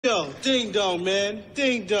Yo, ding dong, man.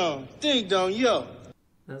 Ding dong. Ding dong, yo.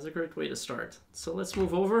 That's a great way to start. So let's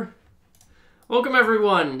move over. Welcome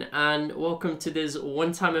everyone, and welcome to this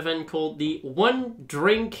one-time event called the One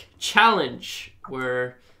Drink Challenge,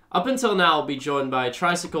 where up until now I'll be joined by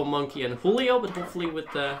Tricycle, Monkey, and Julio, but hopefully with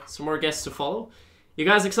some more guests to follow. You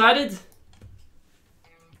guys excited?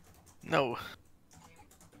 No.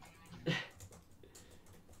 Well,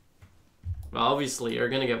 obviously you're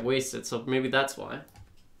gonna get wasted, so maybe that's why.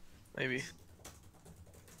 Maybe.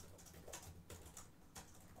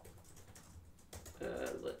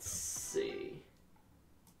 Let's see.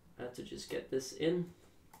 I have to just get this in.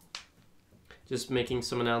 Just making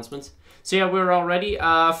some announcements. So yeah, we're all ready.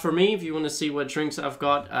 For me, if you want to see what drinks I've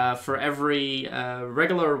got, for every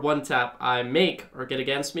regular one tap I make or get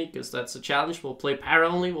against me, because that's a challenge, we'll play para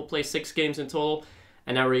only. We'll play 6 games in total.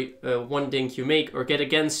 And every one dink you make or get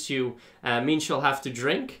against you means you'll have to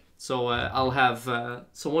drink. So I'll have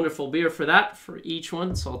some wonderful beer for that, for each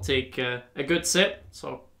one. So I'll take a good sip. So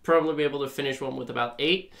I'll probably be able to finish one with about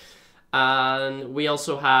 8. And we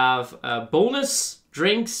also have bonus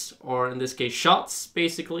drinks, or in this case shots,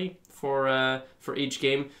 basically, for each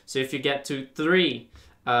game. So if you get to 3,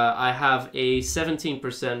 I have a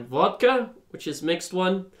 17% vodka, which is mixed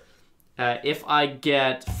one. If I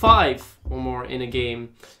get 5 or more in a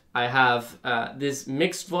game, I have this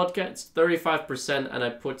mixed vodka. It's 35%, and I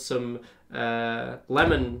put some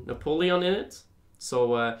lemon Napoleon in it.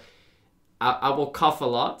 So I will cough a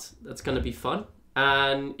lot. That's going to be fun.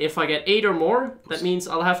 And if I get 8 or more, that means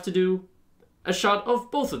I'll have to do a shot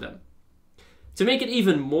of both of them. To make it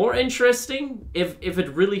even more interesting, if it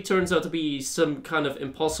really turns out to be some kind of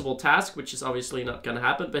impossible task, which is obviously not going to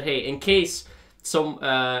happen, but hey, in case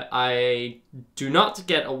I do not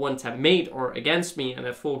get a one-tap made or against me in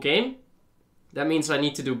a full game, that means I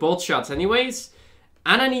need to do both shots anyways,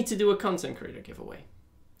 and I need to do a content creator giveaway.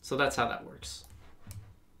 So that's how that works.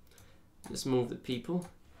 Just move the people.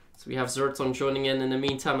 So we have Zerton joining in the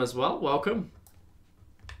meantime as well. Welcome.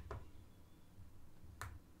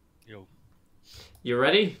 Yo. You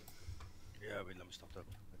ready? Yeah, wait, let me stop that.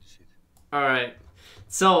 All right.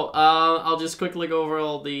 So I'll just quickly go over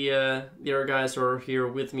all the other guys who are here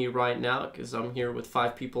with me right now, because I'm here with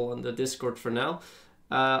 5 people on the Discord for now.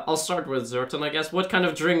 I'll start with Zerton, I guess. What kind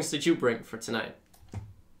of drinks did you bring for tonight?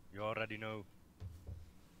 You already know.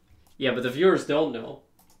 Yeah, but the viewers don't know.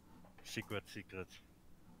 Secret.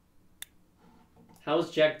 How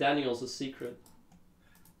is Jack Daniels a secret?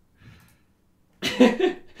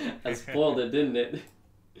 I spoiled it, didn't it?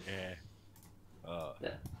 Yeah. Yeah.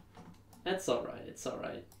 It's alright, it's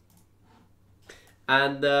alright.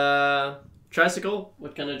 And, Tricycle,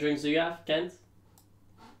 what kind of drinks do you have, Kent?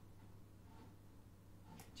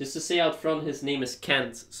 Just to say out front, his name is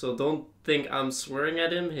Kent, so don't think I'm swearing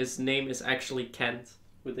at him. His name is actually Kent,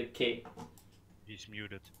 with a K. He's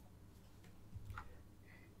muted.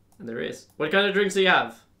 And there is. What kind of drinks do you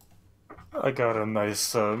have? I got a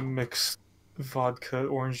nice mixed vodka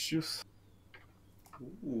orange juice.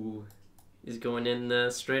 Ooh. He's going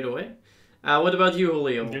in straight away. What about you,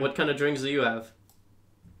 Julio? Yeah. What kind of drinks do you have?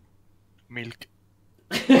 Milk.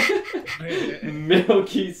 Milk,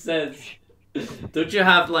 he says. Don't you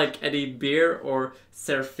have like any beer or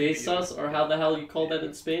cervezas, or how the hell you call that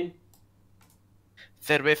in Spain?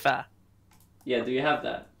 Cerveza. Yeah, do you have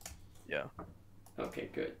that? Yeah. Okay,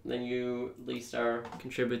 good. Then you at least are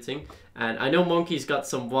contributing. And I know Monkey's got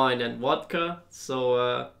some wine and vodka,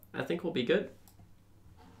 so I think we'll be good.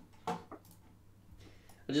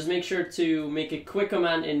 I'll just make sure to make a quick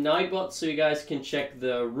command in Nightbot so you guys can check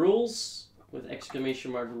the rules with exclamation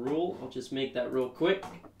mark rule. I'll just make that real quick.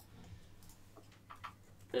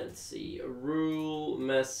 Let's see, a rule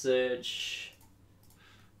message.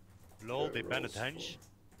 Lol, they banned it, Henge.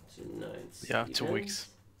 Tonight's Yeah, 2 event. weeks.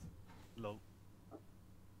 Lol.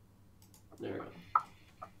 There we go.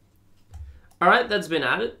 Alright, that's been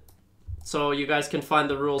added. So you guys can find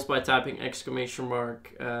the rules by typing exclamation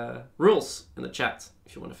mark rules in the chat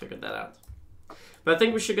if you want to figure that out. But I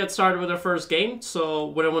think we should get started with our first game. So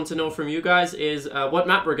what I want to know from you guys is what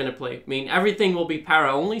map we're going to play. I mean, everything will be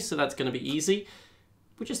para only, so that's going to be easy.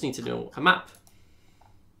 We just need to know a map.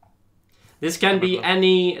 This can be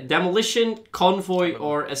any demolition, convoy,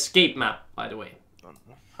 or escape map, by the way.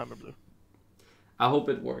 Hammer blue. I hope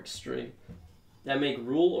it works straight. Did I make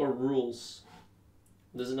rule or rules?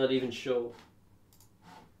 Does it not even show?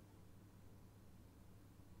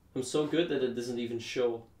 I'm so good that it doesn't even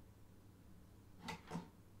show.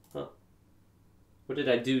 Huh. What did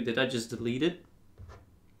I do? Did I just delete it?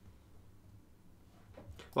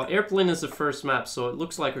 Well, airplane is the first map, so it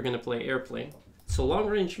looks like we're going to play airplane. It's a long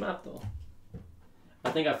range map though.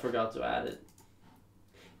 I think I forgot to add it.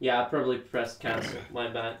 Yeah, I probably pressed cancel. My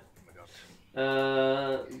bad.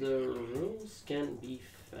 The rules can be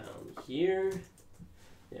found here.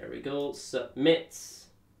 There we go. Submit.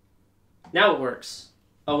 Now it works.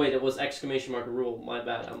 Oh wait, it was exclamation mark rule. My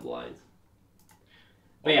bad, I'm blind.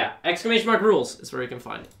 But yeah, exclamation mark rules is where you can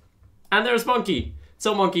find it. And there's Monkey.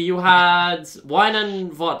 So Monkey, you had wine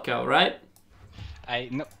and vodka, right?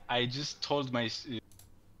 I just told my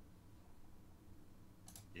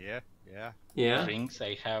Yeah. drinks.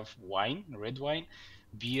 I have wine, red wine,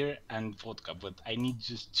 beer, and vodka, but I need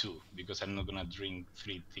just 2 because I'm not gonna drink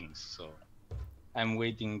 3 things. So I'm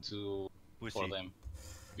waiting for them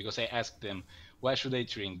because I asked them, what should I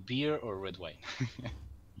drink, beer or red wine?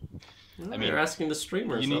 I mean, you're asking the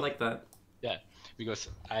streamers. I like that. Yeah, because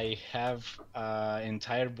I have an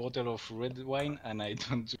entire bottle of red wine and I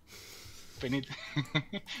don't open it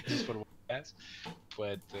just for one glass.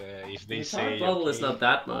 But if they say bottle is not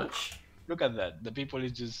that much. Look at that. The people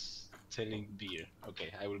is just selling beer.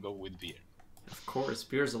 Okay, I will go with beer. Of course,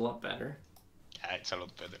 beer's a lot better. Yeah, it's a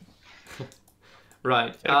lot better.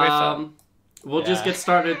 Right. We'll just get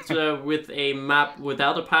started with a map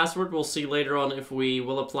without a password. We'll see later on if we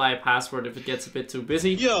will apply a password if it gets a bit too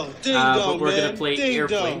busy. Yo, ding but dong, we're man. gonna play Ding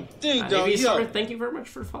Airplane. dong, ding dong, yo. Thank you very much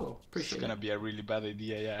for the follow. Appreciate it. It's gonna be a really bad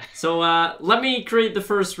idea, yeah. So let me create the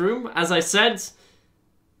first room. As I said,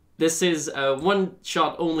 this is a one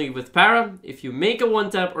shot only with para. If you make a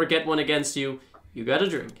one tap or get one against you, you got a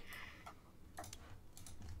drink.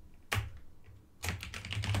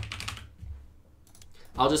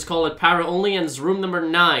 I'll just call it para only, and it's room number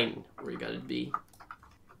 9 where you gotta be.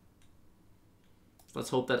 Let's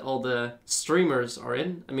hope that all the streamers are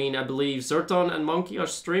in. I mean, I believe Zerton and Monkey are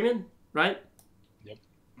streaming, right? Yep,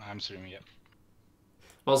 I'm streaming, yep.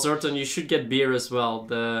 Well, Zerton, you should get beer as well.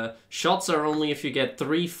 The shots are only if you get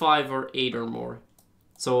 3, 5, or 8 or more.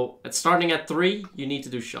 So, starting at 3, you need to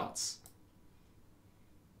do shots.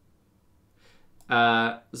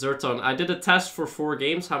 Zerton, I did a test for 4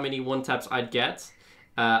 games, how many one-taps I'd get.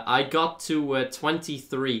 I got to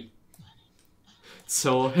 23.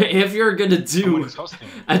 So if you're gonna do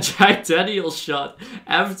a Jack Daniels shot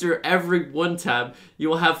after every one tap, you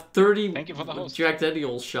will have 30 Jack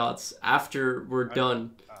Daniels shots after we're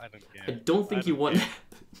done. I don't care. I don't think you want that.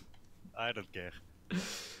 I don't care.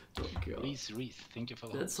 Oh, God. Reese, thank you for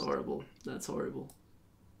the That's host. horrible. That's horrible.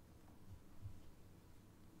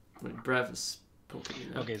 My breath is poking me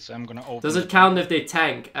now. Okay, so I'm gonna open. Does it count if they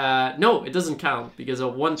tank? No, it doesn't count because a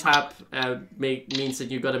one tap means that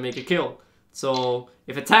you gotta make a kill. So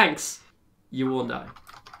if it tanks, you won't die.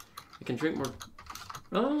 I can drink more.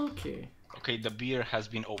 Okay. Okay, the beer has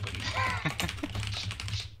been opened.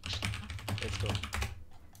 Let's go.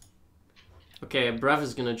 Okay, Brev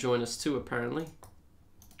is gonna join us too, apparently.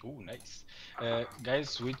 Ooh, nice.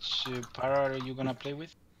 Guys, which para are you gonna play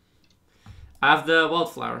with? I have the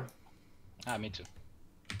wildflower. Ah, me too.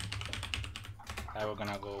 I was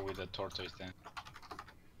gonna go with the tortoise then.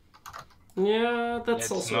 Yeah, that's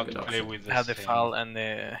Let's also a not good play option. with I have the same- foul and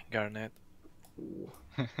the garnet.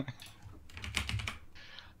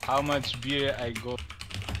 How much beer I got?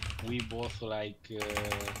 We both like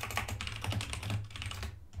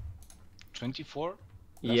 24.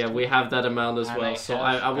 Yeah, we have that amount as well, so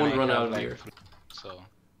I won't run out of beer. So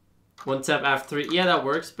One tap after 3. Yeah, that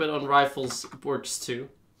works, but on rifles it works too.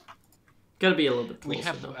 Gotta be a little bit closer. we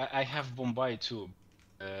have. though. I have Bombay too.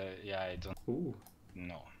 Yeah, I don't. Ooh.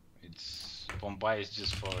 No, it's Bombay is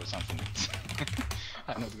just for something else.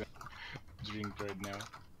 I'm not gonna drink right now.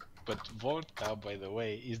 But vodka, by the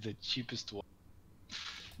way, is the cheapest one.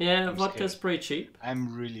 Yeah, I'm vodka's scared. pretty cheap.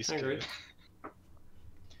 I'm really I agree. scared.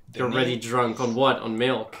 The You're already name drunk on what? On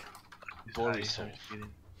milk? Borisov.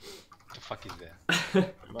 The fuck is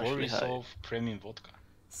that? Borisov Premium Vodka.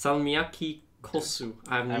 Salmiakki Kosu.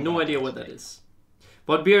 I have I'm no gonna idea try what to that is.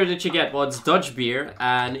 What beer did you get? Well, it's Dutch beer,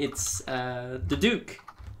 and it's the Duke.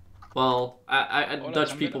 Well, Hola, Dutch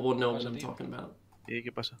Sandra. people won't know what How's I'm it, talking about. ¿Y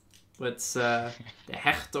qué pasa? But it's the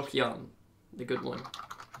Hertog Jan, the good one.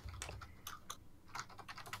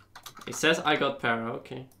 It says I got para,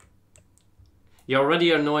 okay. You're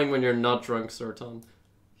already annoying when you're not drunk, Sertan.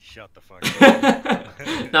 Shut the fuck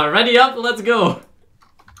up. Now, ready up, let's go!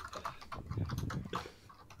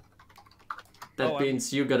 That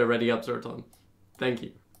means you gotta ready up, Zerton. Thank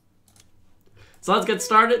you. So let's get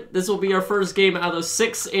started. This will be our first game out of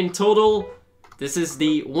 6 in total. This is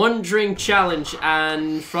the one drink challenge,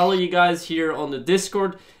 and for all of you guys here on the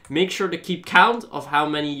Discord, make sure to keep count of how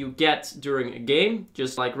many you get during a game.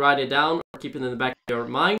 Just like write it down or keep it in the back of your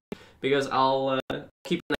mind, because I'll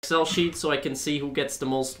keep an Excel sheet so I can see who gets the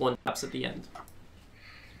most one taps at the end.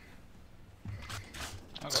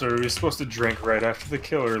 So are we supposed to drink right after the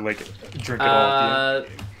kill, or like drink it all at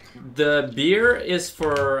the end? The beer is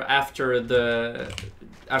for after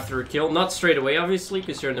a kill, not straight away, obviously,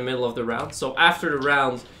 because you're in the middle of the round. So after the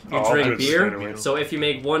round, you I'll do drink it straight beer. away. So if you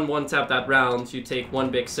make one tap that round, you take 1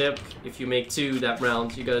 big sip. If you make 2 that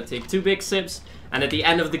round, you gotta take 2 big sips. And at the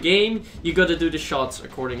end of the game, you gotta do the shots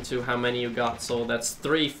according to how many you got. So that's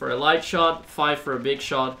 3 for a light shot, 5 for a big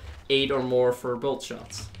shot, 8 or more for both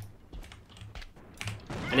shots.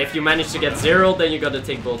 And if you manage to get 0, then you gotta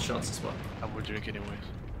take both shots as well. I will drink anyways.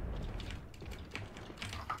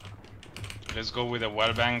 Let's go with the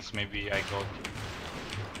wall banks. Maybe I go.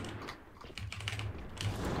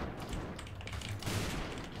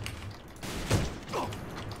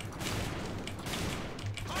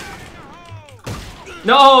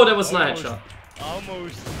 No, that was not a headshot.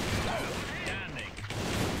 Almost.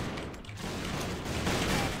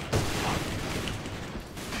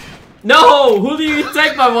 No! Who do you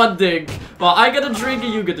take by 1 dig? Well, I get a drink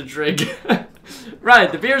and you get a drink.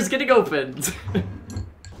 Right, the beer is getting opened.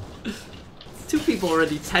 2 people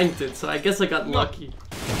already tanked it, so I guess I got lucky.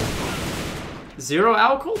 0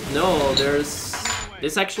 alcohol? No, there's...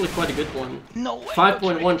 It's actually quite a good one. No way.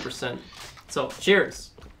 5.1%. So,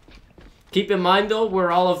 cheers. Keep in mind though, we're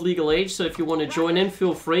all of legal age, so if you want to join in,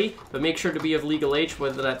 feel free. But make sure to be of legal age,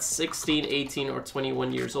 whether that's 16, 18, or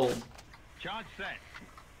 21 years old. Charge set.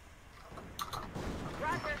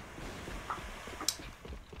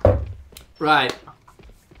 Right.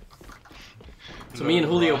 So me and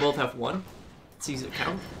Julio both have 1. It's easy to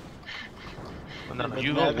count. No,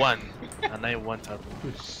 you got 1, and I 1 tap.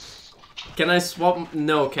 Can I swap?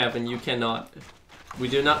 No, Kevin, you cannot. We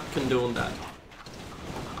do not condone that.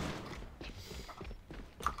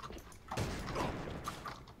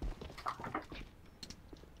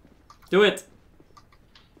 Do it.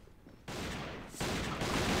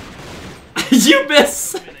 You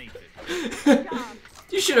miss.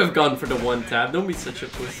 You should have gone for the 1 tap. Don't be such a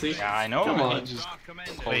pussy. Yeah, I know. Come on. He just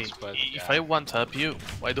Wait, calls, but if I 1 tap you,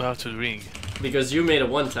 why do I have to drink? Because you made a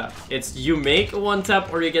 1 tap. It's you make a 1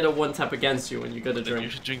 tap or you get a 1 tap against you and you gotta Then you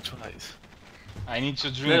drink. should drink twice. I need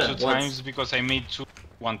to drink No, 2 once. times because I made 2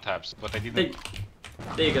 1 taps, but I didn't.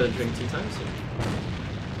 Then you gotta drink 2 times.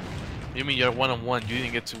 You mean you're 1-on-1, you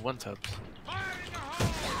didn't get to 1 taps.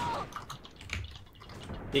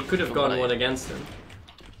 He could have gone 1 against him.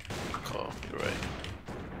 Oh, you're right.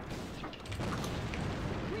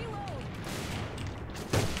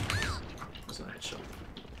 That's not a headshot.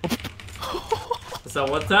 Is that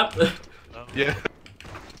 1 tap? Yeah.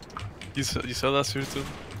 You saw that suit too?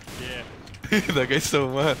 Yeah. That guy's so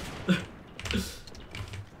mad.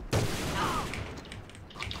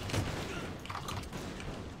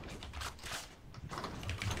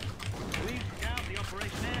 Please scout the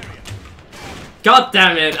operation area. God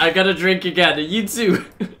damn it! I gotta drink again. You too.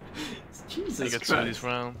 I Jesus got 2 this Christ.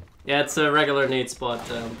 round. Yeah, it's a regular Nate spot,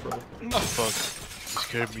 bro. Fuck. You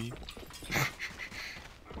scared me.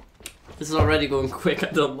 This is already going quick. I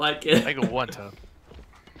don't like it. I got 1 tap.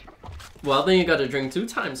 Well, then you gotta drink 2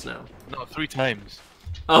 times now. No, 3 times.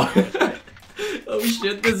 Oh. Oh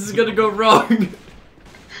shit! This is gonna go wrong.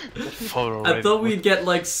 4 already. I thought we'd get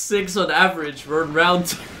like 6 on average. We're in round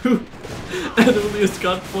 2, and Julius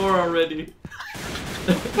got 4 already.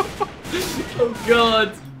 Oh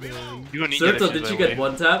god. You don't need Serto, that shit, did by you the get way.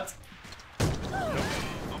 1 tapped?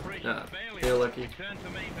 Operation Ah, failure. you're lucky. Return to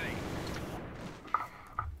main base.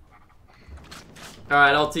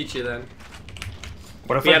 Alright, I'll teach you then.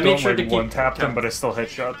 What if Yeah, I make don't sure to like keep 1 tap them, count. but I still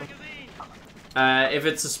headshot them? If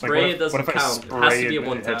it's a Like, spray, it what doesn't if I count. It spray has to be a and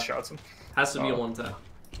 1 it tap. headshots them? Has to be a Oh. 1 tap.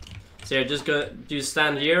 So yeah, just go. You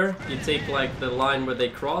stand here. You take like the line where they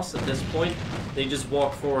cross at this point. They just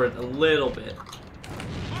walk forward a little bit,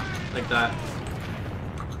 like that.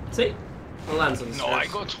 See? It lands on the No, I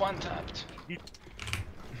stairs. got 1 tapped.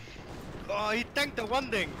 Oh, he tanked the 1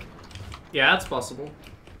 ding. Yeah, that's possible.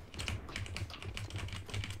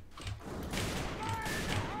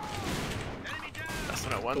 That's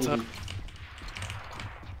not 1 tap. Ooh.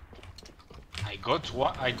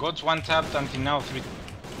 I got 1 tapped until now 3.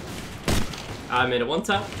 I made a 1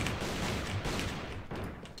 tap.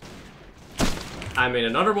 I made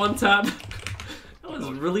another 1 tap. That was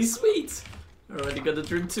really sweet. Already gonna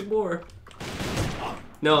drink 2 more.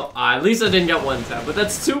 No, at least I didn't get 1 tap, but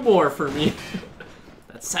that's 2 more for me.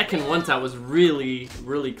 That second 1 tap was really,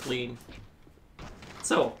 really clean.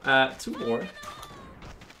 So, 2 more.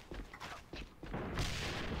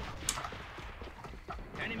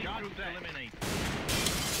 Enemy group eliminated.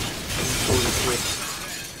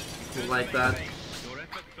 Like that. Your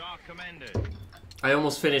efforts are commended. I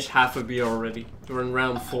almost finished half a beer already. We're in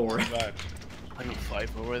round 4. Bad. I got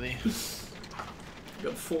 5 already.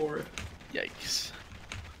 Got 4. Yikes.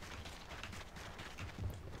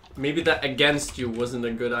 Maybe that against you wasn't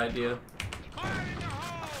a good idea.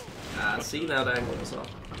 Ah, see, now the angle was off.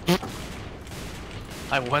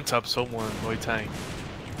 I went up someone, boy tank.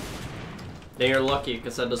 Then you're lucky,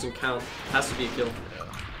 because that doesn't count. Has to be a kill.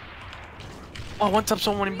 Oh, I went up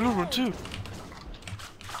someone in blue room too.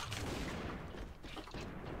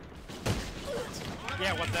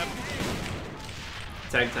 Yeah, what the?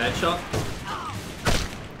 Tank to headshot.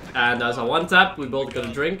 And as a one tap, we both got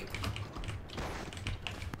a drink.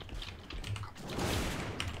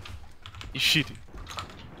 You shitty.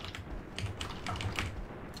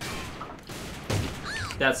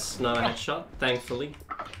 That's not a headshot, thankfully.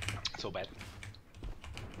 So bad.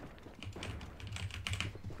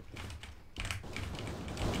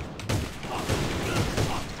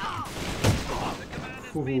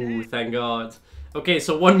 Ooh, thank God. Okay,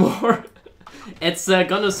 so one more. It's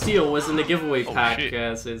Gonna Steal was in the giveaway Oh, pack, shit.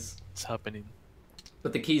 it's What's happening?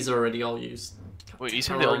 but the keys are already all used. Wait,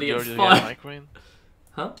 isn't I'm the already already at the 5. micro?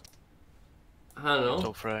 Huh? I don't know.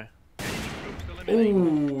 Don't fry.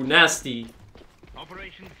 Ooh, nasty.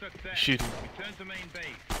 Operation success. Shoot. Return to main base.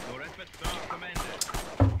 Your efforts are commended.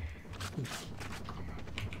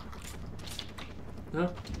 Huh?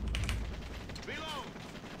 Reload.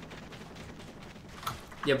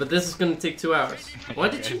 Yeah, but this is gonna take 2 hours. Why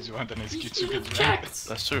did you? You want an excuse to get Checked.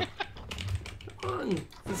 That's true. Come on.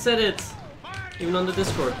 You said it. Even on the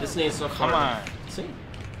Discord. This name's not Come hard. on. See?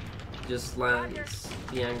 Just lands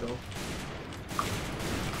the angle.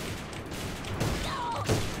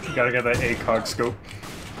 You gotta get that ACOG scope.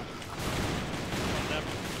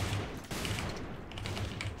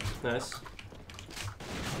 Nice.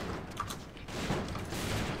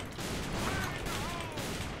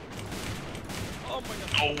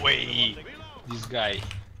 No way. This guy.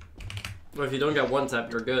 Well, if you don't get one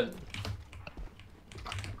tap, you're good.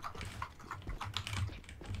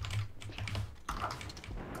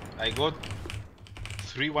 I got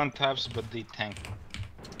 3 one taps, but they tank.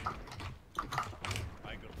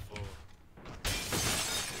 I got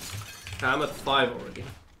 4. I'm at 5 already.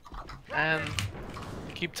 And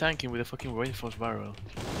keep tanking with a fucking reinforced barrel.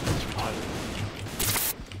 It's retarded.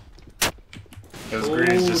 Those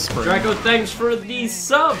greens Ooh, just spring. Draco, thanks for the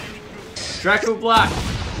sub! Draco Black.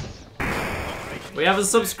 We have a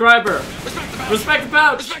subscriber. Respect the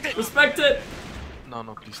pouch! Respect it! No,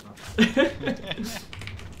 no, please not.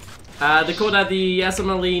 The code at the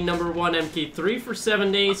SMLE number 1 MK3 for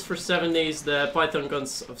 7 days. For 7 days, the Python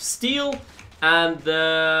Guns of Steel and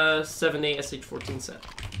the 7A SH14 set.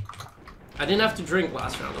 I didn't have to drink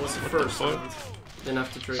last round. That was the first round. Didn't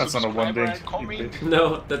have to drink. That's not a one Subscriber, ding. call me.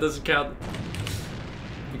 No, that doesn't count.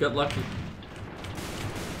 You got lucky.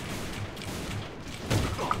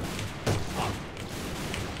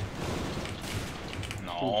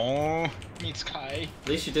 No. MythSky. At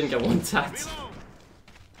least you didn't get one tap.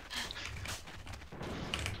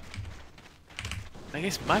 I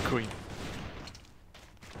guess macroing.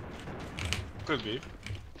 Could be.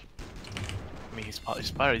 I mean, his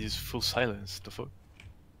pirate is full silence. The fuck?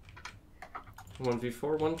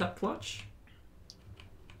 1v4, one tap clutch.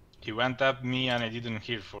 He went up me and I didn't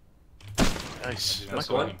hear for. Nice. Didn't That's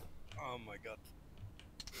saw one. him. Oh my god.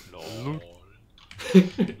 Lol.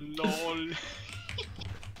 Lol.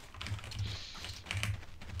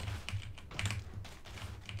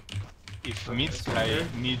 If MythSky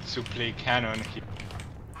needs to play canon, he...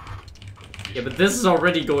 Yeah, but this is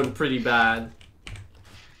already going pretty bad.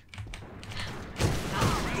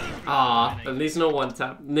 Ah, at least no one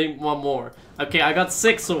tap. Name one more. Okay, I got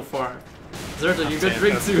 6 so far. Zerta, you got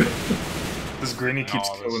drink too. This greenie keeps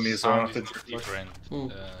No, killing me, the so I sound have to is different, Hmm.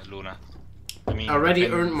 Luna. I mean, I already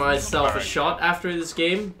depending earned myself a on the shot after this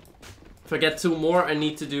game. If I get 2 more, I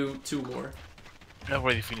need to do 2 more. I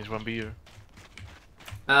already finished 1 beer.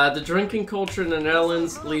 The drinking culture in the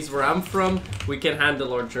Netherlands, at least where I'm from, we can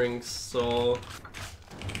handle our drinks, so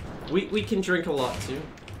we can drink a lot too.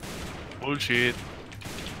 Bullshit.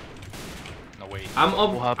 No way. I'm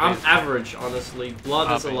What happened? average, honestly. Blood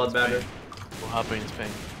What is a happened lot in better. Spain? What happened in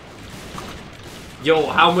Spain? Yo,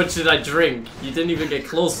 how much did I drink? You didn't even get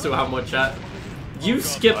close to how much I... You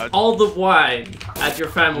skipped God. all the wine at your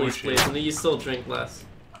family's Bullshit. place and then you still drink less.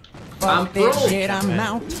 I'm broke! I'm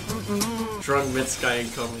out. Drunk MythSky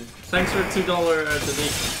incoming. Thanks for a $2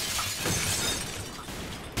 donation.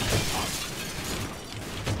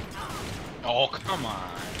 Oh, come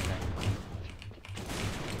on.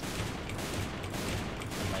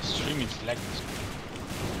 My stream is lagging.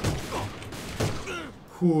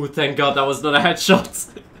 Ooh, thank God that was not a headshot.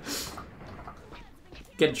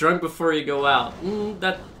 Get drunk before you go out.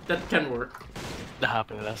 That can work. That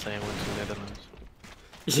happened the last time I went to the Netherlands.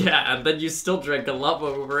 Yeah, and then you still drank a lot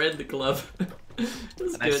when we were in the club.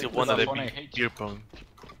 That's And I still good. won at the That's one I hate. beer pong.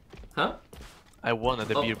 Huh? I won at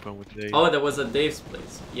the Oh. beer pong with Dave. Oh, that was at Dave's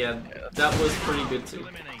place. Yeah, that was pretty good too.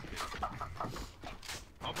 Eliminated.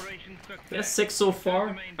 Operation success. Yeah, 6 so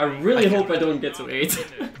far. I really hope I don't get to 8.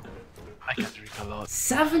 I can drink a lot.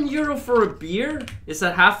 €7 for a beer? Is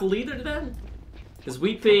that half a liter then? Because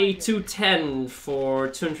we pay 210 for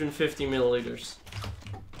 250 milliliters,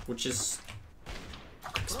 which is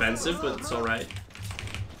expensive, but it's all right.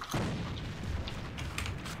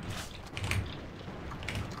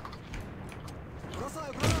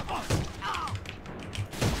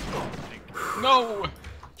 No!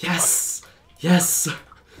 Yes, yes.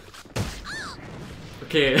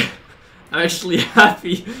 Okay, I'm actually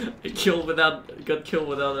happy I got killed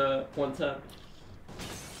without a one tap.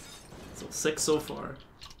 So 6 so far.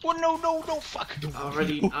 Oh no, no, no, fuck!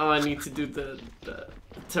 Already, oh, I need to do the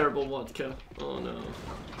terrible vodka. Oh no.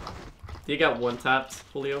 You got one tapped,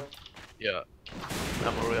 Julio? Yeah.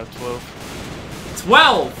 I'm already at 12.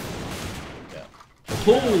 12! Yeah.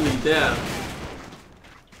 Holy damn.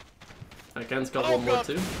 Ken's got one more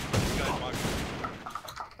too.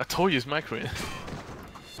 I told you it's my career.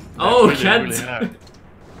 Oh, Really, Kent! really hard.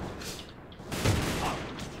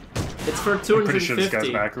 It's for I'm pretty sure 250, this guy's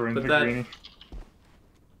backer in but the that, greenie.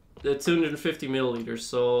 the 250 milliliters,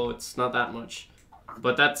 so it's not that much.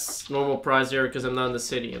 But that's normal price here because I'm not in the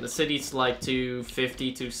city, and the city's like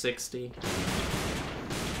 250, 260.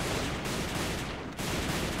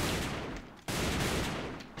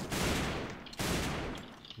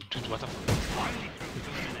 Dude, what the fuck?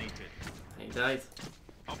 He died.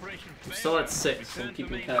 Operation I'm still at 6, I'm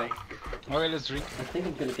keeping count. Okay, let's drink. I think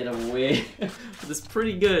I'm gonna get away. This is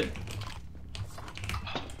pretty good.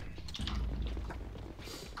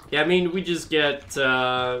 Yeah, I mean, we just get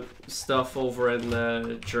stuff over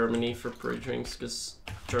in Germany for pre-drinks, because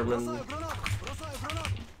German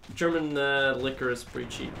liquor is pretty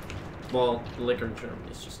cheap. Well, liquor in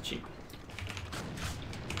Germany is just cheap.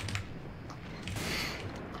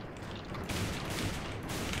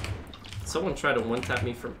 Someone tried to one-tap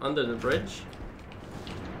me from under the bridge.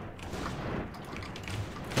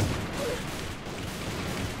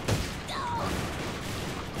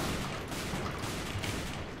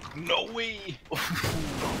 No way!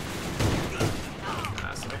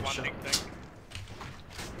 That's a good shot.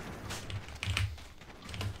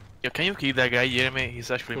 Yo, can you kill that guy, Jeremy? He's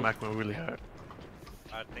actually macroing really hard.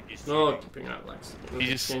 I think he's No, keeping out Lex.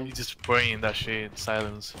 He's just spraying that shit.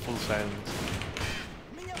 Silence. Full silence.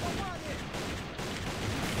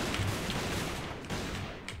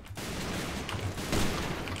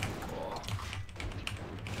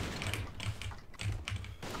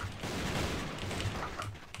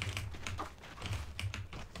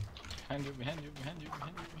 Behind you, behind you, behind you,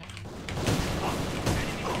 behind you, behind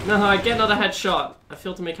you. No, I get another headshot. I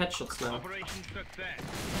fail to make headshots now. Operation success.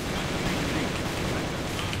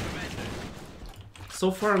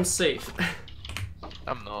 So far, I'm safe.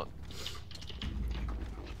 I'm not.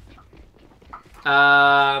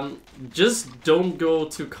 Just don't go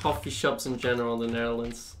to coffee shops in general in the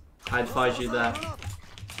Netherlands. I advise you that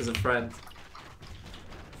as a friend.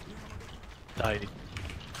 Died.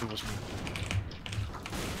 It was me.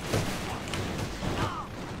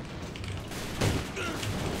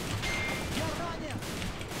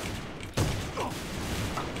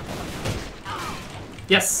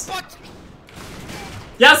 Yes!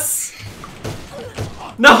 Yes!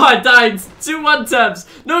 No, I died! 2 one-taps!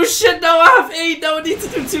 No shit, now I have 8! Now I need to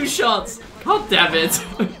do 2 shots! God damn it!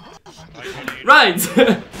 Right!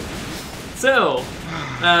 So,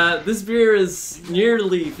 this beer is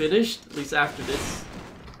nearly finished, at least after this.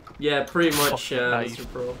 Yeah, pretty much, Nice.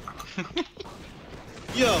 Mr. Pro.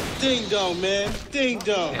 Yo, ding dong, man. Ding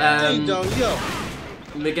dong. Um, Ding dong, yo.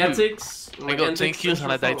 Megantix? I got 10 Megantix, kills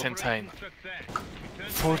and I died follow. 10 times.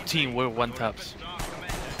 14 were one taps.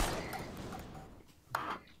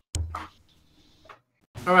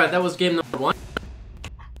 Alright, that was game number 1.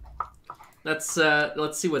 Let's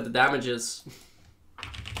see what the damage is.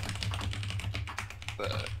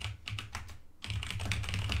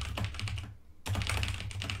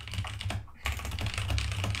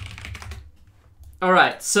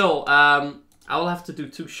 Alright, so I'll have to do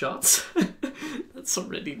 2 shots. That's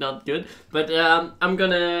already not good. But I'm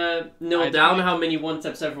gonna note down how many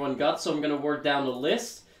one-taps everyone got, so I'm gonna work down the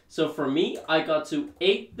list. So for me, I got to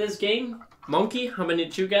 8 this game. Monkey, how many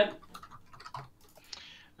did you get?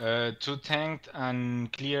 2 tanked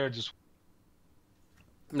and clear just.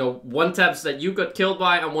 No, one-taps that you got killed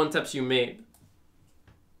by and one-taps you made.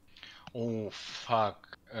 Oh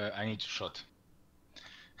fuck! I need to shot.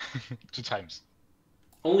 2 times.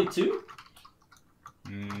 Only 2?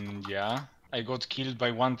 Yeah. I got killed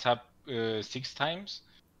by one tap 6 times.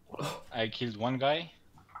 I killed one guy.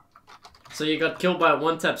 So you got killed by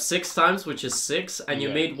one tap 6 times, which is 6, and you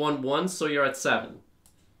Yeah. made 1-1, so you're at 7.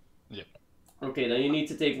 Yep. Okay, then you need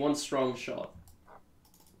to take 1 strong shot.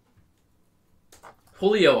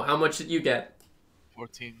 Julio, how much did you get?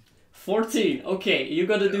 14. 14. Okay, you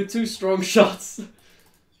gotta do 2 strong shots.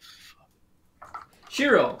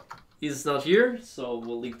 Shiro, he's not here, so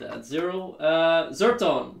we'll leave that at 0.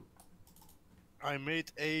 Zerton. I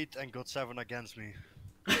made 8 and got 7 against me.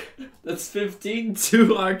 That's 15,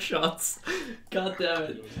 2 hard shots. God damn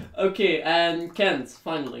it. Okay, and Kent,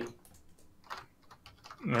 finally.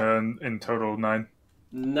 And in total 9.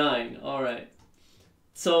 9, alright.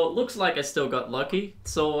 So, looks like I still got lucky.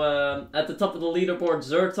 So, at the top of the leaderboard,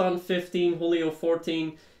 Zerton 15, Julio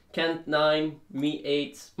 14, Kent 9, me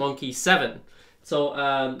 8, Monkey 7.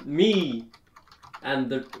 So, me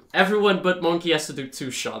and everyone but Monkey has to do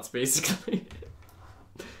 2 shots, basically.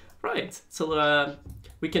 Right, so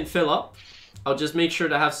we can fill up. I'll just make sure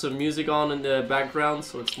to have some music on in the background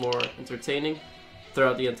so it's more entertaining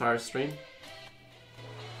throughout the entire stream.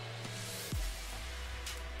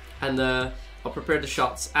 And I'll prepare the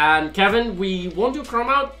shots. And Kevin, we won't do Chrome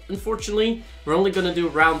Out, unfortunately. We're only going to do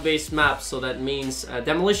round-based maps, so that means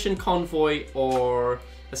Demolition, Convoy, or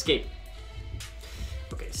Escape.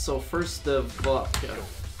 Okay, so first the vodka.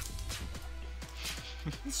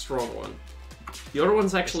 Strong one. The other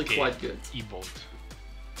one's actually Escape. quite good. E-bolt.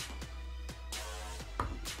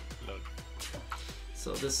 Lol.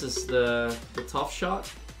 So this is the tough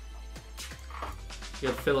shot. You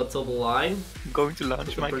gotta fill it till the line. I'm going to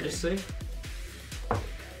launch my British game. say.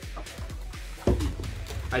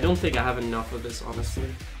 I don't think I have enough of this, honestly.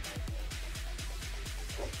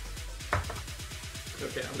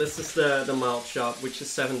 Okay, this is the mild shot, which is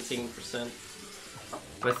 17%.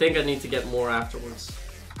 I think I need to get more afterwards.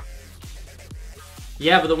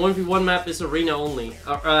 Yeah, but the 1v1 map is arena only.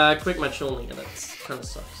 Quick match only, and that kind of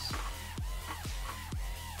sucks.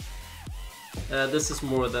 This is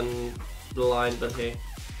more than the line, but hey.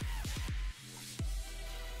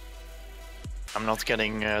 I'm not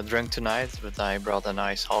getting drunk tonight, but I brought a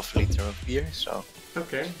nice half liter of beer, so...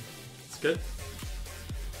 Okay, it's good.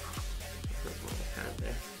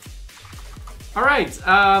 Alright,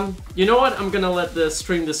 you know what? I'm gonna let the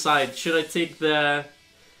stream decide. Should I take the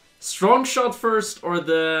strong shot first or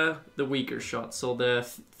the weaker shot? So the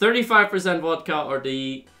 35% vodka or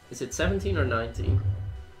the... Is it 17 or 19?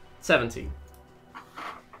 17.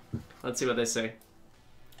 Let's see what they say.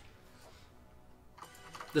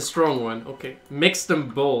 The strong one, okay. Mix them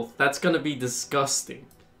both. That's gonna be disgusting.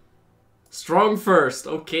 Strong first,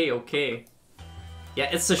 okay, okay. Yeah,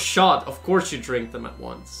 it's a shot. Of course you drink them at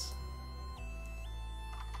once.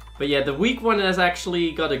 But yeah, the weak one has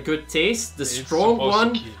actually got a good taste. The strong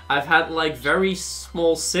one, I've had like very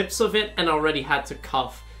small sips of it and already had to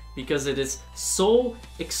cough. Because it is so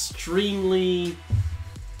extremely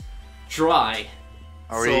dry.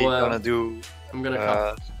 Are we gonna do... I'm gonna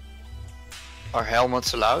cough. Are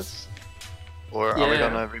helmets allowed? Or Yeah. are we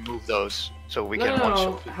gonna remove those? So we can watch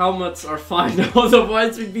No, them? helmets are fine,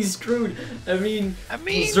 otherwise we'd be screwed. I mean,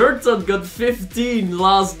 Zerton got 15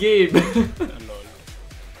 last game.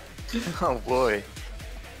 Oh boy.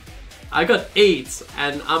 I got 8,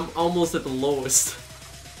 and I'm almost at the lowest.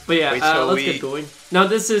 But yeah, Wait, so let's get going. Now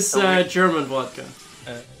this is German vodka.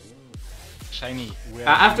 Shiny.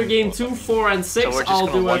 After game 2, 4, and 6, So we're just I'll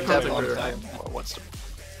gonna do a one tap contact one order. time? Or what's the...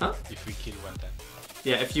 Huh? If we kill one time.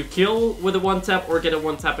 Yeah, if you kill with a 1-tap or get a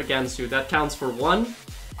 1-tap against you, that counts for 1.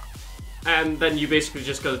 And then you basically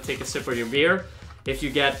just gotta take a sip of your beer. If you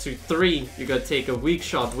get to 3, you gotta take a weak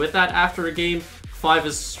shot with that after a game. 5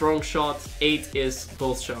 is strong shot, 8 is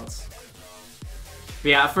both shots. But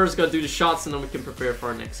yeah, first gotta do the shots and then we can prepare for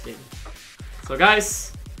our next game. So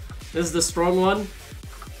guys, this is the strong one.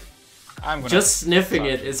 I'm gonna just sniffing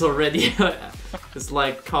it is already, it's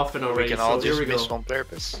like coughing already. We can all so here just we miss go. on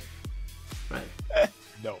purpose. Right.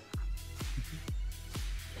 No.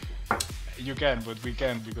 You can, but we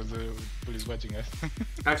can't because the police watching us.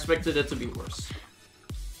 I expected it to be worse.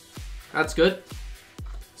 That's good.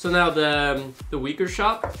 So now the weaker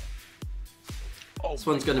shot. Oh, this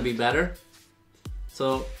one's gonna be better.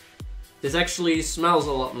 So this actually smells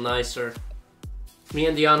a lot nicer. Me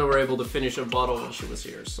and Diana were able to finish a bottle when she was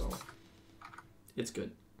here, so it's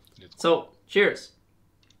good. So cheers.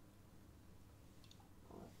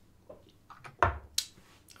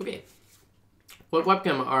 Okay. What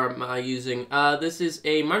webcam am I using? This is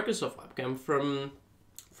a Microsoft webcam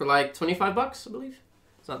for like 25 bucks, I believe.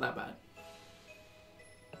 It's not that bad.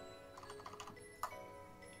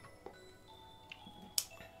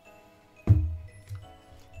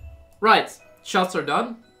 Right, shots are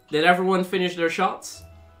done. Did everyone finish their shots?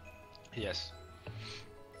 Yes.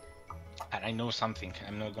 And I know something.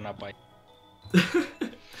 I'm not gonna buy.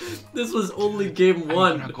 This was only game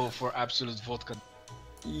one. I'm gonna go for absolute vodka.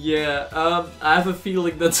 Yeah, I have a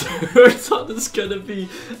feeling that Zerton is gonna be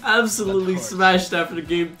absolutely smashed after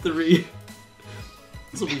game 3.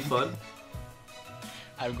 This will be fun.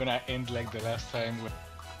 I'm gonna end like the last time with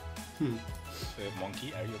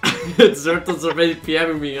Monkey. Are you okay? Zerton's already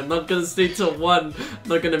PMing me. I'm not gonna stay till 1. I'm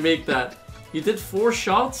not gonna make that. You did 4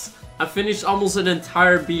 shots? I finished almost an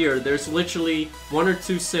entire beer. There's literally 1 or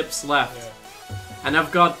 2 sips left. Yeah. And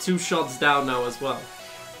I've got 2 shots down now as well.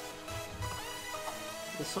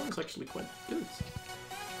 This song's actually quite good.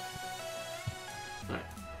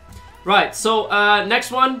 Right, so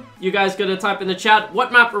next one, you guys gotta type in the chat,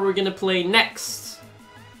 what map are we gonna play next?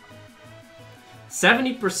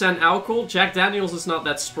 70% alcohol? Jack Daniels is not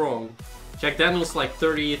that strong. Jack Daniels like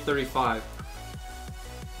 30, 35.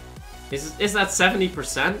 Is that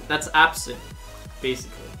 70%? That's absinthe,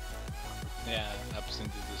 basically. Yeah,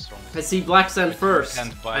 absinthe is the strongest. I see Black Sand first,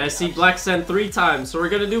 and I see Black Sand 3 times, so we're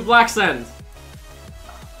gonna do Black Sand.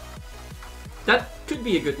 That could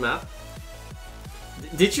be a good map.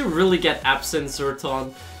 Did you really get absinthe,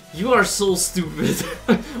 Zerton? You are so stupid.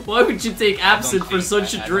 Why would you take absinthe for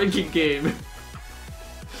such a drinking game?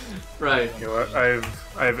 Right. You know what?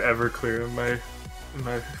 I have Everclear in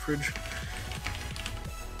my fridge.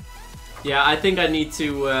 Yeah, I think I need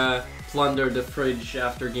to plunder the fridge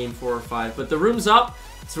after game 4 or 5. But the room's up.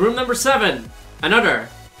 It's room number 7. Another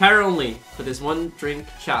pair only for this 1 drink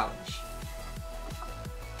challenge.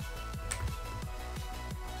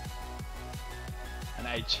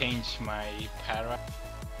 I changed my para.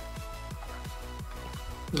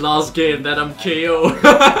 Last game that I'm KO.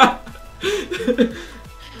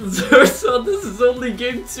 Zerton, this is only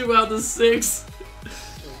game 2 out of 6.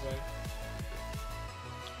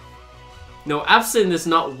 No, absinthe is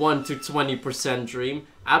not 1 to 20% dream.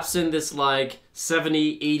 Absinthe is like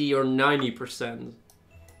 70, 80 or 90%. I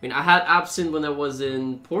mean, I had absinthe when I was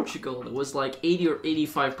in Portugal. It was like 80 or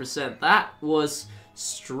 85%. That was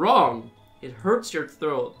strong. It hurts your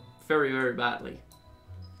throat very, very badly.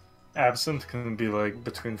 Absinthe can be like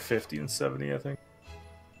between 50 and 70, I think.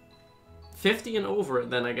 50 and over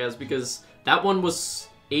then, I guess, because that one was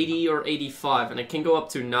 80 or 85, and it can go up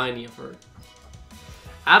to 90, I've heard.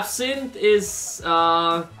 Absinthe is,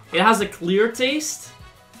 it has a clear taste,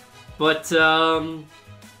 but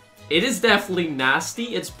it is definitely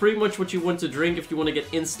nasty. It's pretty much what you want to drink if you want to get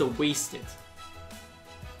insta-wasted.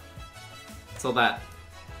 So that.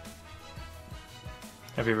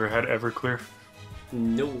 Have you ever had Everclear?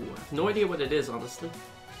 No, I have no idea what it is, honestly.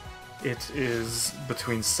 It is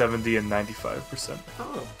between 70 and 95%.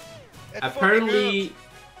 Oh. Apparently,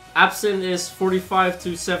 absinthe is 45 to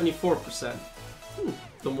 74%.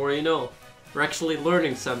 The more you know. We're actually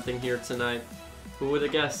learning something here tonight. Who would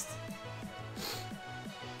have guessed?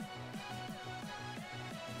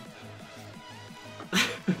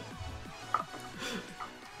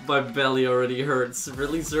 My belly already hurts.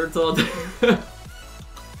 Really, Zerton?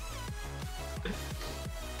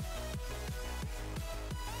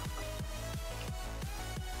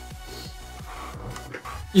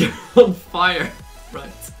 You're on fire. Right.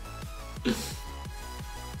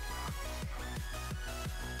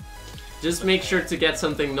 Just make sure to get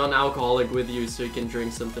something non-alcoholic with you so you can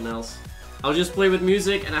drink something else. I'll just play with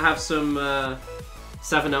music and I have some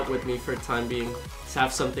 7-Up with me for the time being. Let's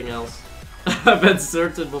have something else. I bet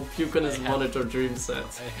Zerton will puke on his monitor dream set.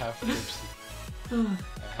 I have Pepsi.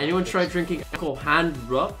 Anyone try drinking alcohol hand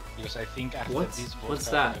rub? Because I think after What's- this vodka, what's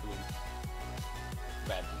that? I will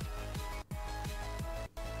badly.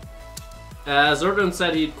 Zerton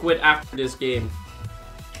said he'd quit after this game.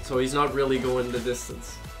 So he's not really going the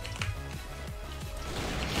distance.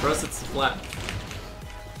 For us it's flat.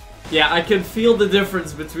 Yeah, I can feel the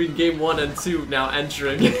difference between game 1 and 2 now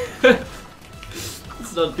entering.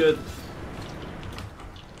 It's not good.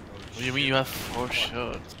 What do you mean you have 4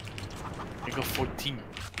 shots? You got 14.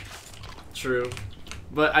 True.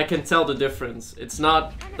 But I can tell the difference. It's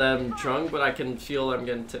not that I'm drunk, but I can feel I'm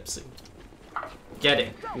getting tipsy.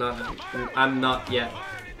 Getting. I'm not yet.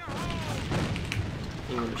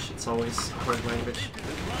 English, it's always a hard language.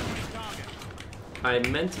 I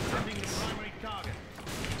meant to practice.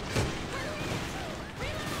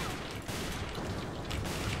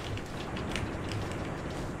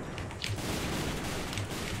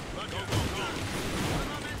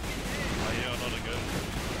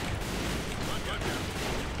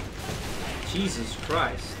 Jesus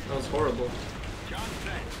Christ, that was horrible.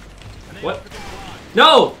 What?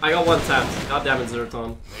 No! I got 1 tap. God damn it,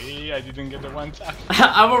 Zerton. Hey, I didn't get the 1 tap.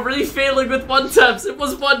 I'm already failing with 1 taps. It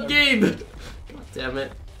was 1 game. God damn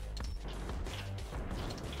it.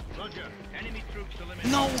 Roger. Enemy troops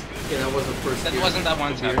eliminated. No! Okay, that was the first That gear. wasn't that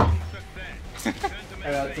 1 tap. Success.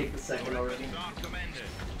 I'll take the second already. Star Commander.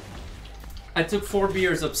 I took 4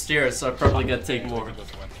 beers upstairs, so I probably gotta take more.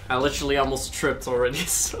 I literally almost tripped already,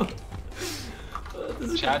 so...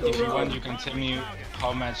 this is Chat, gonna if go you wrong. want, you can tell me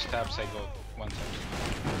how much taps I got. 1 tap.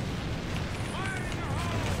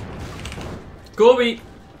 Kobe!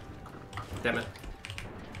 Damn it.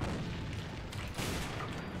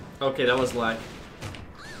 Okay, that was lag.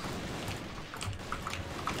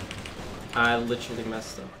 I literally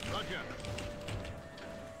messed up.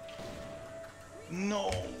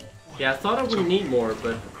 No! Yeah, I thought I would need more,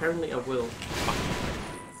 but apparently I will.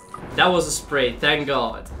 That was a spray, thank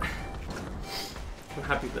God. I'm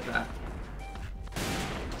happy with that.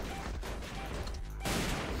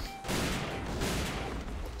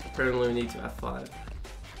 Apparently we need to F5.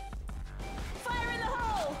 Fire in the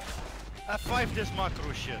hole! F5 this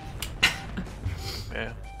macro shit.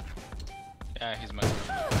 Yeah. Yeah, he's my.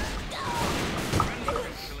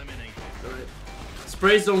 Alright.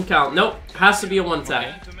 Sprays don't count. Nope, has to be a 1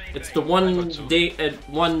 tap. It's the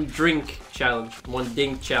one drink challenge, 1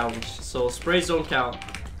 dink challenge. So sprays don't count.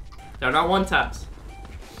 They're not 1 taps.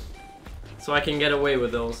 So I can get away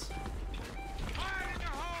with those.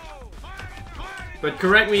 But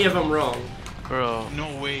correct me if I'm wrong. Bro. No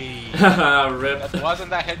way! Rip. That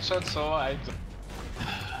wasn't a headshot, so I.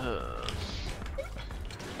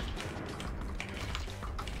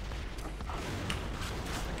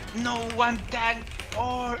 No 1 tank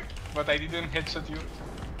or. But I didn't headshot you.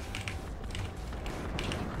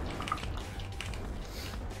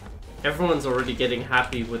 Everyone's already getting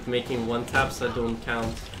happy with making 1 taps that don't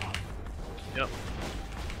count. Yep.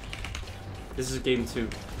 This is game 2.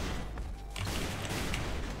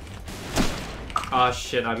 Ah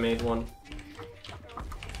shit, I made 1.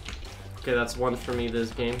 Okay, that's 1 for me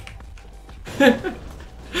this game.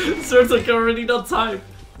 Zertok already not time.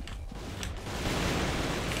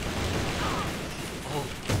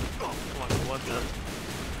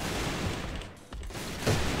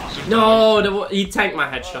 No, he tanked my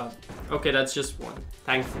headshot. Okay, that's just 1,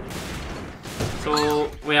 thankfully.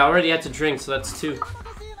 So, we already had to drink, so that's 2.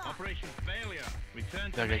 Operation failure.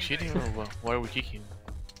 Return to That guy main cheating base. or what? Why are we kicking?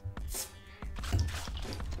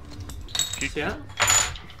 Kick? Yeah?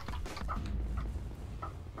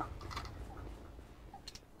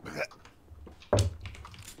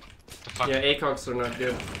 Yeah, ACOGs are not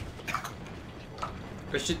good.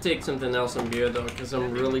 I should take something else on beer though, because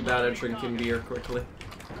I'm really bad at drinking beer quickly.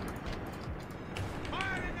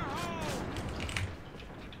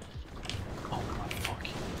 Oh my fuck.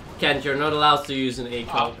 Kent, you're not allowed to use an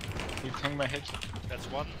ACOG. You tanked my headshot. That's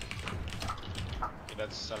 1. Okay,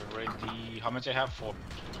 that's already. How much I have? 4.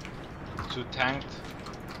 2 tanked.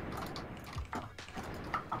 2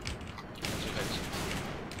 headshots.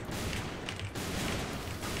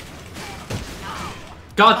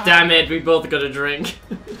 God damn it, we both got a drink.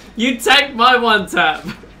 You tanked my 1 tap.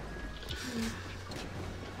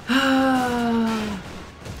 I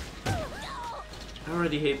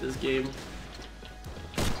already hate this game.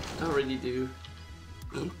 I already do.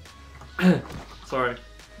 Sorry.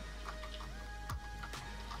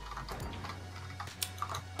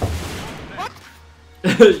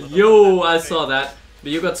 Yo, I saw that.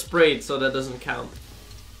 But you got sprayed, so that doesn't count.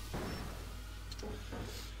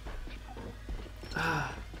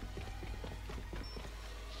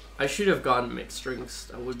 I should have gotten mixed drinks.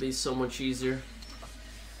 That would be so much easier.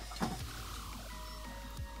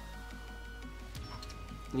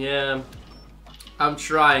 Yeah. I'm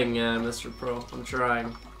trying, Mr. Pro. I'm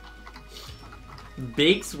trying.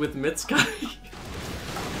 Bakes with MythSky?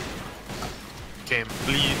 Game,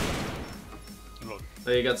 please.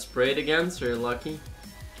 Oh, you got sprayed again, so you're lucky.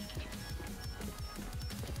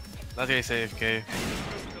 That guy's AFK.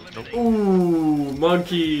 Ooh,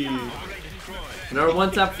 monkey! Another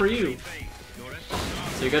 1 tap for you.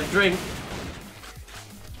 So you got a drink.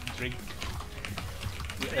 Drink.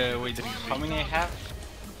 Wait, how many I have?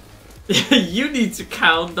 You need to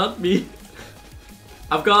count, not me.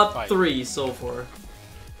 I've got 5. 3 so far.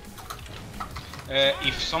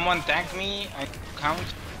 If someone tanked me, I count.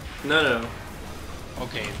 No, no.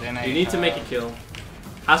 Okay, then I. You need to make a kill.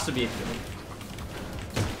 Has to be a kill.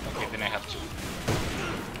 Okay, then I have 2.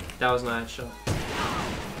 That was not a shot.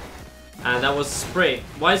 And that was spray.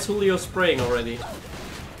 Why is Julio spraying already?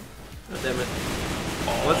 God damn it.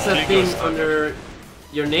 What's that thing under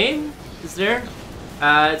your name? Is there?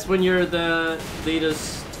 It's when you're the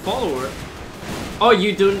latest follower. Oh,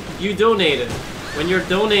 you donated. When you're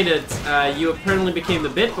donated, you apparently became the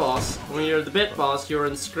bit boss. When you're the bit boss, you're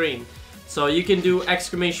on screen. So you can do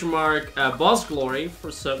exclamation mark boss glory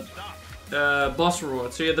for some boss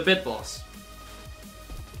reward. So you're the bit boss.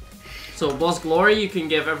 So boss glory, you can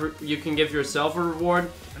give yourself a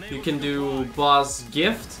reward. You can do boss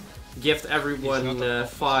gift everyone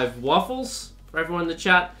 5 waffles for everyone in the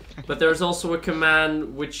chat. But there's also a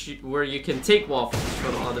command where you can take waffles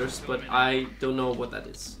from others, but I don't know what that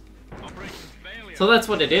is. So that's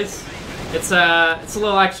what it is. It's a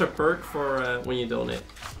little extra perk for when you donate.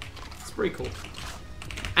 It's pretty cool.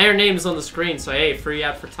 And your name is on the screen, so hey, free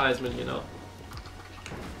advertisement, you know.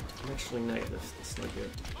 I'm actually negative. That's not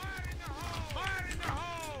good.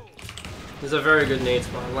 There's a very good nade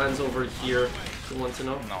spot. It lands over here. If you want to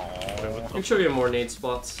know. No. I can show you more nade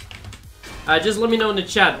spots. Just let me know in the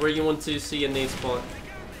chat where you want to see a nade spot.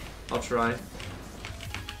 I'll try.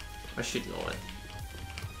 I should know it.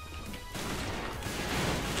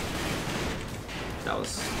 That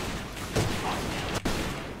was...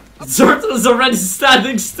 Zerta's already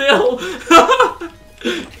standing still!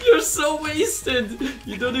 You're so wasted!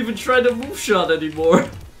 You don't even try the move shot anymore.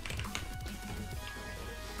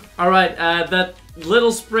 Alright, that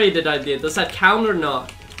little spray that I did, does that count or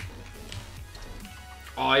not?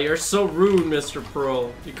 Oh, you're so rude, Mr.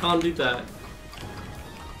 Pro. You can't do that.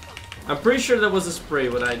 I'm pretty sure that was a spray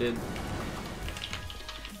what I did.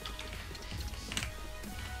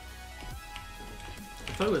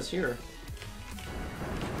 I thought it was here.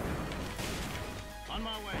 On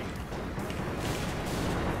my way.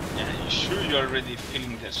 Yeah, you sure you're already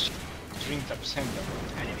feeling this? Drink absinthe.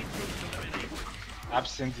 Enemy troops eliminated.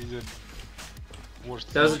 Absinthe is the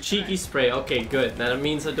worst. That was a cheeky spray. Okay, good. That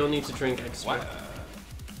means I don't need to drink extra. What?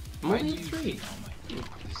 I'm Why only do at you 3. think- Oh my god,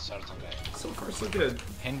 this sort of guy. So far, so good.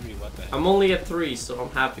 Henry, what the hell? I'm only at 3, so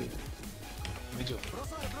I'm happy. Me too.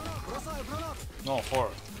 No,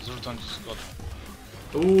 4. Zoltan just got.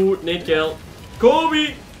 Ooh, nade kill.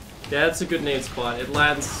 Kobe! Yeah, that's a good nade spot. It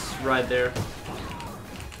lands right there.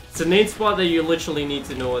 It's a nade spot that you literally need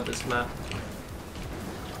to know at this map.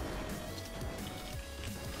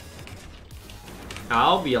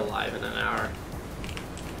 I'll be alive in an hour.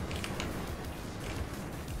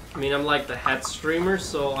 I mean, I'm like the head streamer,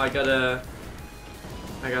 so I gotta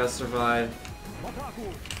survive.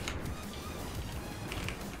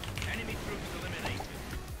 Enemy troops eliminated.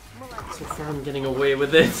 So far, I'm getting away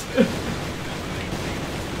with it.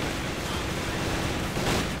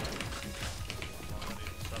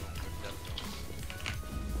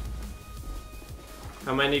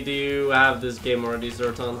 How many do you have this game already,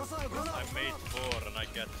 Zerton? I made 4 and I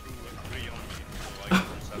got through 3 only, so I got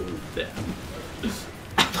 7. Damn.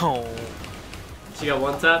 No. So you got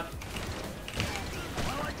 1 tap?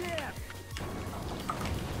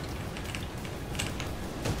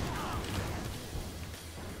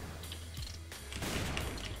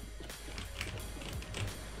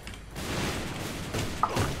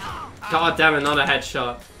 God damn it, not a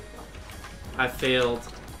headshot. I failed.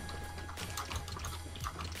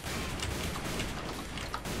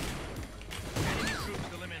 Enemy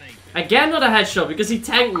troops eliminated. Again not a headshot because he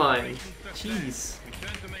tanked mine. Jeez.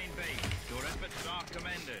 Return to main base. Your efforts are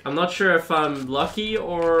commended. I'm not sure if I'm lucky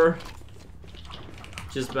or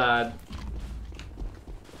just bad.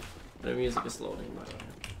 The music is loading, by the way.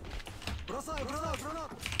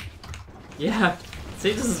 Yeah,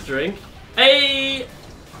 see, this is a drink. Hey!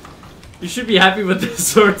 You should be happy with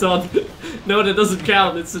this, Zerton. No, that doesn't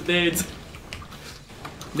count, it's a nade.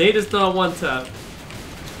 Nade is not a 1 tap.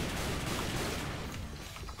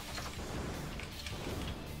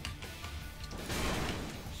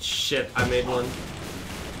 Shit, I made one.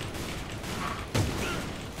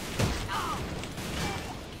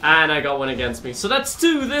 And I got one against me. So that's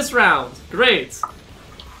 2 this round. Great.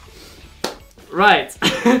 Right.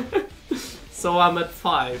 So I'm at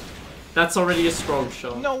 5. That's already a strong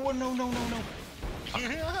shot. No.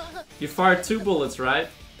 You fired 2 bullets, right?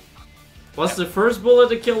 Was the first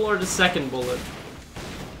bullet a kill or the second bullet?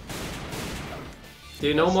 Do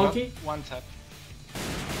you know, That's not Monkey? 1 tap.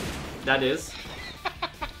 That is.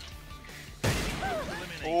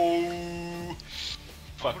 Oh.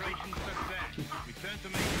 Fuck. Operation success. Return to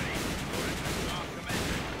main base. Your efforts are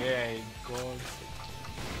commended. Yeah, God.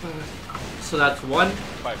 So that's 1.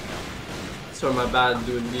 5 now. So my bad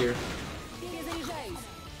doing beer.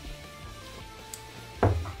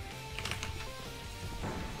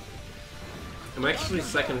 I'm actually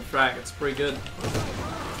second frag, it's pretty good.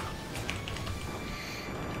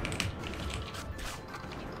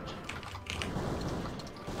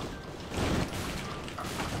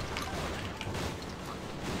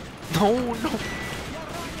 No. I'll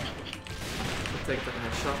take that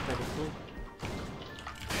headshot, thank you.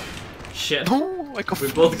 shit. No, I got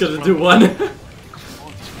We're both 40 gonna now. do one. I got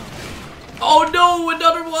 40 now. Oh no,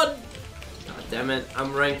 another one! God damn it,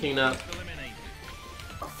 I'm ranking up.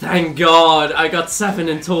 Thank God, I got 7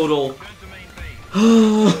 in total.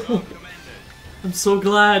 I'm so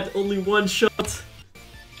glad, only one shot.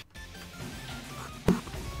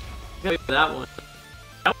 That one.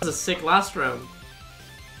 That was a sick last round.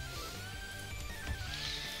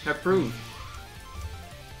 I proved.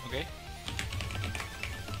 Okay.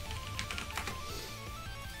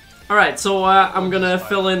 Alright, so I'm gonna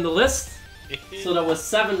fill in the list. So that was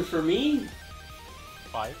 7 for me,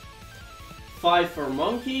 5. 5 for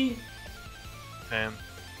Monkey. 10.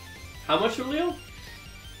 How much, Julio?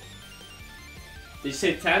 Did you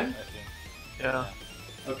say 10? I think. Yeah.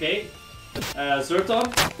 Okay. Zerton.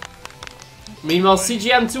 Meanwhile,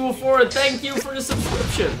 CGM204, thank you for the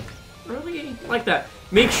subscription. Really like that.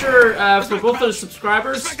 Make sure, for both of the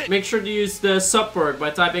subscribers, make sure to use the sub perk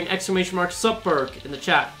by typing ! sub perk in the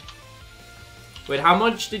chat. Wait, how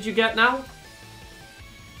much did you get now?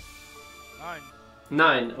 9.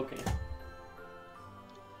 9, okay.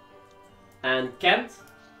 And Kent?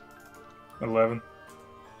 11.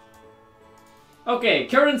 Okay,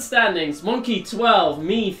 current standings. Monkey 12,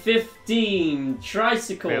 me 15,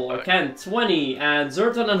 Tricycle, or Kent 20, and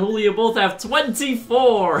Zerton and Julio both have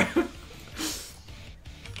 24!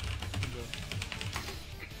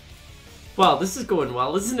 Wow, this is going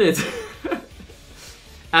well, isn't it?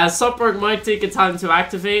 Subperk might take a time to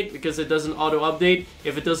activate because it doesn't auto-update.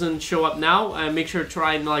 If it doesn't show up now, make sure to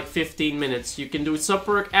try in like 15 minutes. You can do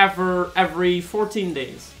Subperk every 14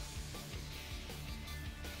 days.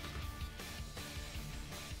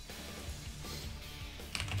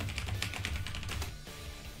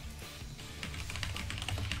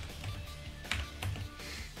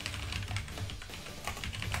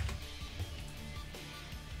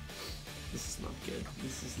 This is not good.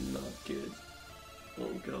 This is not good.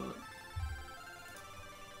 Oh god.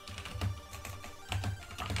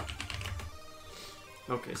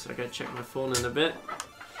 Okay, so I gotta check my phone in a bit.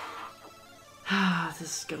 Ah,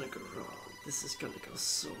 this is gonna go wrong. This is gonna go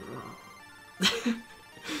so wrong.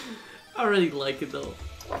 I already like it though.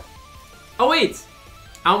 Oh wait!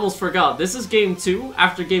 I almost forgot. This is game 2.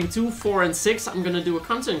 After game 2, 4, and 6, I'm gonna do a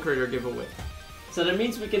content creator giveaway. So that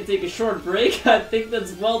means we can take a short break. I think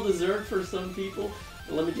that's well deserved for some people.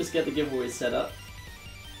 But let me just get the giveaway set up.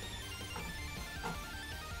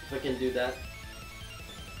 If I can do that.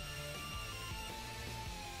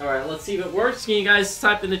 Alright, let's see if it works. Can you guys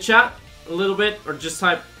type in the chat a little bit? Or just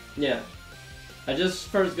type... Yeah. I just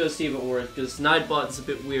first go see if it works. Because Nightbot is a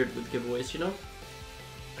bit weird with giveaways, you know?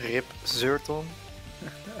 Rip Zerton.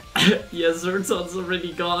 Yeah, Zerton's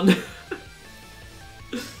already gone.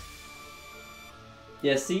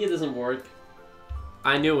 Yeah, see, it doesn't work.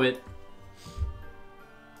 I knew it.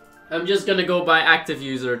 I'm just gonna go by active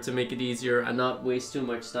user to make it easier and not waste too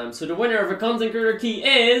much time. So the winner of a content creator key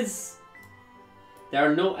is... There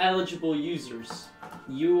are no eligible users.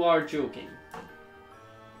 You are joking.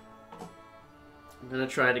 I'm gonna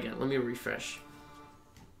try it again. Let me refresh.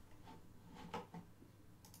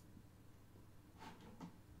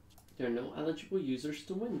 There are no eligible users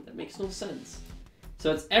to win. That makes no sense.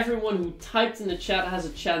 So it's everyone who typed in the chat has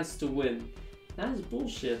a chance to win. That is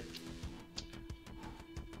bullshit.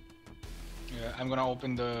 Yeah, I'm gonna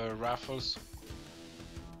open the raffles.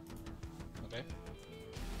 Okay.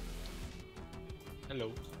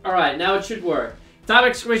 Hello. Alright, now it should work.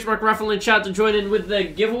 Type ! raffle in chat to join in with the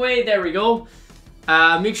giveaway. There we go.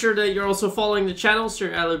 Make sure that you're also following the channel so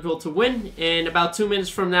you're eligible to win. In about 2 minutes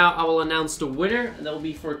from now, I will announce the winner. And that will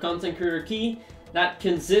be for a content creator key. That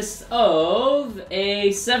consists of a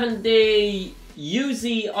 7-day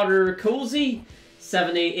Uzi Other Cozy,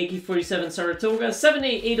 7-day AK-47 Saratoga,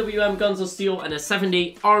 7-day AWM Guns of Steel, and a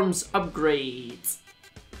 7-day Arms Upgrade.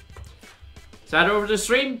 So head over to the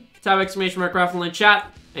stream, type ! raffle in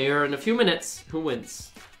chat, and you're in a few minutes who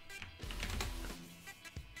wins.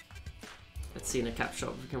 Let's see in a cap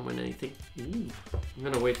shop if we can win anything. Ooh. I'm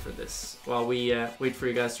gonna wait for this while we wait for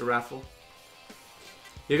you guys to raffle.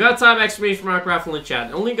 You gotta type ! raffle in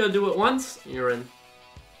chat. Only gotta do it once, and you're in.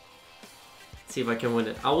 Let's see if I can win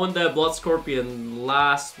it. I won the Blood Scorpion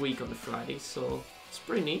last week on the Friday, so it's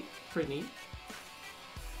pretty neat. Pretty neat.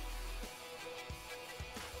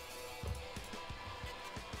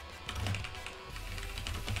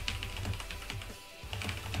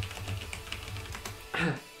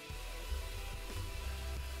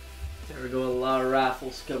 There we go, a lot of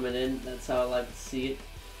raffles coming in. That's how I like to see it.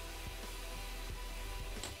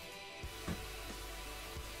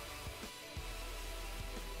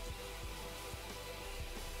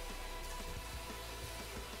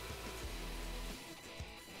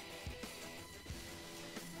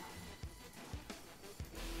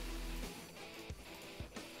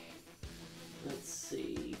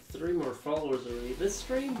 3 more followers already. This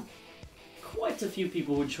stream, quite a few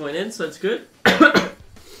people would join in, so it's good.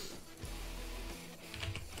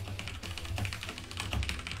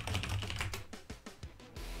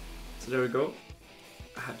 So there we go.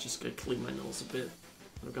 I just gotta clean my nose a bit.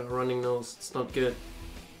 I've got a running nose, it's not good.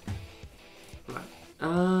 Right.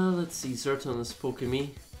 Let's see, Zerton is poking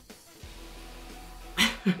me.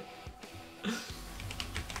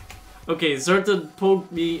 Okay, Zerton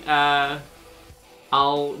poked me.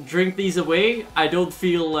 I'll drink these away. I don't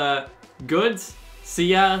feel good. See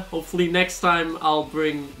ya. Hopefully next time I'll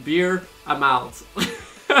bring beer. I'm out.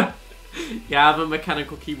 Yeah, I have a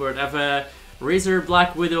mechanical keyboard. I have a Razer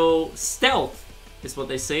Black Widow Stealth, is what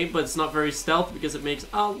they say, but it's not very stealth because it makes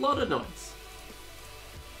a lot of noise.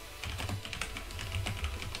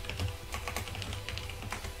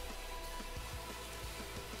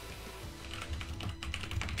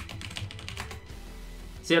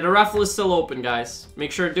 So yeah, the raffle is still open, guys.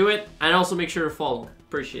 Make sure to do it, and also make sure to follow.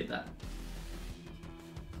 Appreciate that.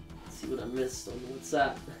 Let's see what I missed on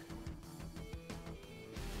WhatsApp.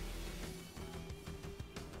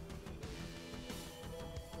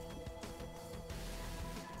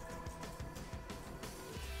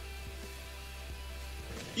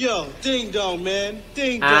 Yo, ding dong, man.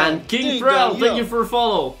 Ding dong. And King ding Thrall, dong, thank yo. you for a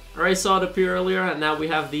follow. I already saw it appear earlier, and now we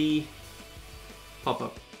have the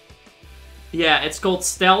pop-up. Yeah, it's called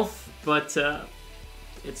Stealth, but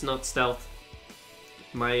it's not stealth.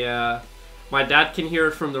 My dad can hear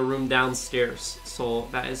it from the room downstairs, so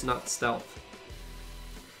that is not stealth.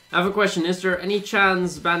 I have a question. Is there any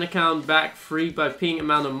chance ban account back free by paying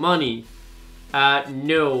amount of money?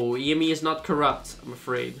 No, EME is not corrupt, I'm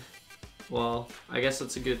afraid. Well, I guess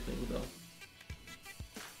that's a good thing, though.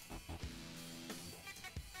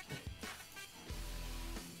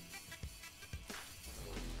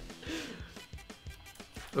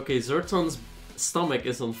 Okay, Zerton's stomach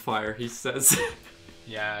is on fire, he says.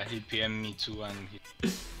 Yeah, he PM'd me too, and he...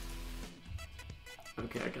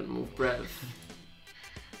 Okay, I can move breath.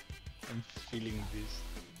 I'm feeling this.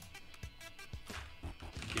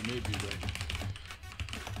 He may be right.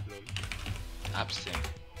 Lol. Absent.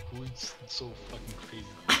 Who is so fucking crazy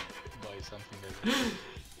by something like that?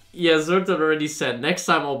 Yeah, Zerton already said, next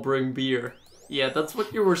time I'll bring beer. Yeah, that's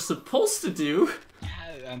what you were supposed to do.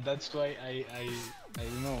 Yeah, and that's why I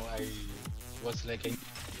know, I was like...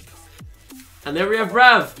 And there we have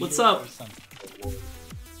Brav, what's up?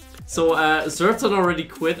 So, Zerton already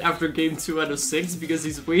quit after game 2 out of 6 because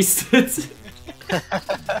he's wasted.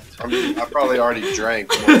 I mean, I probably already drank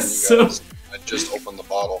more than you So- guys. I just opened the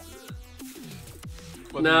bottle.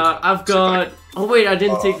 Nah, I've got... Oh wait, I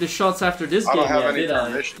didn't take the shots after this I game don't have yet, any did I?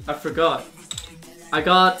 permission. I forgot. I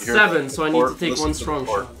got Here, 7, so I need to report, take listen one to the strong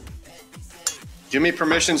report. shot. Give me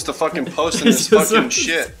permissions to fucking post in this Yes, fucking sir.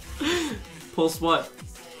 shit. Post what?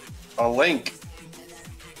 A link.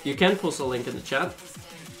 You can post a link in the chat.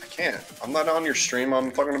 I can't. I'm not on your stream.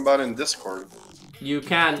 I'm talking about in Discord. You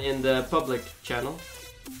can in the public channel.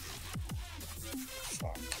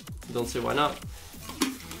 Don't see why not.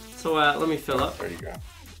 So let me fill up. There you go.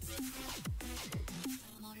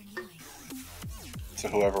 To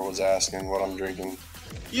whoever was asking what I'm drinking.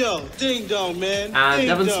 Yo, ding dong, man. And ding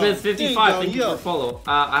Devin dong, Smith ding 55, dong, thank you yo. for follow.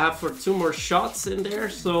 I have for 2 more shots in there,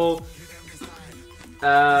 so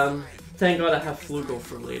thank God I have Flugo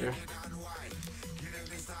for later.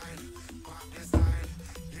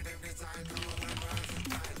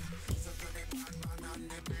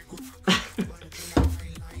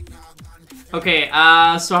 Okay,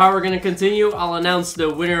 so how we're gonna continue, I'll announce the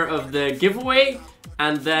winner of the giveaway,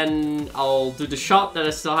 and then I'll do the shot that I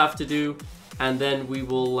still have to do, and then we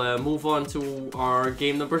will move on to our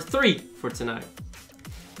game number 3 for tonight.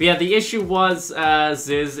 But yeah, the issue was,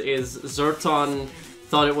 Zerton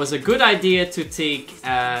thought it was a good idea to take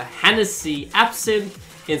Hennessy Absinthe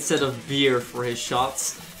instead of beer for his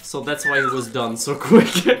shots, so that's why he was done so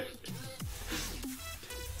quick.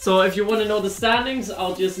 So if you want to know the standings,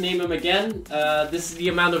 I'll just name them again. This is the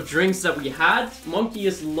amount of drinks that we had. Monkey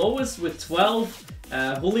is lowest with 12.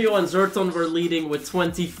 Julio and Zerton were leading with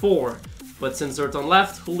 24. But since Zerton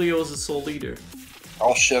left, Julio is the sole leader.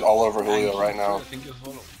 I'll shit all over Julio right now. Thank you for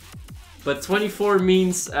follow. But 24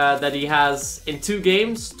 means that he has, in 2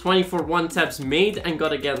 games, 24 one-taps made and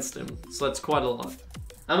got against him. So that's quite a lot.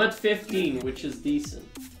 I'm at 15, which is decent.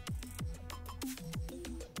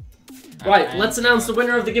 Right, let's announce the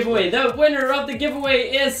winner of the giveaway. The winner of the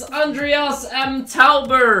giveaway is Andreas M.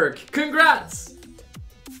 Talberg. Congrats!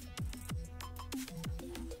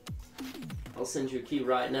 I'll send you a key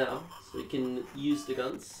right now, so you can use the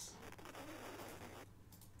guns.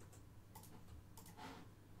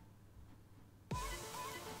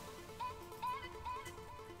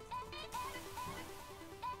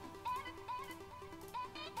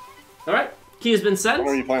 Alright, key has been sent.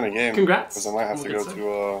 When are you playing a game? Congrats. Because I might have to go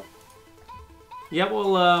to Yeah,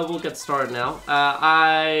 we'll get started now.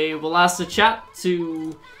 I will ask the chat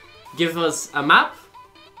to give us a map,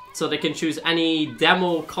 so they can choose any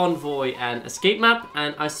demo, convoy, and escape map,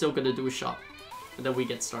 and I'm still gonna do a shot, and then we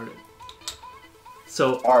get started.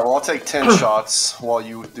 So. All right. Well, I'll take 10 shots while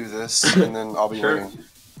you do this, and then I'll be waiting.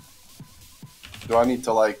 Do I need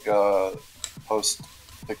to like post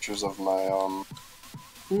pictures of my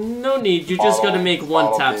No need. You just gotta make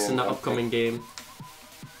one taps in the upcoming game.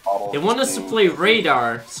 They want us to play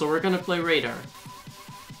radar, so we're gonna play radar.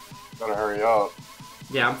 Gotta hurry up.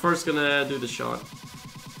 Yeah, I'm first gonna do the shot.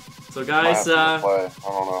 So guys, play. I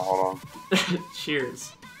don't know. Hold on.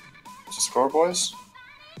 cheers. What's the score, boys?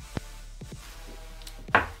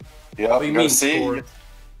 Yeah, you gotta see.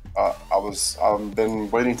 I've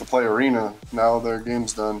been waiting to play Arena. Now their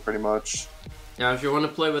game's done, pretty much. Yeah, if you want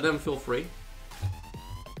to play with them, feel free.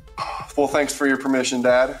 Well, thanks for your permission,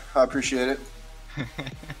 Dad. I appreciate it.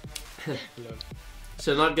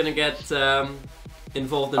 So not gonna get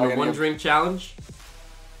involved in the one drink challenge?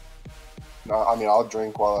 No, I mean I'll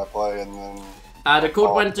drink while I play, and then. The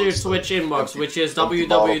code went to your Twitch inbox, which is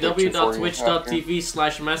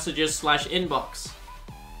www.twitch.tv/messages/inbox.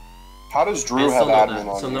 How does Drew have admin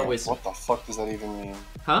on so here? no What the fuck does that even mean?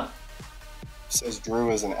 Huh? It says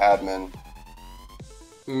Drew is an admin.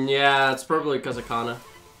 Yeah, it's probably because of Kana.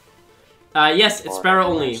 Yes, it's Sparrow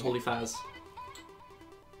only, holy fast.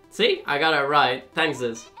 See? I got it right. Thanks,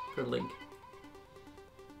 Ziz, for the link.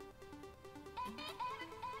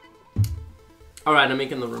 Alright, I'm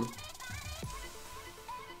making the room.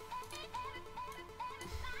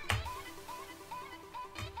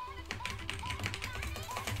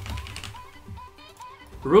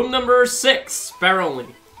 Room number 6, Sparrow only.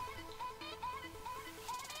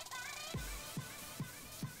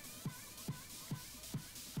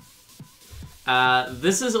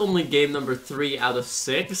 This is only game number 3 out of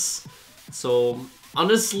 6, so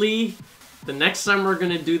honestly, the next time we're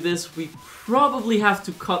gonna do this, we probably have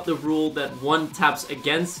to cut the rule that 1 taps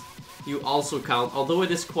against you also count, although it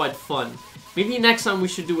is quite fun. Maybe next time we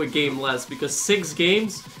should do a game less, because 6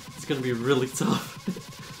 games, it's gonna be really tough.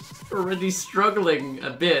 Already struggling a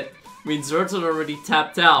bit. I mean, Zerton already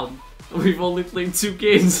tapped out, and we've only played 2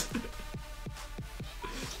 games.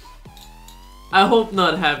 I hope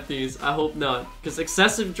not have these, I hope not. Because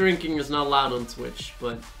excessive drinking is not allowed on Twitch,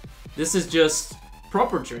 but this is just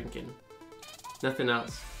proper drinking. Nothing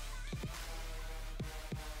else.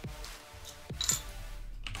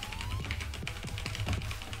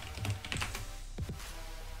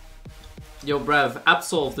 Yo, Brev,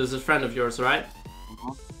 Absolved is a friend of yours, right?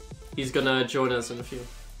 Mm-hmm. He's gonna join us in a few.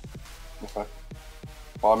 Okay.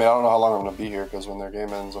 Well, I mean, I don't know how long I'm gonna be here, because when their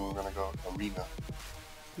game ends, I'm gonna go Arena.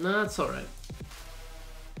 No, that's alright.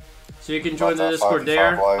 So you can join the Discord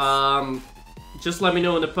there. Just let me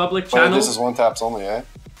know in the public channel. This is 1 taps only, eh?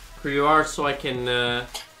 Who you are, so I can.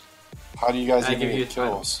 How do you guys even give you get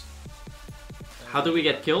kills? How do we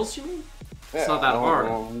get kills? You mean? Yeah, it's not that hard.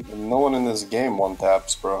 No one in this game 1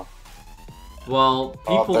 taps, bro. Well,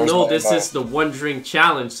 people know this is the 1 drink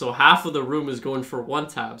challenge, so half of the room is going for 1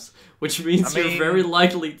 taps, which means you're very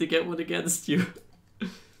likely to get one against you.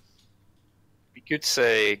 We could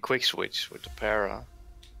say quick switch with the para.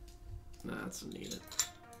 Nah, that's needed.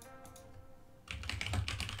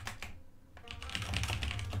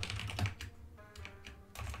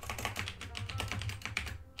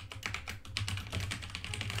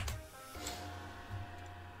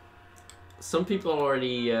 Some people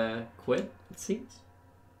already quit, it seems.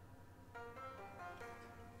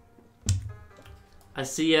 I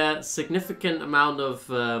see a significant amount of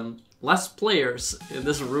less players in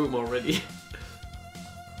this room already.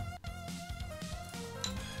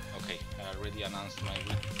 Okay, I already announced my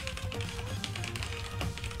win.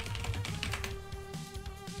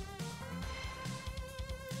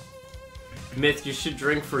 Myth, you should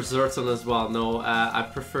drink for Zerton as well. No, I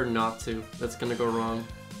prefer not to. That's gonna go wrong.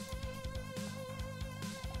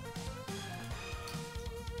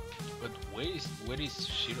 But where is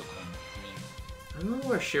Shiro from? I don't know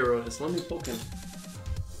where Shiro is. Let me poke him.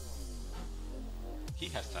 He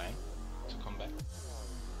has time to come back.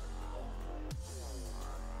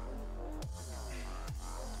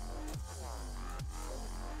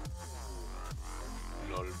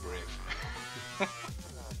 Lol, brave.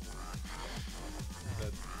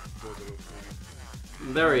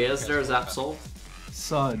 There he is. There's Absol.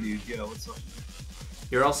 Saw dude. Yeah, what's up?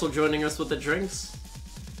 You're also joining us with the drinks?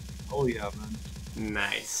 Oh yeah, man.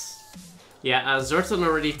 Nice. Yeah, Zerton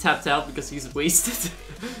already tapped out because he's wasted.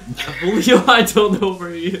 Julio, I don't know where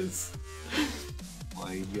he is.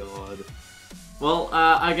 My god. Well,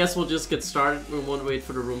 I guess we'll just get started. We won't wait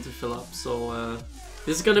for the room to fill up. So,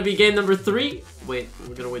 this is gonna be game number 3. Wait,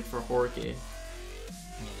 we're gonna wait for Jorge.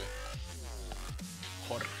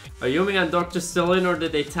 Are Yumi and Doctor still in, or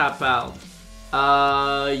did they tap out?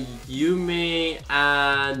 Yumi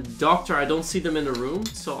and Doctor, I don't see them in the room,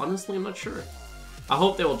 so honestly, I'm not sure. I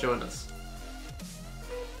hope they will join us.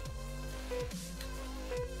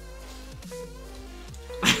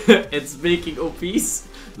 It's making OPs,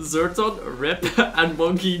 Zerton, Rip, and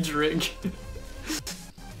Monkey drink.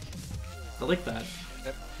 I like that.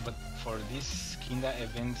 But for this kinda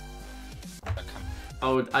event,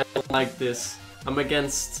 Oh, I don't like this. I'm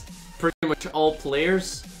against pretty much all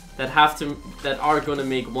players that are gonna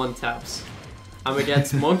make 1-taps. I'm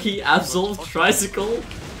against Monkey, Absol, Tricycle,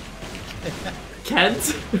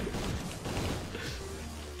 Kent.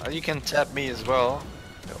 You can tap me as well.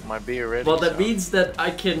 Got my beer ready. Well, that means that I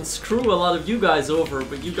can screw a lot of you guys over,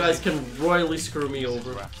 but you guys can royally screw me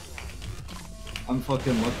over. I'm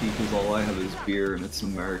fucking lucky because all I have is beer and it's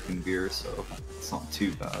American beer, so it's not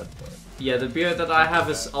too bad. But... Yeah, the beer that I have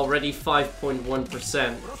is already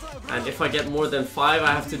 5.1%, and if I get more than 5,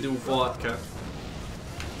 I have to do vodka.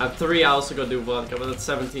 At 3, I also gotta do vodka, but that's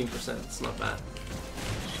 17%. It's not bad.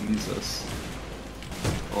 Jesus.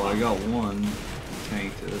 Oh, I got one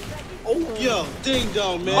tainted. Oh, yo, ding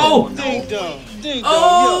dong, man. Oh, ding dong, ding dong,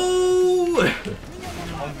 Oh!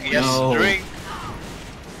 Yes, No. drink.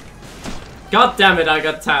 God damn it, I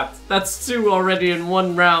got tapped. That's 2 already in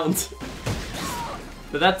 1 round.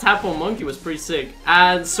 But that tap on Monkey was pretty sick.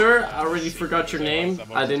 And sir, I already forgot your name.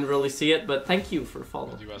 I didn't really see it, but thank you for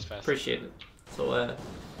following. Appreciate it. So,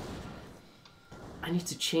 I need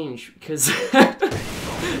to change because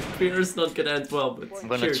beer is not gonna end well. But I'm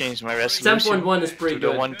gonna cheers. change my resolution. 10.1 is pretty to the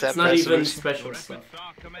good. one-tap It's not even resolution. special stuff.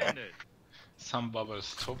 some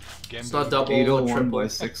bubbles top game. It's not double or 801 triple. by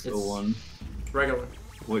 601. It's regular.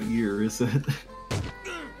 What year is it? What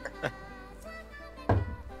the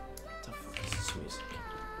fuck is this music?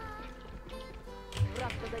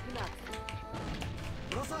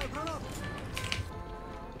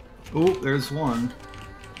 Oh, there's one.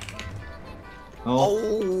 Oh,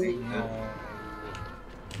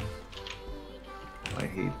 I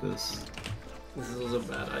hate this. This is a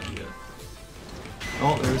bad idea.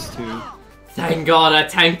 Oh, there's 2. Thank God I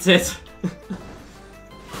tanked it.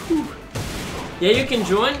 Yeah, you can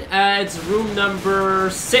join. It's room number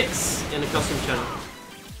 6 in the custom channel.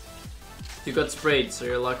 You got sprayed, so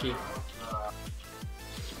you're lucky.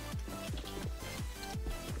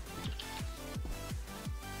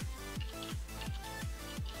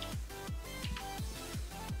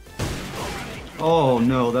 Oh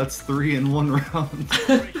no, that's 3 in 1 round.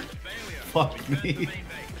 Fuck me.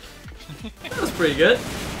 That was pretty good.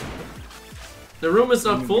 The room is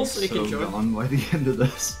not I'm full, so you can so join. gone by the end of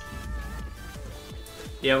this.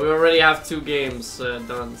 Yeah, we already have 2 games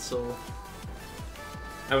done, so...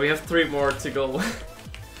 And we have 3 more to go.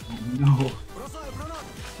 No.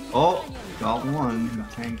 Oh, got one. Who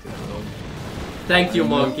tanked it though. Thank you,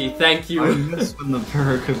 Monkey. Thank you. I missed when the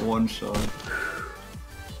parrot could one-shot.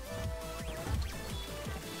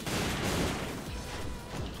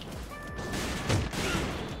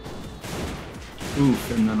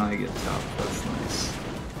 Oof, and then I get tapped. That's nice.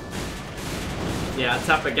 Yeah, a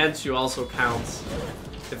tap against you also counts.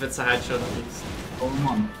 If it's a headshot at least. Oh, I'm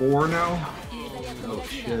on 4 now? Oh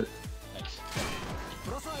shit.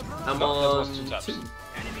 I'm on 2.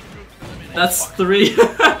 That's 3.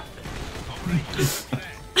 Oh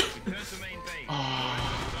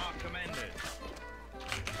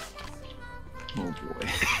boy.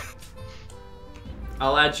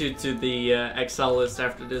 I'll add you to the Excel list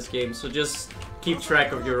after this game, so just keep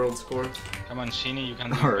track of your own score. Come on, Shinny, you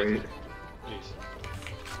can do Alright. it. Please.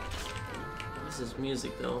 This is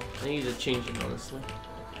music though. I need to change it honestly.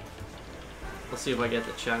 I'll see if I get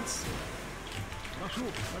the chance.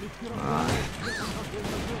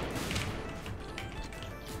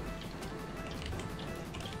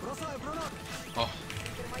 Oh,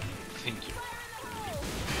 thank you.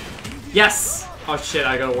 Yes! Oh shit,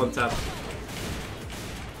 I got a 1-tap.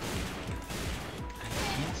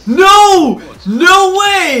 No! No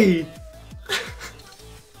way!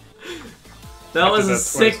 That was a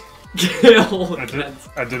sick kill. I did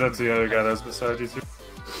that to the other guy that was beside you too.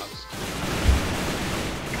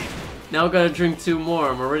 Now I gotta drink 2 more.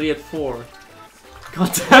 I'm already at 4.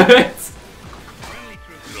 God damn it!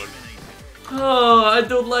 Oh, I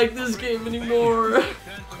don't like this game anymore.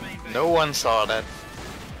 No one saw that.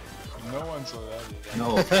 No one saw that.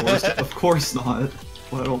 No, of course not.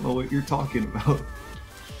 Well, I don't know what you're talking about.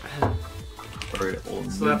 Alright, well,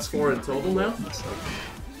 So that's 4 in total now?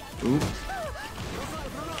 Oop.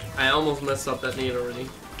 I almost messed up that nade already.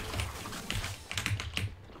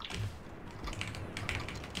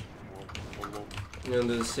 I'm gonna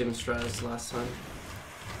do the same strat as last time.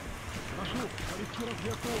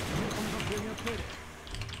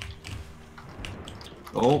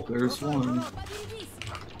 Oh, there's one.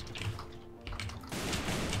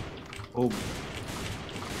 Oh.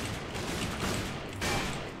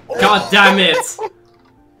 God damn it!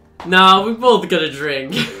 Nah, we both got a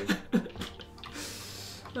drink.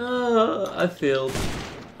 I failed.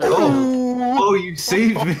 Oh, you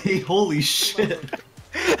saved me! Holy shit!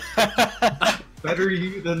 Better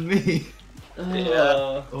you than me.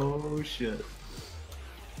 Yeah. Oh shit.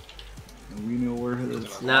 And we know where it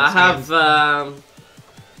is. Now I have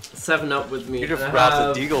 7 Up with me. You'd have and I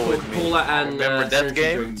brought the have Deagle with me. Coca-Cola and Remember that energy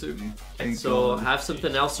game? drink too. Thank So God. I have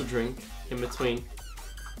something else to drink in between.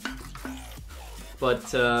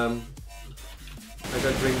 But I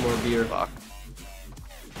gotta drink more beer. Fuck.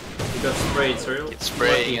 You got sprayed, sorry. It's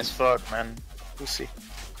spraying Lucky. as fuck, man. Pussy.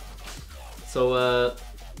 So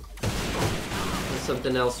there's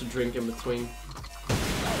something else to drink in between.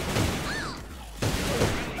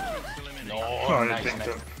 No, Oh, I nice, think nice.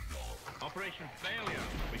 that. Operation failure.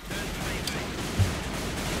 Return to main base.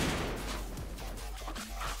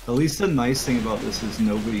 At least the nice thing about this is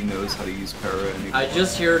nobody knows how to use para anymore. I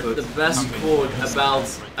just heard But- the best quote about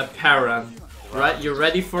a para. Right, you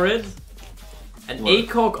ready for it? An What?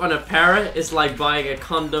 ACOG on a para is like buying a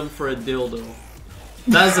condom for a dildo.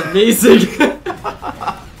 That's amazing.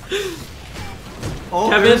 Oh,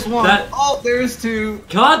 Kevin, there's one. that- Oh, there's two.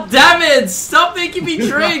 God damn it! Stop making me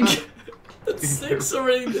drink! That's 6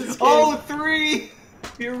 already in this game. Oh, 3.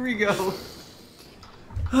 Here we go.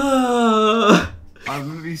 I I'm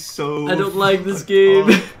gonna be so. don't like this game.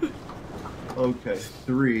 Okay,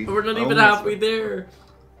 3. We're not I even almost- halfway there.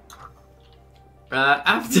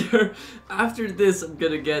 After this, I'm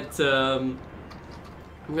gonna get. I'm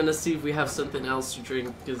gonna see if we have something else to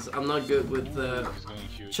drink because I'm not good with It's going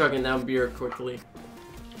huge. chugging down beer quickly.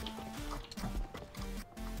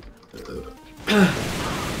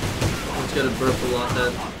 I'm just gonna burp a lot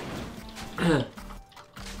then.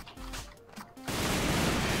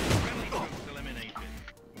 Friendly troops eliminated.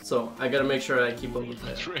 So I gotta make sure I keep up with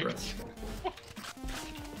that. Drink. rest.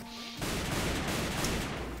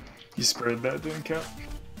 You sprayed that, didn't count.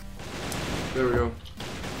 There we go.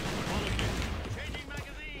 Apologies. Changing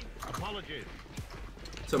magazine. Apologies.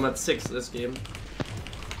 So I'm at 6 this game.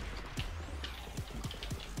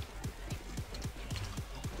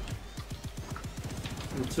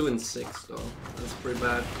 I'm 2 and 6 though. That's pretty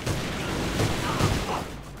bad.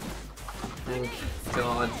 Thank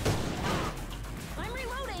God. I'm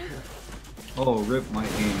reloading. Oh, rip my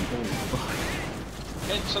aim. Holy fuck.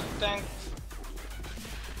 Headshot tank.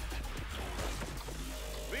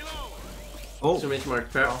 Reload. Oh, Exclamation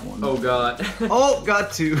mark pair. one. Oh God. oh,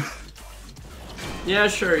 got 2. Yeah,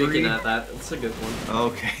 sure, you 3. can add that. It's a good one.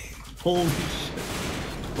 Okay. Holy shit.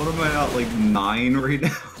 What am I at, like 9 right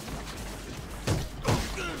now?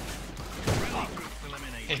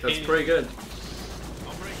 That's pretty good.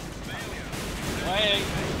 Operation failure. Why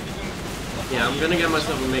Yeah, I'm gonna get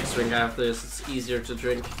myself a mixed drink after this. It's easier to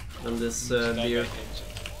drink than this beer.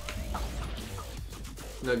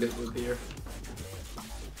 Not good with beer.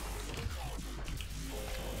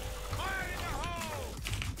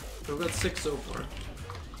 We've got 6 so far.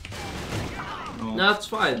 Oh, No, it's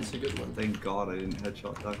fine. It's a good one. thank God I didn't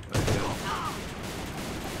headshot that guy. Yeah.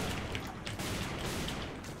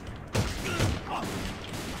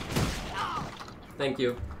 Thank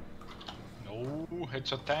you. No,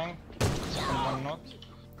 headshot tank. Second one not.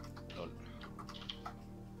 Lol.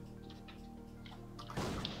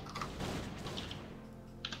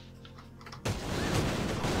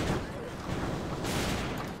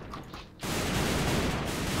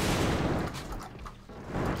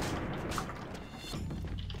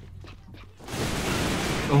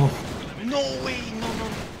 Oh, No way, no.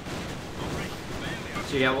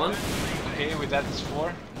 Did you get one? Okay, with that is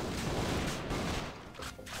 4.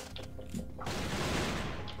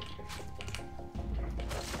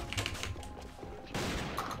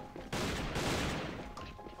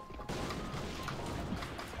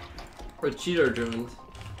 Or cheater joined.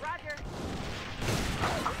 Roger.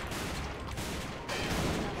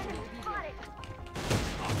 Spotted.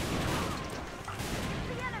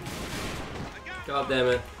 The enemy. God damn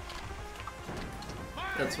it.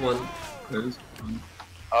 That's one. there's one.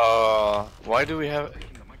 Why do we have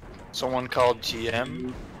someone called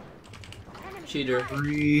GM? Cheater.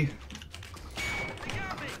 3.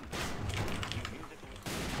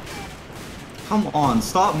 Come on,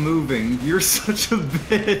 stop moving. You're such a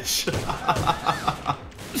bitch.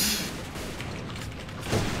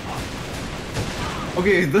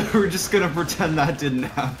 Okay, we're just gonna pretend that didn't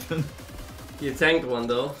happen. You tanked one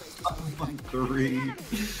though. Like 3.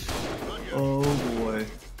 Oh boy.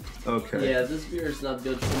 Okay. Yeah, this beer is not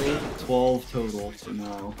good for me. 12 total for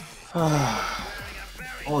now.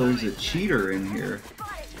 Oh, there's a cheater in here.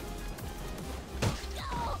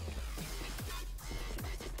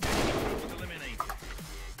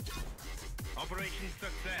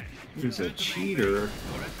 There's a cheater.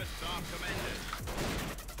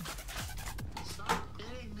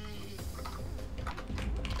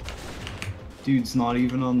 Dude's not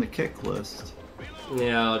even on the kick list.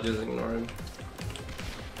 Yeah, I'll just ignore him.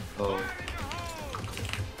 Oh.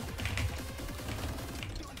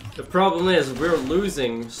 The problem is we're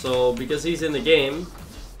losing, so because he's in the game,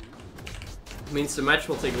 it means the match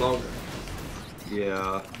will take longer.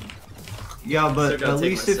 Yeah. Yeah, but Still gotta at take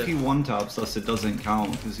least my if sip. he one-taps us, it doesn't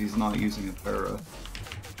count, because he's not using a para.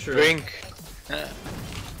 True. Drink.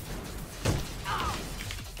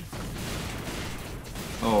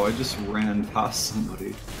 Oh, I just ran past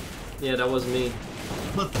somebody. Yeah, that was me.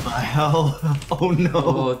 What the hell? Oh no!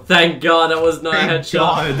 Oh, thank God that was not a Thank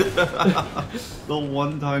headshot. God. The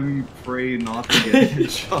one time you pray not to get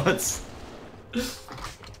headshots.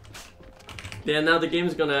 Yeah, now the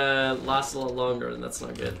game's gonna last a lot longer, and that's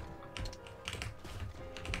not good.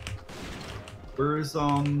 Where's the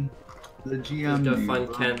GM? Gotta dude?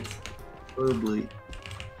 find Kent. Verbally.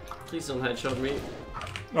 Please don't headshot me.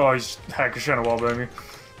 Oh, he's hacking trying to wallbang me.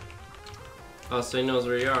 Oh, so he knows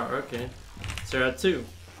where you are. Okay. So you're at 2.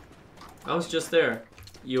 I was just there.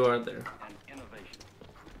 You are there.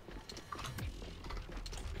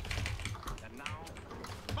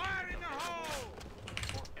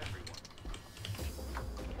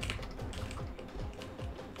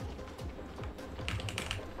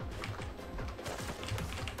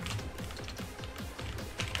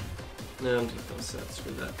 No, I'm just gonna set.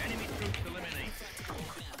 Screw that.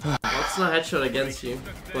 Well, it's not headshot against you,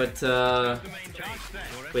 but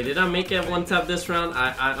wait, did I make a one tap this round?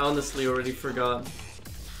 I honestly already forgot.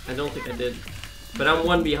 I don't think I did, but I'm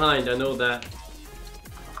 1 behind. I know that.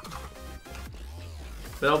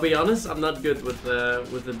 But I'll be honest, I'm not good with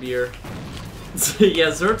the beer. Yeah,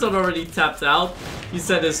 Zerton already tapped out. He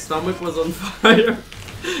said his stomach was on fire.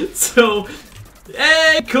 So,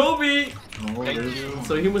 hey, Kobe! Oh,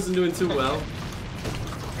 so he wasn't doing too well.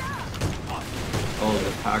 Oh,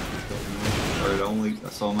 the pack killed me. Or it only,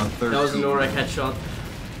 so I'm at 13. That was an Orak headshot.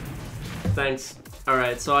 Thanks.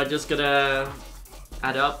 Alright, so I just gotta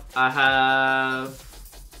add up. I have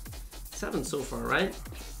 7 so far, right?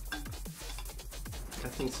 I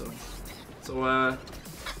think so. So,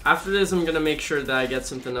 after this, I'm gonna make sure that I get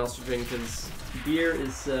something else to drink, because beer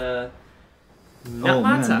is, not Oh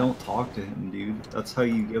my man, type. don't talk to him, dude. That's how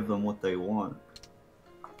you give them what they want.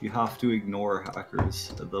 You have to ignore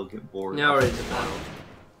hackers, or they'll get bored. Yeah, I already did that.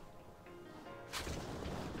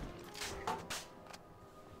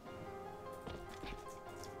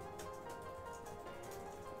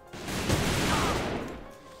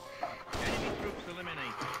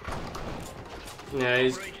 Yeah,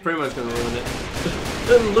 he's pretty much gonna ruin it.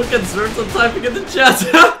 Look at Zerton typing in the chat!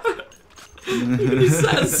 Look what he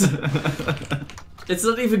says! It's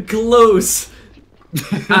not even close!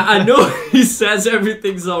 I know he says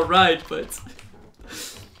everything's alright, but...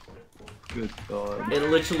 Good God. It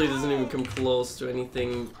literally doesn't even come close to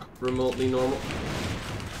anything remotely normal.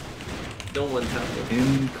 Don't one tap it.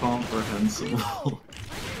 Incomprehensible.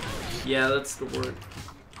 Yeah, that's the word.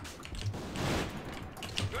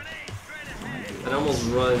 I almost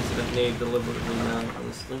run into that nade deliberately now,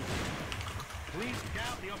 honestly.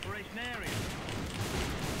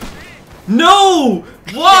 No!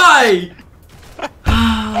 Why?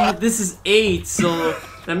 This is 8, so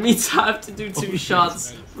that means I have to do 2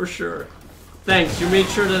 shots for sure. Thanks, you made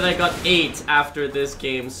sure that I got 8 after this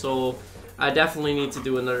game, so I definitely need to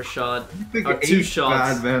do another shot. Or 2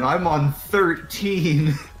 shots. Bad, man. I'm on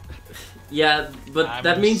 13. Yeah, but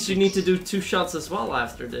that means you need to do 2 shots as well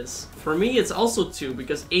after this. For me, it's also 2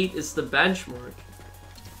 because 8 is the benchmark.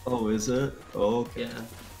 Oh, is it? Oh, okay. Yeah.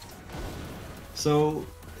 So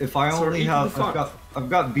if I So only equal have, fucked. I've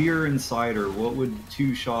got beer and cider. What would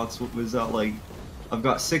 2 shots? What was that like? I've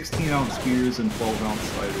got 16-ounce beers and 12-ounce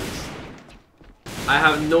ciders. I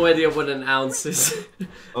have no idea what an ounce is.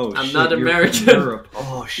 Oh, I'm shit, not you're from American. Europe.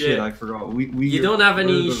 Oh shit, Yeah. I forgot. We You don't have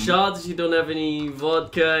any we're the- shots, you don't have any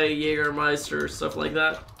vodka, Jägermeister, stuff like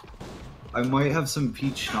that? I might have some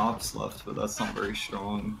peach schnapps left, but that's not very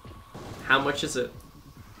strong. How much is it?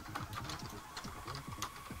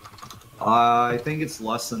 I think it's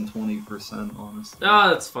less than 20%, honestly.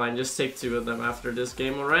 Ah, that's fine. Just take 2 of them after this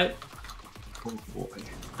game, alright? Oh boy.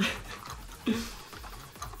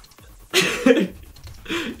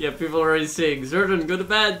 Yeah, people are already saying, Zerdan, go to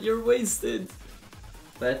bed, you're wasted.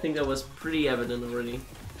 But I think that was pretty evident already.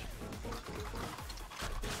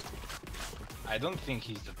 I don't think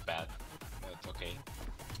he's that bad, but okay.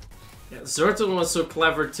 Yeah, Zerdan was so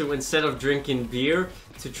clever to, instead of drinking beer,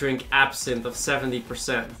 to drink absinthe of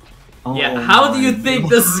 70%. Oh yeah, how do you my think God.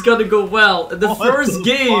 this is gonna go well? In the What first the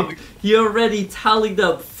game, fuck? he already tallied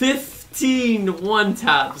up 15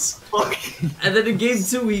 one-taps. And then in game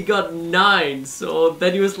 2, he got 9. So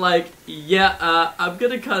then he was like, yeah, I'm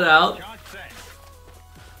gonna cut out.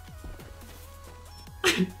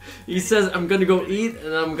 He says, I'm gonna go eat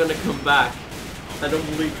and I'm gonna come back. I don't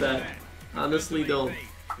believe that. Honestly, don't.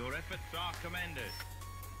 Your efforts are commended.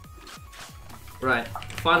 Right,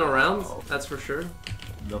 final round, that's for sure.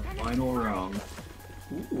 The final round.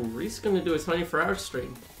 Ooh, Reese gonna do a 24-hour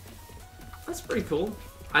stream. That's pretty cool.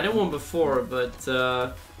 I did one before, but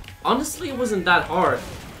honestly, it wasn't that hard.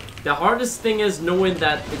 The hardest thing is knowing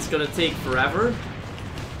that it's gonna take forever.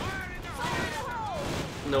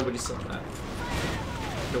 Nobody saw that.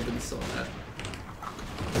 Nobody saw that.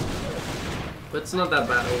 But it's not that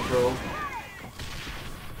bad overall.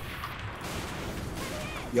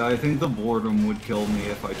 Yeah, I think the boredom would kill me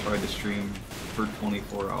if I tried to stream for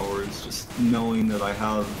 24 hours, just knowing that I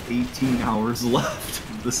have 18 hours left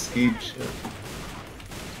of the same shit.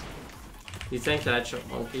 You think that shot,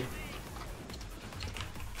 monkey?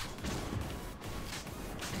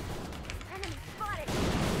 Enemy spotted.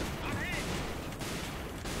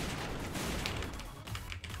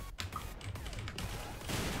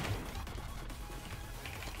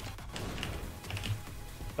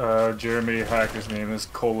 Jeremy Hacker's name is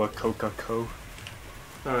Cola Coca Co.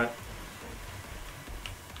 Alright.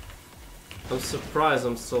 I'm surprised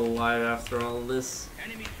I'm still alive after all this.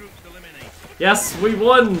 Enemy troops eliminated. Yes, we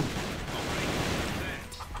won!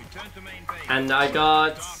 Return to main base. And I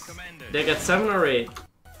got... They got 7 or 8?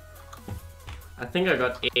 I think I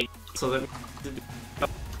got 8, so that...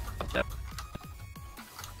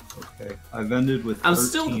 Okay, I've ended with 13. I'm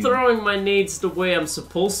still throwing my nades the way I'm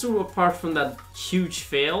supposed to, apart from that huge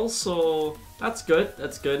fail, so that's good,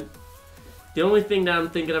 that's good. The only thing that I'm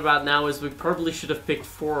thinking about now is we probably should have picked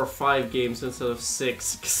 4 or 5 games instead of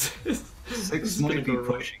 6. 6 might be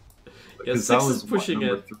pushing. Yeah, Because 6 that is was pushing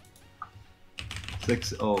it.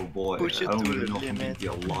 6, oh boy, Push it I don't to even the know if I'm gonna limit. be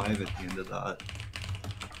alive at the end of that.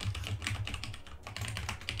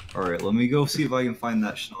 Alright, let me go see if I can find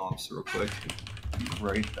that schnapps real quick.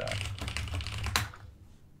 Right back.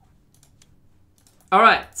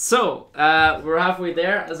 Alright, so, we're halfway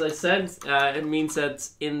there, as I said. It means that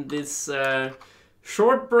in this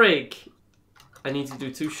short break, I need to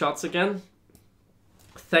do 2 shots again.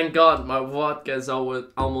 Thank God my vodka is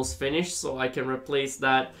almost finished, so I can replace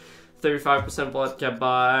that 35% vodka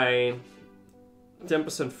by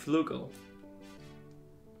 10% Flugel.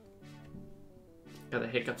 Got the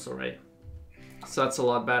hiccups already. So that's a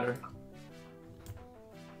lot better.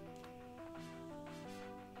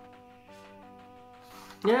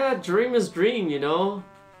 Yeah, dream is dream, you know?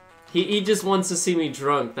 He just wants to see me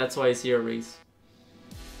drunk, that's why he's here, Reese.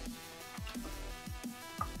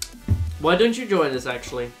 Why don't you join us,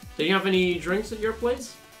 actually? Do you have any drinks at your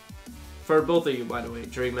place? For both of you, by the way,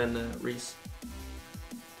 Dream and Reese.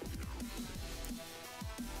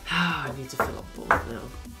 I need to fill up both now.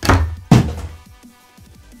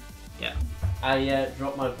 Yeah. I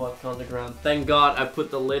dropped my vodka on the ground. Thank God I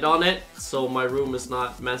put the lid on it, so my room is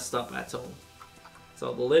not messed up at all.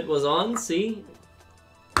 So the lid was on, see?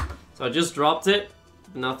 So I just dropped it,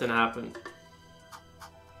 nothing happened.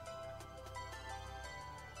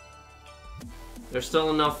 There's still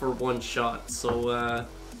enough for 1 shot, so God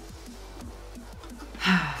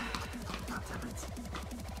damn it.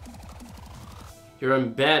 You're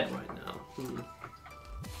in bed right now.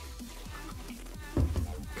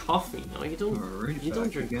 Coffee? No, you don't. Alright, you don't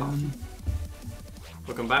back drink again. coffee.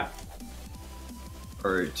 Welcome back.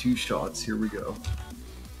 Alright, 2 shots, here we go.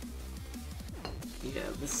 Yeah,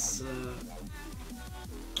 this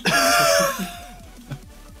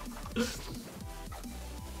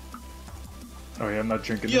Oh yeah, I'm not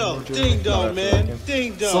drinking Yo, anymore, Jeremy. ding dong, Not after man. that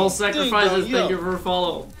game. Ding dong. Soul Ding Sacrifices, dong, thank yo. you for a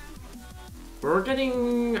follow. We're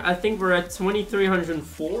getting, I think we're at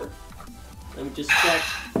 2304. Let me just check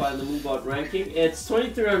by the MoveBot ranking. It's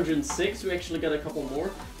 2306, we actually got a couple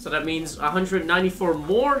more. So that means 194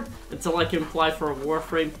 more until I can apply for a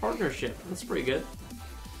Warframe partnership. That's pretty good.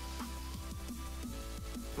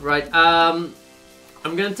 Right, I'm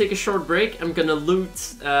gonna take a short break. I'm gonna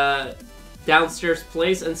loot downstairs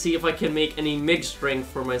place and see if I can make any mixed drink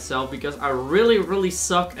for myself, because I really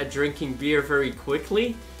suck at drinking beer very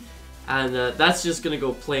quickly, and that's just gonna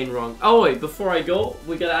go plain wrong. Oh wait, before I go,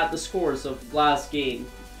 we gotta add the scores of last game.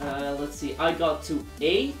 Let's see. I got to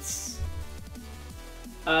 8.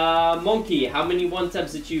 Monkey, how many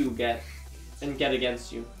 1-taps did you get and get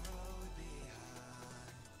against you?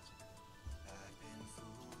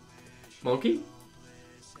 Monkey?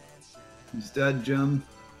 He's dead, Jim.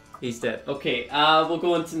 He's dead. Okay, we'll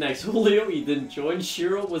go into next. Julio, he didn't join.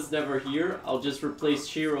 Shiro was never here. I'll just replace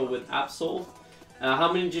Shiro with Absol.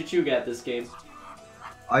 How many did you get this game?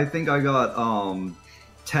 I think I got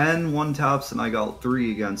 10 1-taps and I got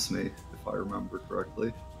 3 against me, if I remember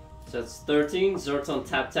correctly. So that's 13. Zorton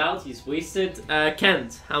tapped out. He's wasted.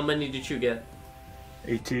 Kent, how many did you get?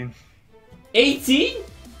 18. 18?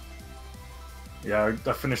 Yeah,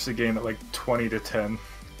 I finished the game at like 20-10.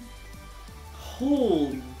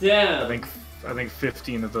 Holy damn! I think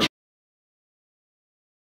 15 of those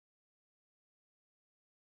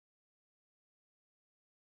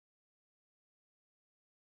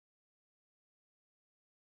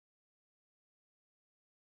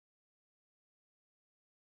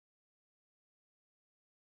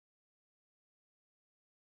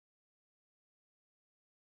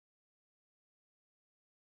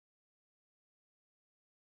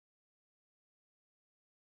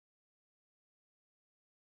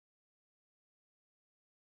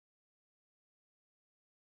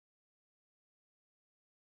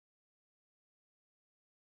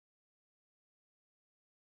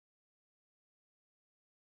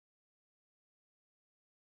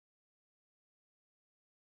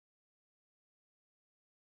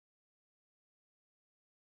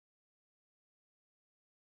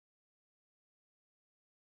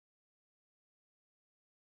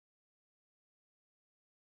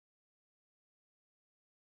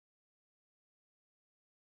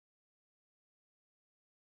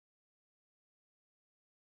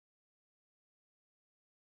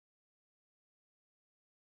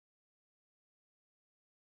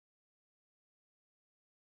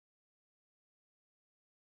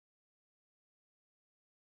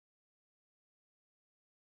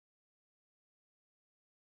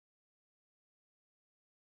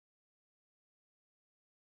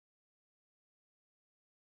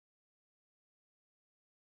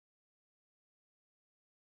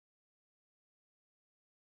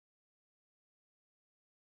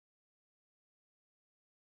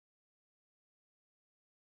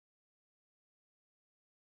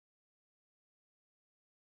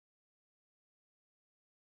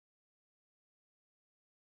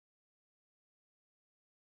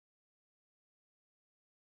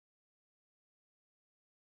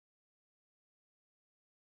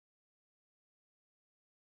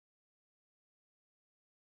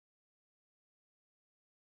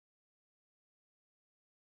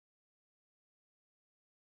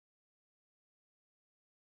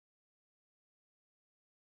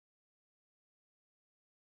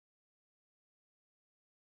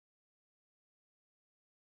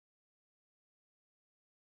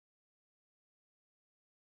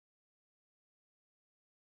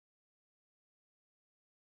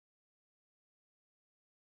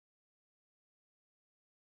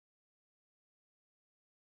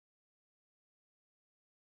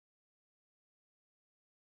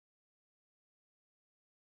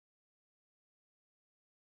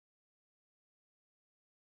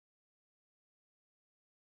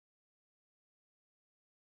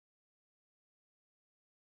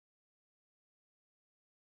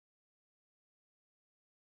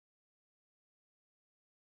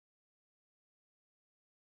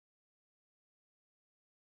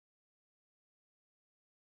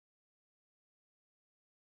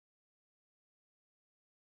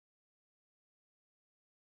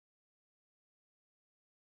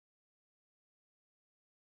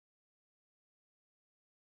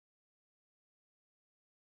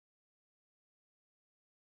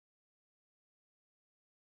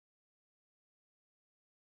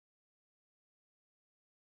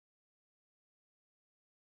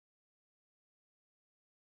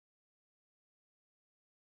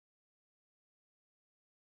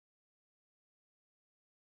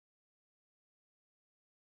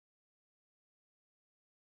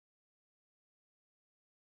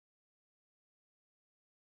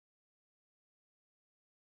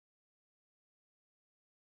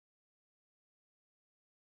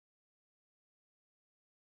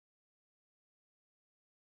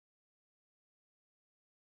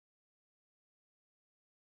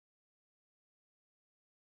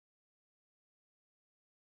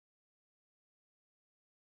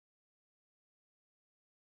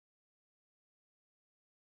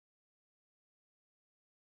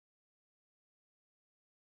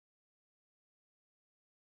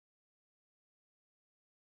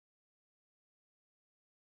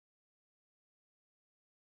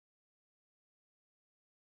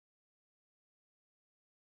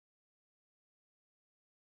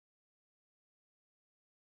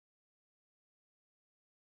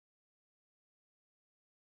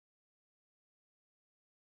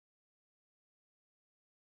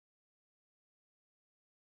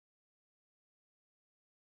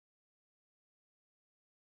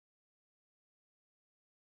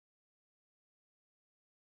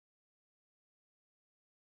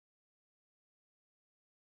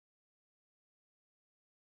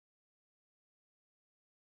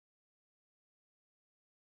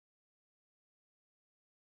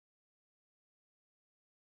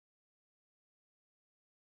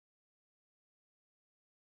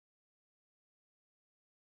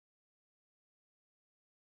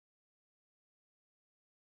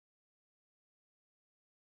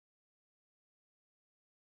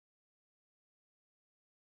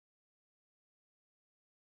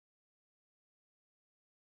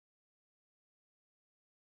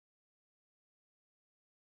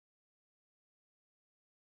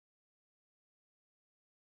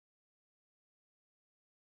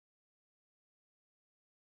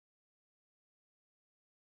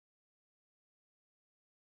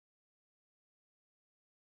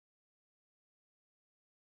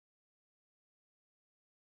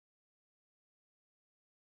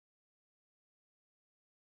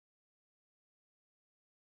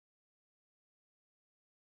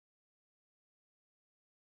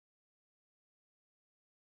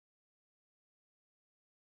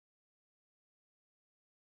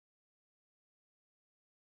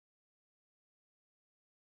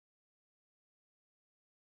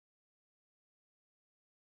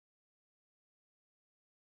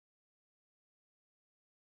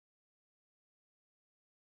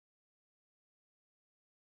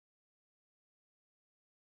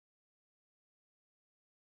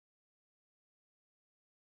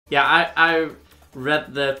Yeah, I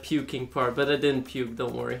read the puking part, but I didn't puke,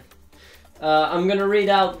 don't worry. I'm gonna read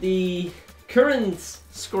out the current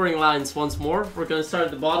scoring lines once more. We're gonna start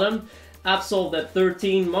at the bottom. Absolved at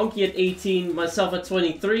 13, Monkey at 18, myself at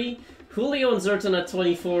 23, Julio and Zerton at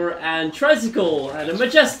 24, and Tricycle at a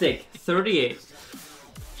majestic 38.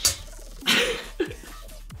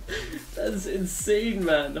 That's insane,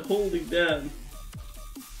 man. Holy damn.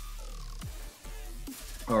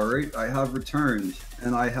 Alright, I have returned,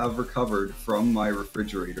 and I have recovered from my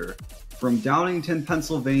refrigerator. From Downingtown,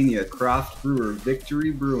 Pennsylvania, craft brewer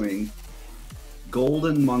Victory Brewing,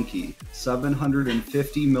 Golden Monkey,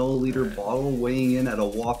 750 milliliter bottle weighing in at a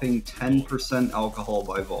whopping 10% alcohol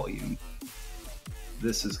by volume.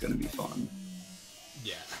 This is going to be fun.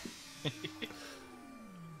 Yeah.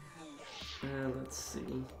 Let's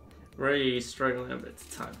see. Really struggling a bit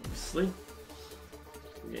of time, obviously.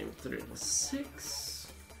 Game 3 to 6.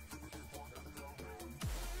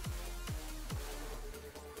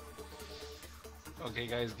 Okay,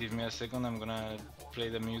 guys, give me a second. I'm gonna play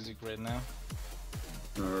the music right now.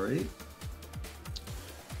 Alright.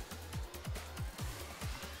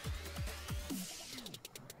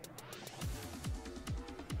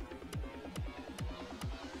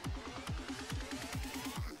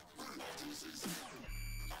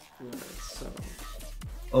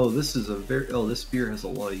 Oh, this is a very... Oh, this beer has a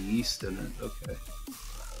lot of yeast in it. Okay.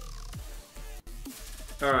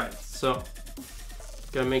 Alright, so...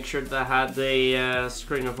 Gotta make sure that I had the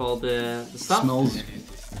screen of all the stuff. Smells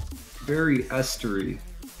very estery.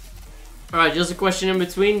 Alright, just a question in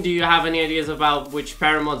between. Do you have any ideas about which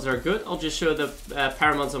paramods are good? I'll just show the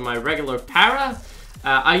paramods on my regular para.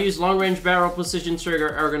 I use long range barrel, precision trigger,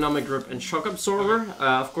 ergonomic grip, and shock absorber.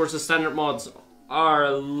 Of course, the standard mods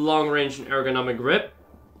are long range and ergonomic grip.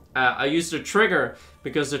 I use the trigger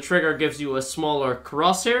because the trigger gives you a smaller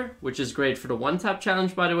crosshair, which is great for the one-tap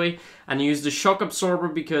challenge, by the way. And I use the shock absorber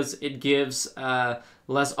because it gives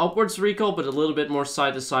less upwards recoil, but a little bit more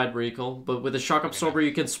side-to-side recoil. But with the shock absorber,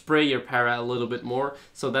 you can spray your para a little bit more,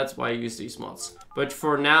 so that's why I use these mods. But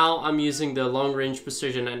for now, I'm using the long-range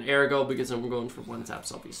precision and ergo because I'm going for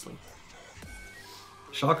one-taps, obviously.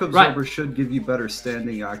 Shock absorber should give you better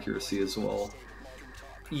standing accuracy as well.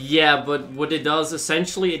 Yeah, but what it does,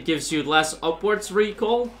 essentially, it gives you less upwards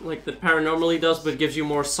recoil, like the para normally does, but it gives you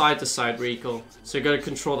more side-to-side recoil. So you gotta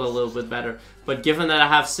control it a little bit better. But given that I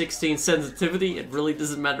have 16 sensitivity, it really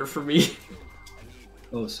doesn't matter for me.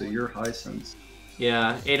 Oh, so you're high sense.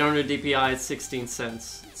 Yeah, 800 DPI at 16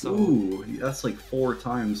 cents. So, ooh, that's like 4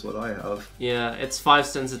 times what I have. Yeah, it's 5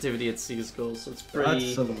 sensitivity at CSGO, so it's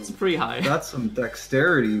pretty, it's pretty high. That's some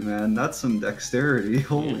dexterity, man. That's some dexterity.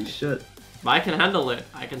 Holy shit. But I can handle it.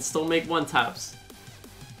 I can still make one-taps.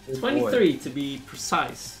 23 to be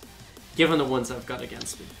precise, given the ones I've got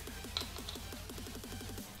against me.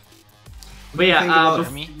 But yeah,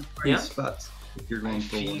 if you're going I'm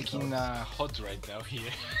for feeling hot right now here.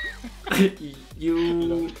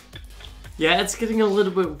 Yeah, it's getting a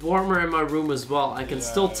little bit warmer in my room as well. I can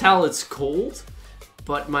still tell it's cold,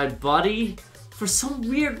 but my body, for some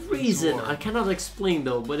weird reason, I cannot explain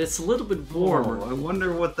though, but it's a little bit warmer. Oh, I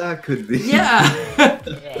wonder what that could be. Yeah!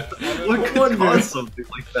 What could cause something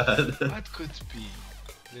like that? What could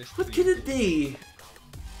be? What could it be?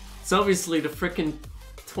 It's obviously the frickin'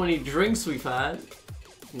 20 drinks we've had.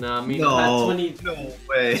 Nah, I mean, I've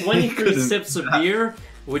had 23 sips of beer,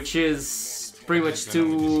 which is pretty much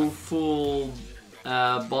 2 full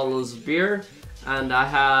bottles of beer. And I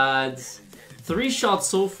had 3 shots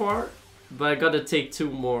so far, but I gotta take 2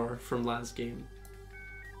 more from last game.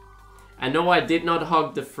 I know I did not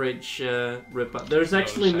hug the fridge rip up. There's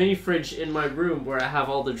actually a mini fridge in my room where I have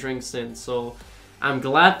all the drinks in, so I'm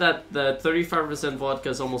glad that the 35% vodka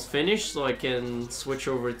is almost finished, so I can switch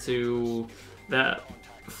over to the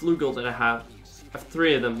Flugel that I have. I have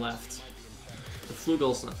 3 of them left. The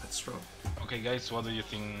Flugel's not that strong. Okay guys, what do you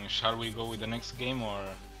think? Shall we go with the next game or?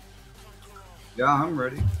 Yeah, I'm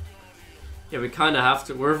ready. Yeah, we kind of have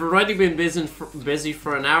to. We've already been busy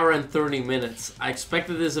for an hour and 30 minutes. I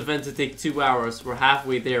expected this event to take 2 hours. We're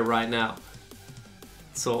halfway there right now.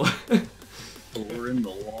 So... We're in the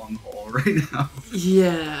long haul right now.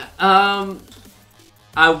 Yeah,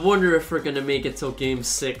 I wonder if we're gonna make it till game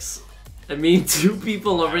 6. I mean, 2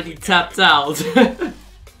 people already tapped out.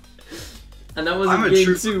 And that was I'm a a game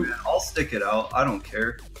trooper, 2. man. I'll stick it out. I don't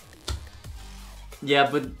care. Yeah,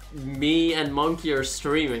 but me and Monkey are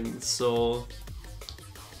streaming, so...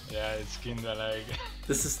 Yeah, it's kinda like...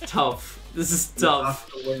 This is tough. This is tough.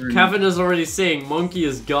 Kevin is already saying Monkey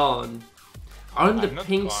is gone. Aren't the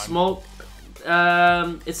pink smoke...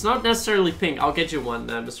 it's not necessarily pink. I'll get you one,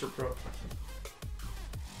 Mr. Pro.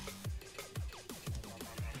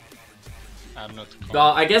 I'm not. Well,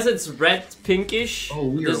 I guess it's red pinkish. Oh,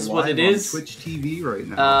 we this are is live what it on is. Twitch TV right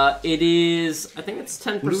now. It is. I think it's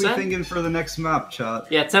 10%. What are we thinking for the next map, chat?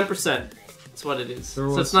 Yeah, 10%. That's what it is.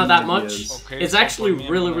 Throw So us it's not some that much. ideas. Okay, It's so actually for me,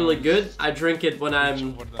 I'm really, gonna really good. I drink it when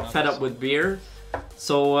I'm over the fed up song. with beer.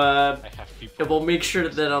 So I have people. it will make sure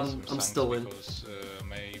that some I'm songs still in. Because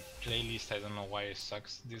my playlist, I don't know why it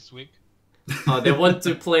sucks this week. They want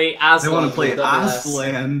to play Aslan. They want to play with double S.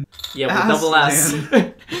 Aslan. Yeah, with double S.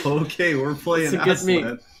 Aslan. Okay, we're playing It's a good Aslan.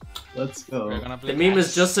 meme. Let's We're go. gonna play The meme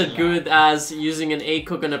is just as Aslan. good as using an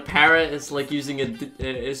ACOG on a parrot. It's like using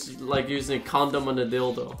it's like using a condom on a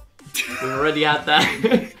dildo. We already had that.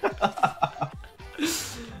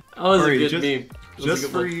 That was Alright, a good just- meme. It was a Just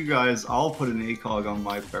good for one. you guys, I'll put an ACOG on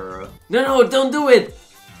my para. No, don't do it.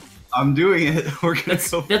 I'm doing it. We're gonna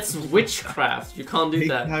go. That's witchcraft. You can't do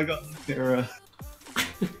that. ACOG on the para.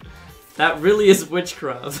 That really is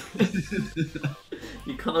witchcraft.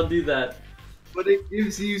 You can't do that. But it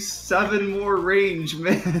gives you 7 more range,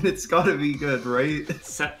 man. It's gotta be good, right?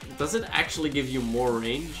 Does it actually give you more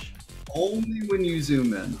range? Only when you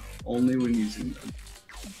zoom in. Only when you zoom in.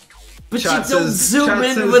 But Chat you don't says- zoom chat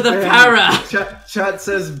in says with a ban. para. Chat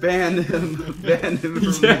says ban him. Ban him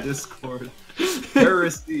from Yeah. the Discord.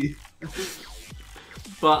 Heresy.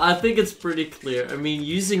 But I think it's pretty clear. I mean,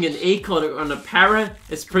 using an ACOG on a para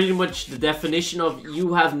is pretty much the definition of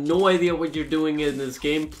you have no idea what you're doing in this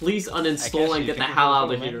game. Please uninstall and get the hell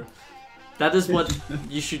out of here. That is what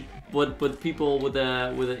you should, what people with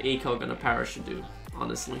an ACOG on a para should do,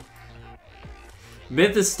 honestly.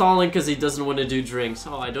 Myth is stalling because he doesn't want to do drinks.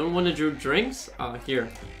 Oh, I don't want to do drinks? Here.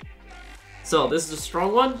 So, this is a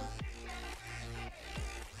strong one.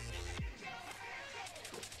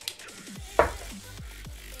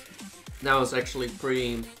 That was actually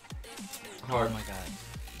pretty hard. Oh my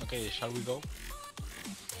god. Okay, shall we go?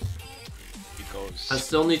 Because I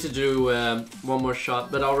still need to do one more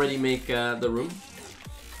shot, but I already make the room.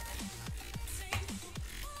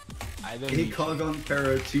 I don't need ACOG on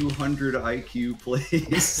para 200 IQ,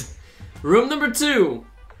 please. Room number 2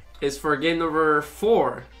 is for game number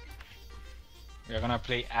 4. we're gonna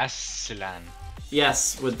play Aslan.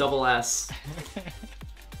 Yes, with double S.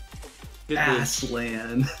 Good news.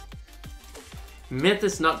 Aslan. Myth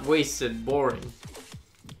is not wasted, boring.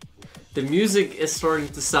 The music is starting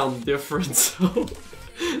to sound different, so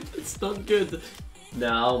it's not good. No,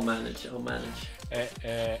 I'll manage.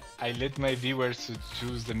 I let my viewers to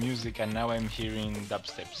choose the music, and now I'm hearing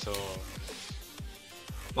dubstep. So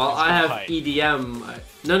Well, let's I go have high. EDM.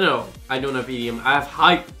 No, I don't have EDM. I have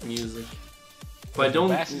hype music. But I the don't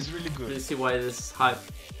bass is really good. really see why this is hype.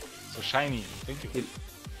 So shiny. Thank you.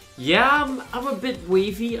 Yeah, I'm a bit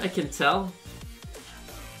wavy, I can tell.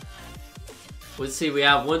 Let's see, we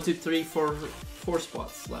have 1, 2, 3, 4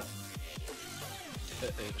 spots left.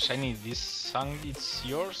 Shiny, this song it's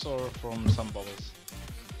yours or from some bubbles?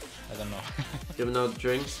 I don't know. Giving out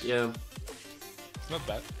drinks, yeah. It's not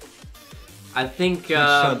bad. I think Chat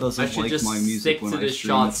I doesn't should like just my music stick when to I the stream.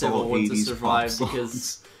 shots It's if I all want to 80s pop survive songs.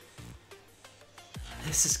 because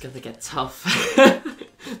this is gonna get tough.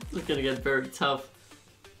 It's gonna get very tough.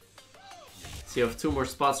 So you have 2 more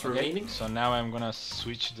spots remaining. So now I'm gonna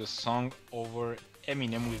switch the song over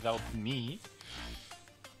Eminem without me.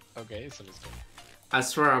 Okay, so let's go. I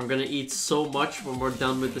swear I'm gonna eat so much when we're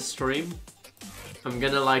done with the stream. I'm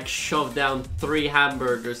gonna like shove down 3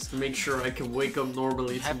 hamburgers to make sure I can wake up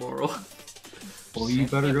normally tomorrow. Well, you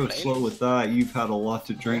better go slow with that. You've had a lot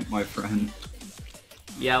to drink, my friend.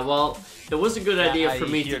 Yeah, well, it was a good Yeah, idea I for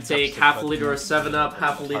me to hear take dubstep, half a but liter not of 7-Up,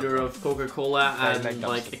 half a really liter hard of Coca-Cola, I and like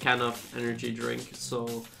like dubstep. a can of energy drink,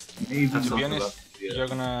 so... Maybe That's To be not honest, you're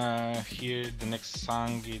gonna hear the next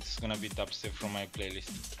song. It's gonna be dubstep from my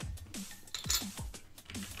playlist.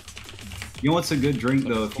 You know what's a good drink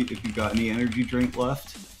though? If you got any energy drink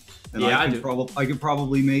left, and Yeah, I I do. could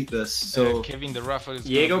probably make this. So Kevin the Raffle is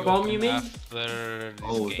Jaeger gonna be bomb, open you mean? After this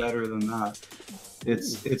oh, game. better than that.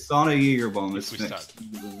 It's not a Jaeger bomb. It's If we mixed.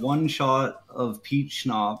 1 shot of peach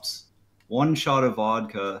schnapps, 1 shot of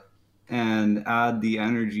vodka, and add the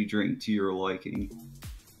energy drink to your liking.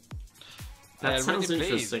 I That sounds already played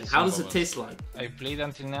interesting. some How does it bubbles. taste like? I played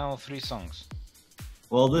until now 3 songs.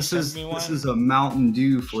 Well, this Send is me this one. is a Mountain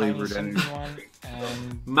Dew Shiny flavored sent energy. me one,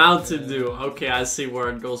 and Mountain Dew. Okay, I see where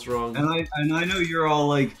it goes wrong. And I know you're all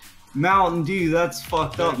like, Mountain Dew, that's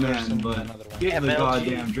fucked up, Burger man. sent me But another one. give the MLG.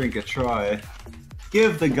 goddamn drink a try.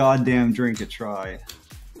 Give the goddamn drink a try.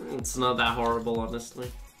 It's not that horrible,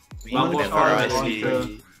 honestly. We One need more an card.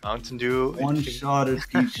 RSD, Mountain Dew. 1 shot of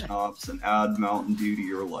peach schnapps and add Mountain Dew to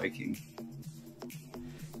your liking.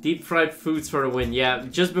 Deep fried foods for the win. Yeah,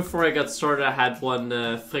 just before I got started, I had one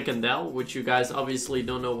frikandel, which you guys obviously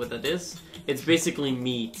don't know what that is. It's basically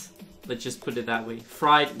meat. Let's just put it that way.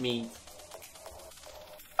 Fried meat.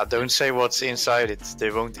 Don't say what's inside it. They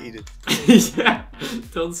won't eat it. Yeah,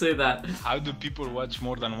 don't say that. How do people watch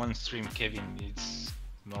more than one stream, Kevin? It's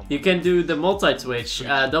normal. You can do the multi-twitch.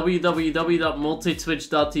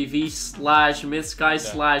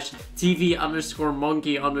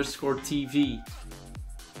 www.multitwitch.tv/mythsky/TV_monkey_TV.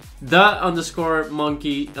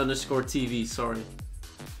 The_monkey_TV, sorry.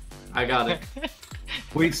 I got it.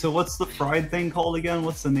 Wait, so what's the fried thing called again?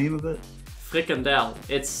 What's the name of it? Frikandel.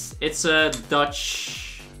 It's a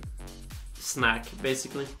Dutch snack,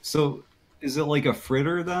 basically. So, is it like a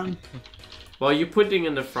fritter then? Well, you're putting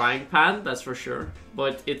in the frying pan, that's for sure.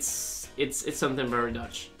 But it's something very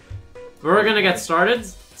Dutch. We're gonna get started.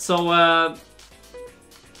 So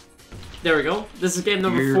there we go. This is game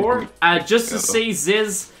number 4. Just to say,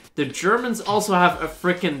 Ziz, the Germans also have a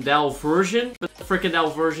frikandel version, but the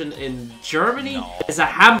frikandel version in Germany is a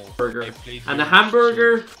hamburger, and a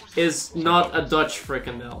hamburger is not a Dutch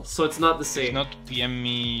frikandel, so it's not the same. It's not PM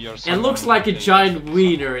me yourself. It looks like a giant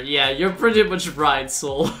wiener. Yeah, you're pretty much right,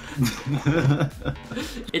 Soul.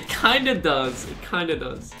 It kinda does. It kinda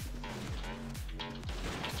does.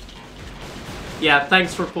 Yeah,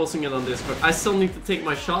 thanks for posting it on Discord. I still need to take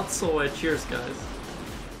my shots, so cheers, guys.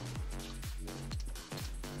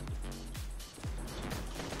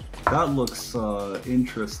 That looks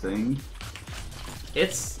interesting.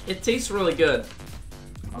 It tastes really good,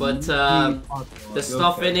 but the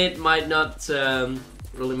stuff in it might not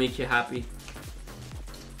really make you happy.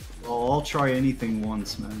 Well, I'll try anything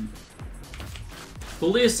once, man.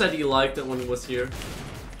 Julio said he liked it when he was here.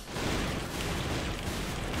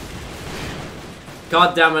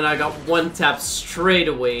 God damn it! I got one tap straight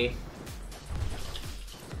away.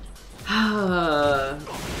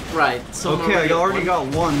 Right, so okay, I already got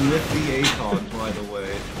one with the ACOG, by the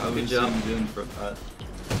way. I was zoomed in for that.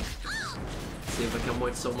 Let's see if I can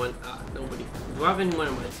watch someone. Nobody. Do I have anyone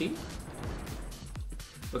on my team?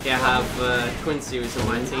 Okay, I have Quincy who's on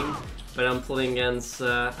my team, but I'm playing against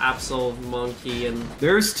Absol, Monkey, and...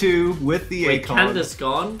 There's 2 with the Wait, ACOG. Candace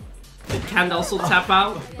gone? Did Candace also tap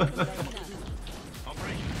out?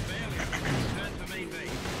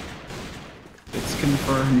 It's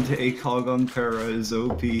confirmed ACOG on Para is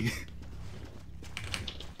OP.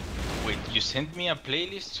 Wait, you sent me a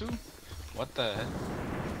playlist too? What the hell?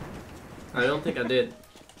 I don't think I did.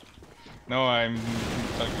 No, I'm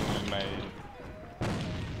talking with my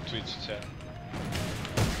Twitch chat.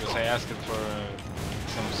 Because I asked it for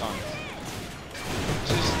some songs.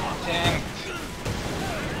 Just tanked.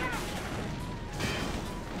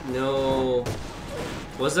 No.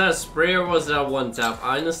 Was that a spray or was that a one tap?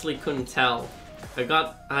 I honestly couldn't tell.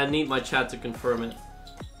 I need my chat to confirm it.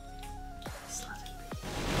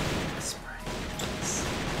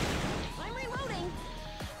 I'm reloading.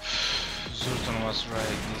 Zurton was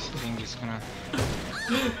right, this thing is gonna...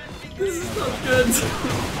 This is not good.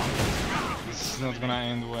 This is not gonna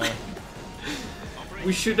end well.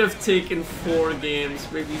 We should have taken 4 games,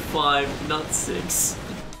 maybe 5, not 6.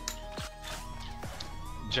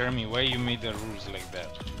 Jeremy, why you made the rules like that?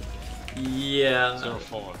 Yeah. It's your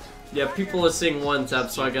fault. Yeah, people are saying one tap,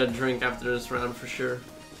 so I gotta drink after this round for sure.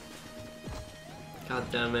 God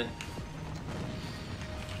damn it.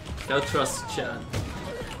 Gotta trust Chad.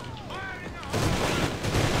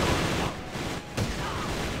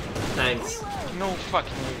 Thanks. No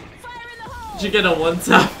fucking way. Did you get a one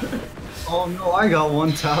tap? Oh no, I got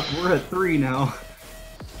 1 tap. We're at 3 now.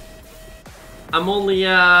 I'm only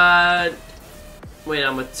at... Wait,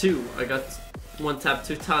 I'm at 2. I got 1 tap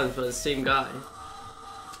 2 times by the same guy.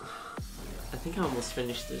 I think I almost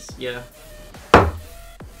finished this, yeah.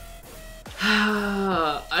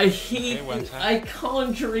 I hate it. I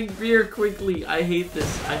can't drink beer quickly. I hate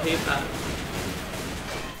this. I hate that.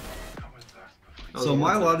 So am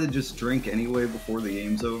I allowed to just drink anyway before the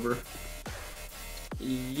game's over?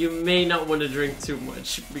 You may not want to drink too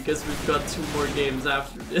much because we've got 2 more games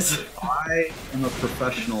after this. I am a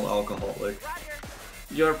professional alcoholic.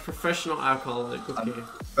 You're a professional alcoholic, okay. I'm a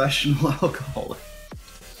professional alcoholic.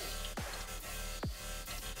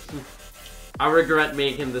 I regret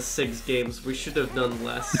making the 6 games. We should have done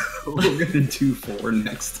less. We're gonna do 4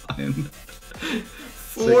 next time.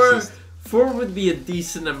 4 would be a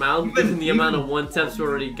decent amount given the amount of 1 taps we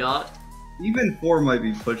already got. Even 4 might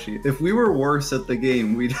be pushy. If we were worse at the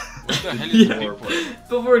game, we'd yeah,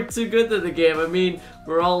 but we're too good at the game. I mean,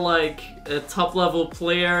 we're all like top level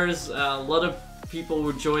players. A lot of people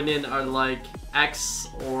who join in are like ex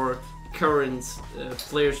or current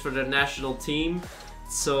players for the national team.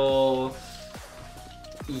 So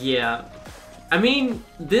yeah, I mean,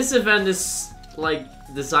 this event is like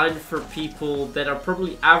designed for people that are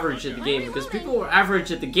probably average at the game, because people who are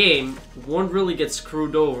average at the game won't really get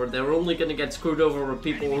screwed over. They're only gonna get screwed over with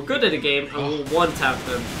people who are good at the game and will one-tap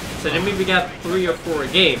them. So they maybe get 3 or 4 a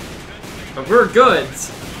game. But we're good.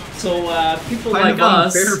 So people Kind like of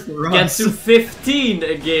us unfair for get us. to 15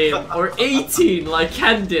 a game or 18 like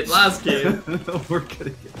Ken did last game. We're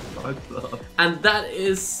gonna get fucked up. And that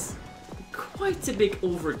is quite a big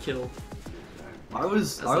overkill. I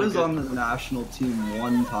was That's not good. on the national team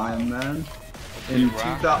one time, man. In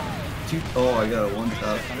 2000, oh, I got a one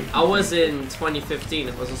tap. I was in 2015.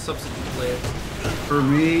 I was a substitute player. For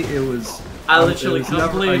me, it was. I literally it was never,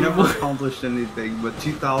 I couldn't never believe- accomplished anything, but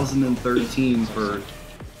 2013 for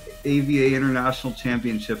AVA International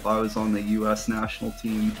Championship, I was on the U.S. national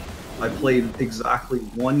team. I played exactly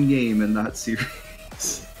 1 game in that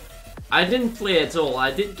series. I didn't play at all.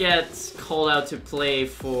 I did get called out to play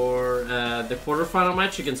for the quarterfinal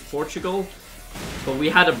match against Portugal, but we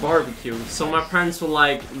had a barbecue. So my parents were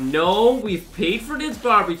like, "No, we've paid for this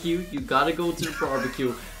barbecue. You gotta go to the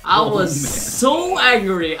barbecue." I was so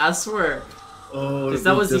angry, I swear. Because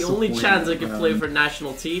that was the only chance I could play for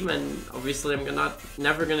national team, and obviously I'm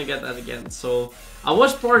never gonna get that again. So I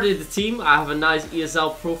was part of the team. I have a nice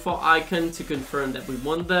ESL profile icon to confirm that we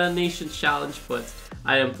won the Nations Challenge, but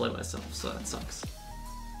I didn't play myself, so that sucks.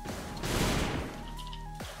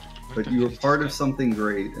 But you were part of something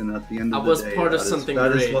great, and at the end of I the was day, part of that is- something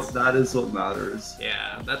that is great. that is what matters.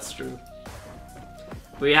 Yeah, that's true.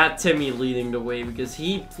 We had Timmy leading the way because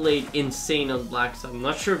he played insane on Black Side. I'm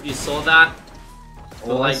not sure if you saw that. But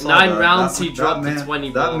Oh, I like saw 9 that. rounds, That- he dropped that the man,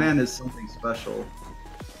 20 That bomb. man is something special.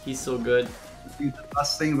 He's so good. Dude, the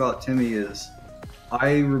best thing about Timmy is,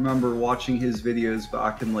 I remember watching his videos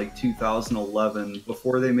back in like 2011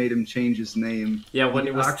 before they made him change his name. Yeah, when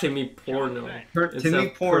it was actually- Timmy Porno. Timmy instead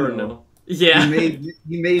of Porno. Yeah. He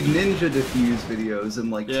made Ninja Diffuse videos in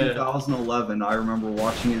like Yeah. 2011. I remember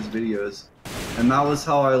watching his videos, and that was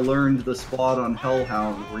how I learned the spot on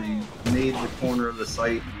Hellhound, where you nade the corner of the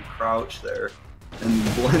site and you crouch there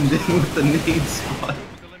and blend in with the nade spot.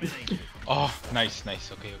 Oh, nice.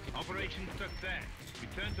 Okay. Operation success.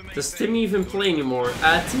 Return to main Does base. Timmy even play anymore?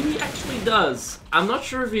 Timmy actually does. I'm not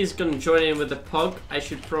sure if he's gonna join in with the pug. I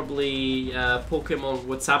should probably poke him on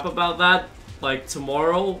WhatsApp about that, like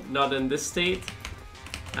tomorrow, not in this state,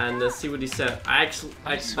 and see what he said. I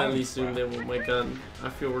accidentally zoomed in with my gun. I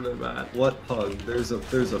feel really bad. What pug? There's a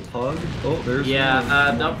pug. Oh, there's Yeah,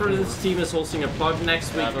 one. the Upper team is hosting a pug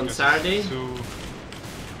next week on because Saturday. so-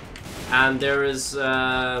 And there is,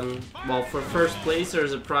 well, for first place,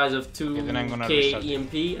 there's a prize of then I'm gonna 2k restart it.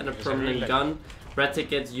 EMP and a Because I really permanent like gun, red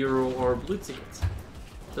tickets, euro, or blue tickets.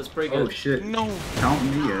 That's pretty Oh good. shit! No. Count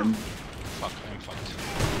me in. Fuck, I'm fucked.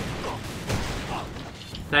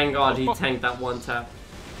 Thank God he tanked that one tap.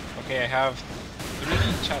 Okay, I have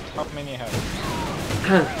 3 chat. How many I have?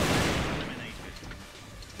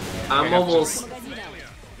 I'm almost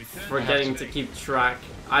forgetting to keep track.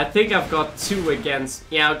 I think I've got 2 against.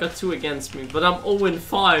 Yeah, I've got 2 against me, but I'm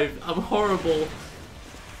 0-5. I'm horrible.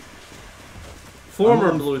 Former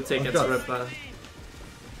I'm- blue I've tickets, got- Rippa.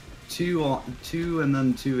 2 and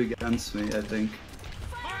then 2 against me, I think.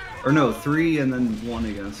 Or no, 3 and then 1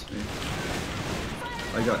 against me.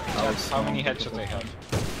 I got cows. How many headshots I have?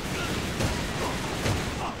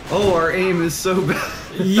 Oh, our aim is so bad.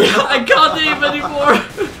 Yeah, I can't aim anymore.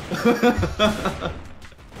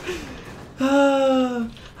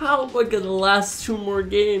 How am I gonna last 2 more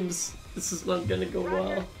games? This is not gonna go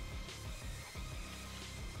well.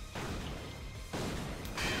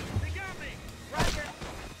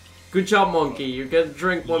 Good job, Monkey. You get to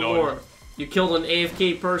drink one Lol. more. You killed an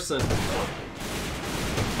AFK person.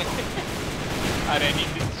 And I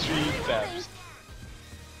needed 3 taps.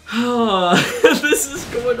 This is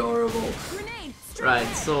going horrible. Right,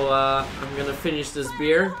 so I'm gonna finish this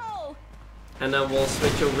beer, and then we'll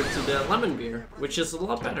switch over to the lemon beer, which is a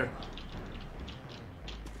lot better.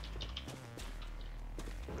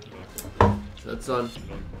 So that's done.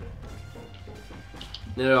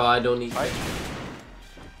 No, I don't need.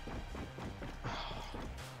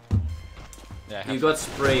 Yeah, You got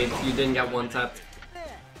sprayed. You didn't get one tapped.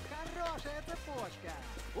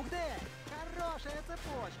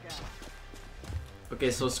 Okay,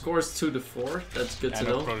 so scores 2-4. That's good to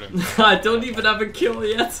no know. problem. I don't even have a kill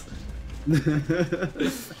yet.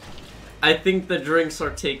 I think the drinks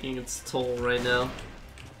are taking its toll right now.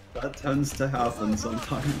 That tends to happen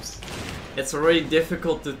sometimes. It's already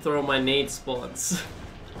difficult to throw my nade spots.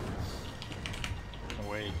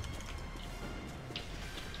 Wait.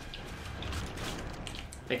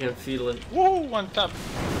 I can feel it. Woo! 1 tap.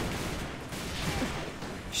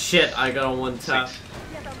 Shit, I got a 1 tap.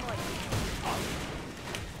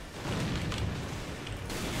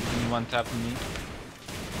 one tap me.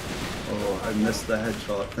 Oh, I missed the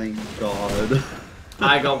headshot. Thank God.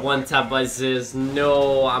 I got one tap by Ziz.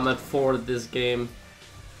 No, I'm at 4 this game.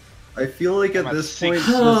 I feel like at I'm at this 6.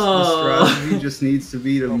 point, the strategy just needs to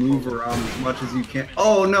be to move around as much as you can.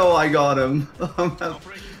 Oh no, I got him.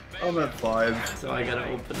 I'm at 5. So I gotta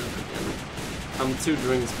open up again. I'm 2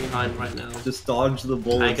 drinks behind right now. Just dodge the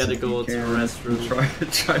bullets. I gotta if go you to the can.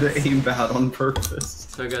 restroom. Try to aim bad on purpose.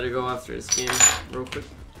 So I gotta go after this game real quick.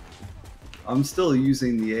 I'm still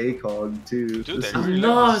using the ACOG too. Dude, This they is- I'm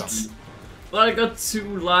not! But I got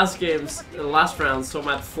 2 last games, last round, so I'm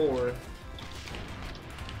at 4.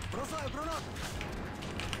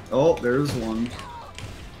 Oh, there's one.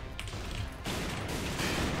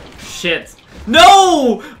 Shit.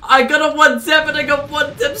 No! I got a 1 tap and I got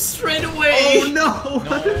 1 tap straight away! Oh no!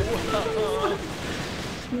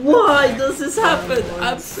 Why does this happen?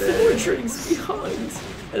 I'm 4 drinks behind.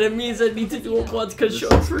 And it means I need to do a vodka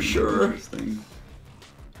shot for sure. Interesting.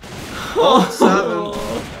 Oh, 7.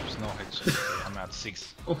 There's no headshot. I'm at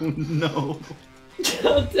 6. Oh no.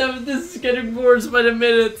 God damn it, this is getting worse by the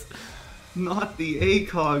minute. Not the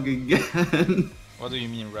ACOG again. What do you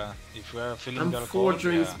mean, Ra? If we are feeling I'm the 4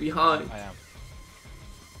 drinks yeah, behind. I am.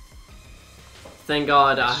 Thank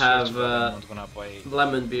God I have I'm not gonna buy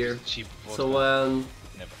lemon beer. cheap vodka. So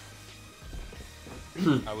Never.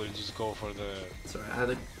 I will just go for the. sorry, I had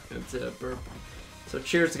a burp. So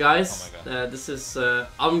cheers, guys. Oh my God. This is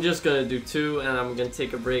I'm just gonna do 2, and I'm gonna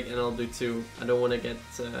take a break, and I'll do 2. I don't want to get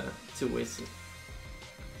too wasted.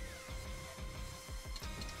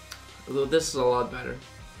 Although this is a lot better.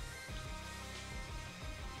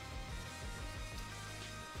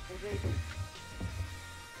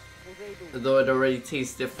 Although it already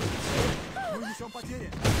tastes different.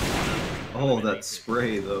 Oh, that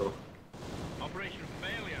spray though.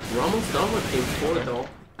 We're almost done with game 4 though.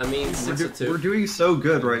 I mean, 6 or 2. We're doing so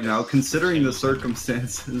good right now, considering the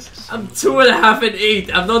circumstances. I'm 2.5 and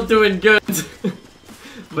 8. I'm not doing good.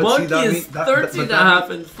 But Monkey see, that is mean- that- 13.5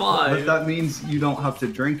 and But 5. that means you don't have to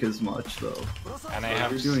drink as much though. And I So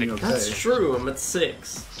have you're doing 6. okay. That's true. I'm at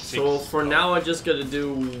 6. So for now, I just gotta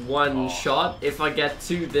do 1 shot. If I get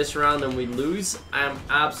 2 this round and we lose, I'm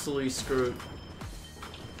absolutely screwed.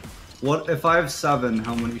 What if I have 7?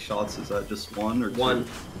 How many shots is that? Just 1 or 2? 1.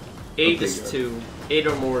 8 Okay, is good. 2. 8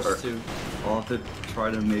 or more is Alright. 2. I'll have to try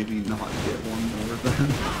to maybe not get 1 more then.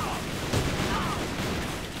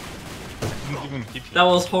 Even hit That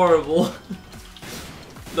was horrible.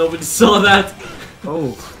 Nobody saw that.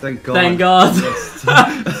 Oh, thank God. Thank God.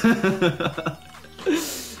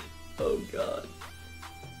 Yes. Oh God.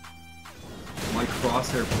 My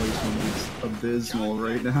crosshair placement is abysmal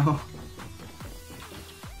right now.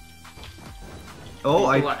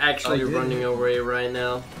 Oh, People are actually I did. running away right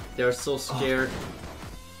now. They're so scared.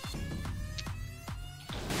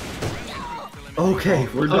 Okay,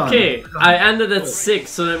 we're done. Okay, I ended at 6,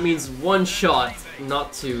 so that means 1 shot,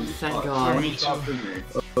 not 2. Thank God. One shot for me.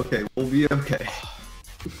 Okay, we'll be okay.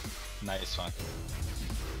 Nice one.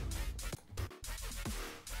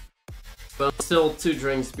 But I'm still 2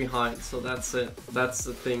 drinks behind, so that's it. That's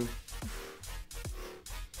the thing.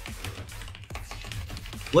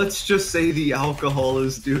 Let's just say the alcohol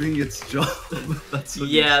is doing its job. That's what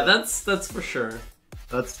Yeah, that's for sure.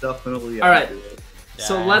 That's definitely Alright. accurate.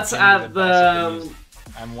 So Yeah, let's I'm add the.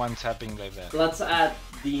 I'm one tapping like that. let's add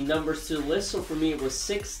the numbers to the list. So for me it was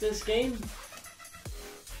 6 this game.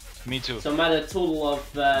 Me too. So I'm at a total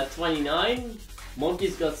of 29.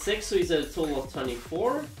 Monkey's got 6, so he's at a total of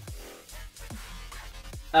 24.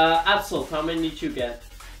 Absol, how many did you get?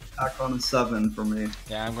 Back on a 7 for me.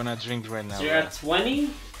 Yeah, I'm gonna drink right now. So you're at 20.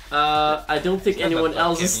 I don't think It's not anyone that bad,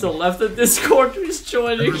 else is Kevin. still left at Discord who's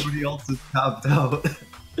joining. Everybody else is tapped out.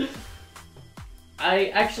 I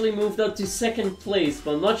actually moved up to 2nd place,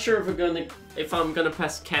 but I'm not sure if I'm gonna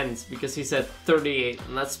pass Kent because he's at 38,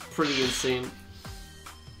 and that's pretty insane.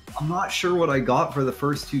 I'm not sure what I got for the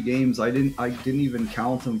first 2 games. I didn't even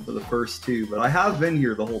count them for the first 2, but I have been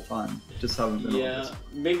here the whole time. Just haven't been on Yeah, this.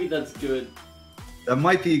 maybe that's good. That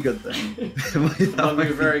might be a good thing. That might be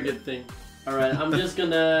a very good thing. Alright, I'm just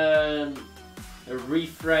gonna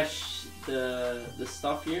refresh the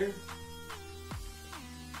stuff here.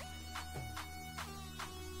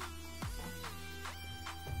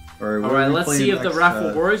 Alright, let's see if the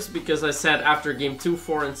raffle works, because I said after game 2,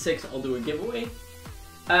 4, and 6 I'll do a giveaway.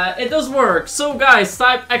 It does work. So guys,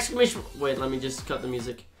 type exclamation... Wait, let me just cut the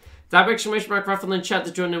music. Type exclamation mark raffle in chat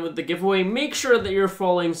to join in with the giveaway. Make sure that you're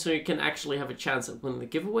following so you can actually have a chance at winning the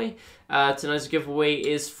giveaway. Tonight's giveaway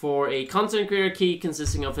is for a content creator key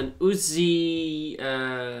consisting of an Uzi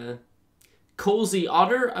Cozy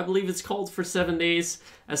Otter, I believe it's called, for 7 days.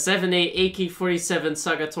 A 7-day AK-47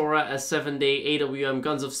 Sagatora, a 7-day AWM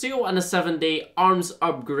Guns of Steel, and a 7-day Arms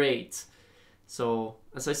Upgrade. So,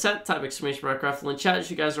 as I said, type exclamation mark raffle in chat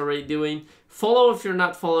if you guys are already doing. Follow if you're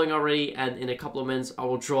not following already, and in a couple of minutes I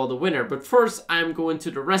will draw the winner. But first, I'm going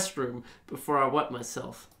to the restroom before I wet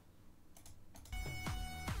myself.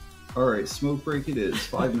 Alright, smoke break it is.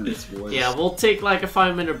 5 minutes, boys. Yeah, we'll take like a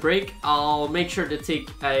 5-minute break. I'll make sure to take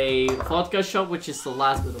a vodka shot, which is the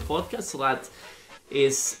last bit of vodka, so that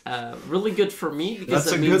is really good for me. Because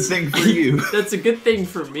that's a good thing for you. That's a good thing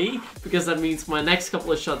for me, because that means my next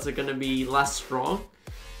couple of shots are going to be less strong.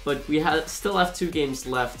 But we still have 2 games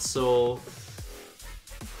left, so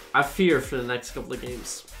I fear for the next couple of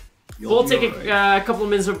games. We'll take a couple of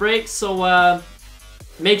minutes of break, so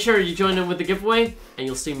make sure you join in with the giveaway, and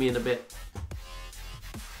you'll see me in a bit.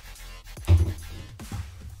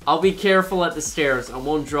 I'll be careful at the stairs. I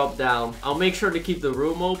won't drop down. I'll make sure to keep the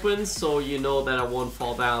room open so you know that I won't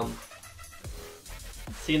fall down.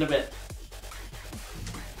 See you in a bit.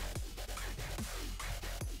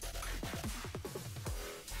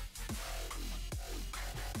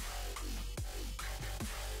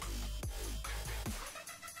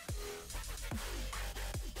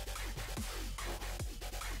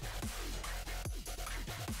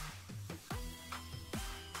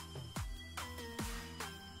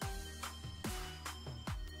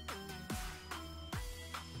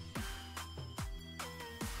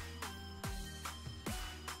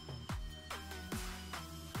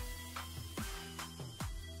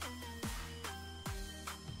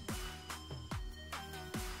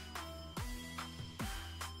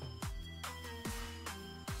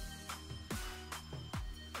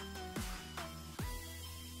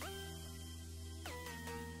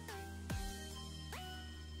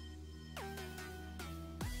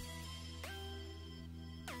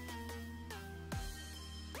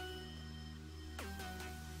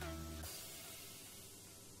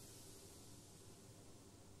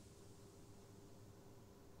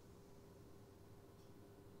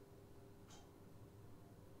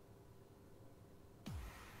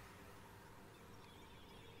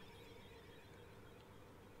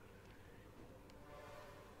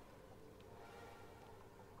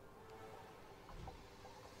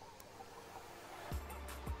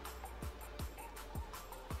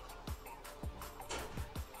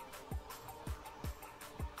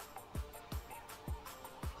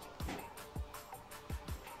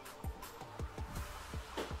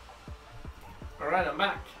 Alright, I'm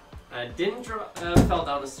back. I didn't fell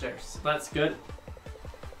down the stairs, so that's good.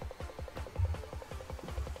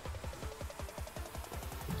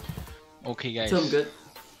 Okay, guys. So I'm good.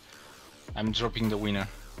 I'm dropping the winner.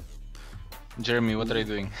 Jeremy, what are you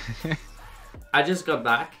doing? I just got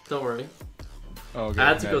back, don't worry. Okay, I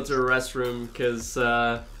had to go to the restroom because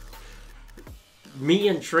me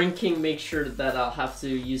and drinking make sure that I'll have to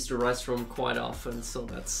use the restroom quite often, so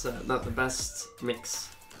that's not the best mix.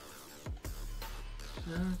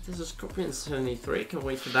 This is Scorpion 73, can't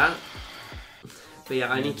wait for that. But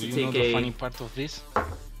yeah, I need to take the funny part of this?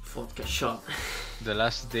 Vodka shot. The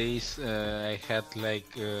last days I had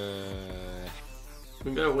like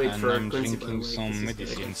we gotta wait for I'm Quincy drinking some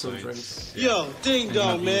medicine, so it's... Yo, ding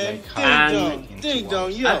dong, man. Ding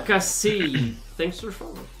dong, yo. Akasi, thanks for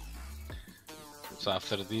following. So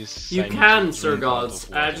after this... You can, Sir Gods.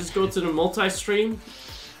 Just go to the multi-stream.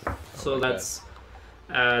 So that's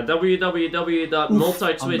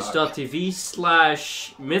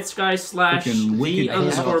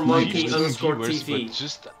www.multitwitch.tv/MythSky/the_monkey_TV.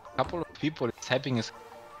 Just a couple of people typing is...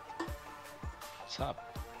 What's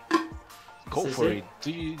up? Go for it.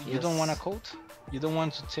 Do you don't want a code? You don't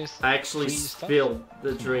want to test? I actually spilled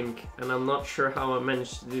the drink, and I'm not sure how I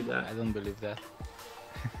managed to do that. I don't believe that.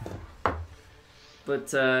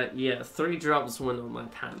 But yeah, 3 drops went on my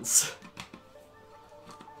pants.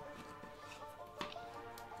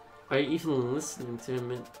 Are you even listening to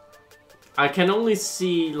him? I can only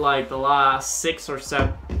see like the last 6 or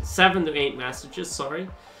 7 to 8 messages, sorry.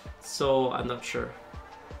 So I'm not sure.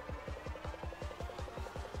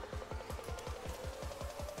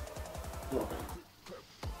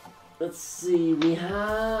 Let's see, we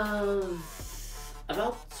have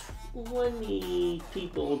about 20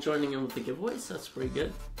 people joining in with the giveaways, that's pretty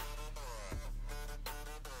good.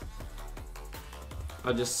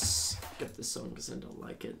 I'll just skip this song because I don't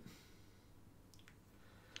like it.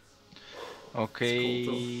 Okay,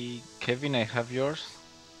 cool, Kevin, I have yours.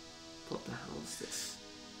 What the hell is this?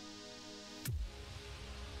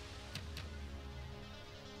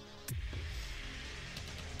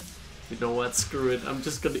 You know what, screw it, I'm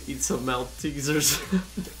just gonna eat some Maltesers.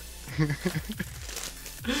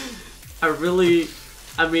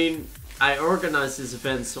 I mean, I organized this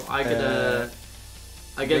event, so I gotta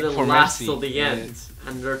Beg for last mercy, till the end,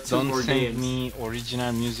 and there are 2 more Don't send games. me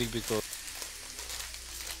original music because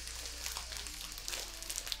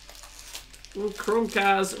Well,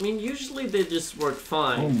 Chromecast, I mean, usually they just work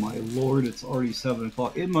fine. Oh my lord, it's already 7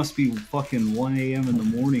 o'clock. It must be fucking 1 a.m. in the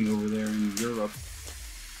morning over there in Europe.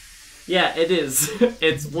 Yeah, it is.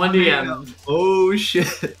 It's 1 a.m. Oh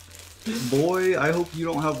shit. Boy, I hope you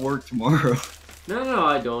don't have work tomorrow. No,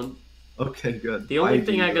 I don't. Okay, good. The only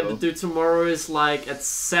thing do, I got though. to do tomorrow is like at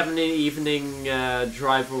 7 in the evening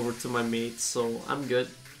drive over to my mates, so I'm good.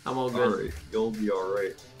 I'm all good. Alright, you'll be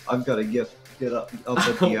alright. I've got to get up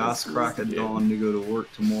at the ass crack of dawn to go to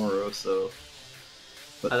work tomorrow, so...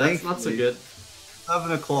 But That's not so good.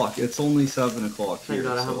 7 o'clock. It's only 7 o'clock here, Thank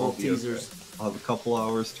God I have so all I'll be okay. teasers. I'll have a couple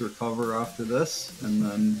hours to recover after this, and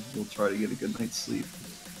then we'll try to get a good night's sleep.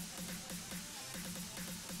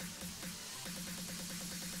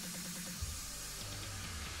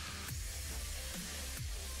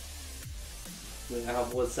 I have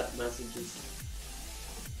WhatsApp messages.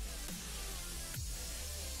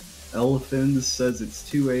 Elephant says it's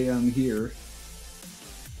 2 a.m. here.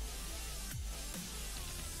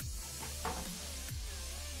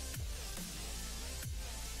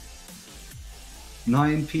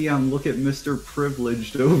 "9 p.m. Look at Mr.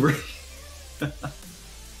 Privileged over here.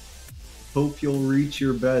 Hope you'll reach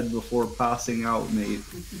your bed before passing out, mate."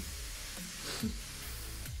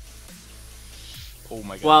 oh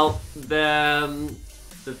my god. Well,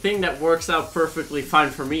 the thing that works out perfectly fine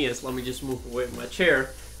for me is, let me just move away from my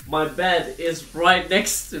chair. My bed is right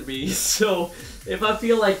next to me, so if I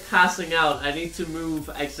feel like passing out, I need to move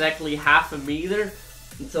exactly half a meter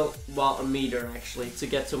until, well, a meter actually, to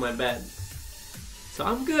get to my bed. So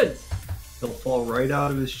I'm good. He'll fall right out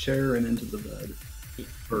of his chair and into the bed.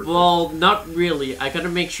 Perfect. Well, not really. I gotta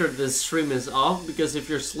make sure the stream is off, because if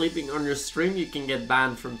you're sleeping on your stream, you can get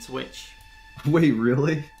banned from Twitch. Wait,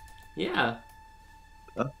 really? Yeah.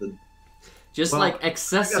 That's a... Just Well, like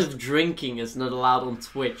excessive drinking is not allowed on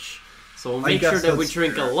Twitch. So we'll I make sure guess that we that's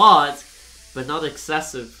drink fair. a lot, but not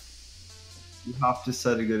excessive. You have to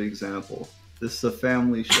set a good example. This is a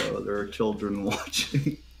family show. There are children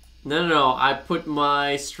watching. No. I put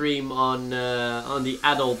my stream on the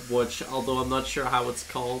adult watch, although I'm not sure how it's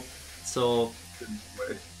called. So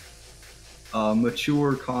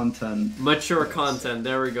Mature content. mature content.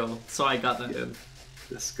 There we go. So I got that in.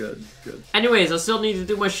 It's good. Good. Anyways, I still need to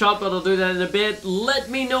do my shot, but I'll do that in a bit. Let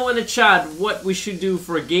me know in the chat what we should do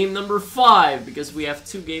for game number 5, because we have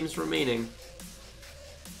 2 games remaining.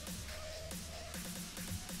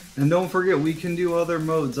 And don't forget, we can do other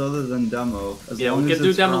modes other than demo. As Yeah, long we as can do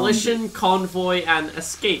it's demolition, convoy, and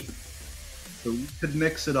escape. So we could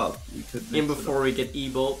mix it up. We could mix In it before up. we get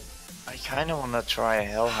e-bolt. I kind of want to try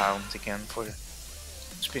Hellhound again for the...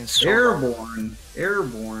 It's been so long.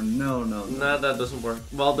 Airborne. No. No, that doesn't work.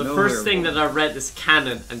 Well, the No first thing airborne. that I read is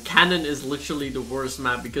Cannon, and Cannon is literally the worst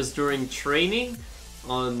map, because during training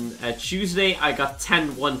on Tuesday, I got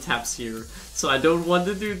 10 one-taps here. So I don't want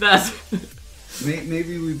to do that.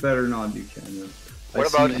 Maybe we better not do Canyon. What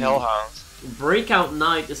about Hellhound? Breakout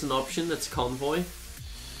Night is an option, that's convoy.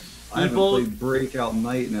 I haven't E-bolt. played Breakout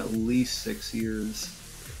Night in at least 6 years.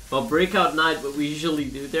 Well, Breakout Night, what we usually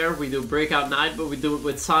do there, we do Breakout Night, but we do it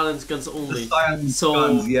with silence guns only. The silence So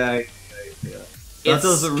guns, yeah. That it's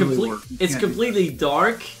doesn't really work. You It's can't do completely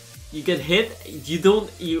dark. You get hit.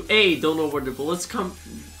 You A, don't know where the bullets come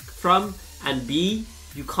from, and B,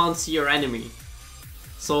 you can't see your enemy.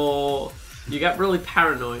 So you get really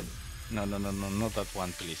paranoid. No, not that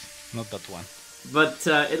one, please. Not that one. But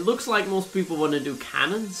it looks like most people want to do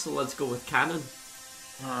Cannon, so let's go with Cannon.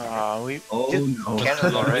 We Oh, did no.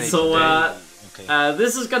 Cannon already. So Okay.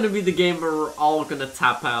 this is gonna be the game where we're all gonna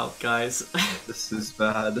tap out, guys. This is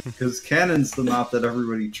bad. Because Cannon's the map that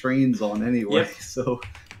everybody trains on anyway, Yep. so...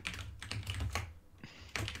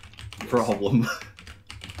 Problem.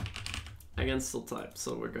 I can still type,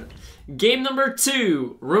 so we're good. Game number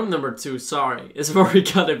 2, room number 2, sorry, is where we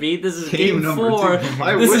gotta be. This is game number 4. 2.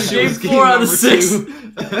 I This wish is it game was 4 out of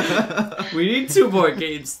number 6. We need 2 more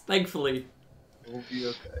games, thankfully. We'll be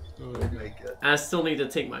okay. We'll make it. I still need to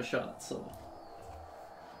take my shot, so.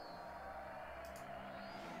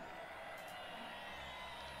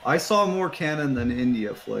 I saw more Cannon than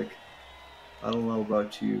India Flick. I don't know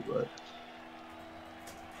about you, but...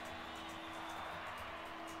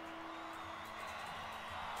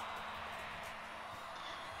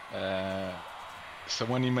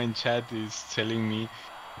 Someone in my chat is telling me,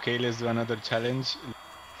 okay, let's do another challenge.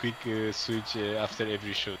 Quick switch after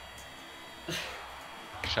every shot.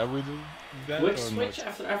 Shall we do that Quick or switch not?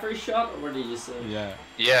 after every shot, or what did you say? Yeah.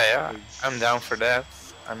 Yeah, It's- I'm down for that.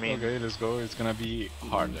 I mean, Okay, let's go. It's gonna be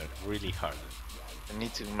harder, really harder. I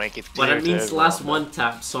need to make it But clear. it means to last everyone one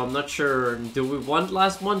tap, so I'm not sure. Do we want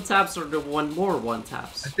last one taps or do we want more one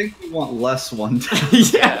taps? I think we want less one time.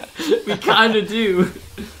 Yeah, we kind of do. that-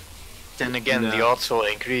 Then again, the odds will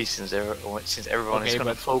increase since everyone is Okay,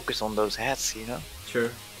 gonna but- focus on those hats, you know.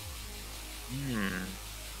 Sure.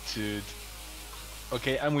 Dude.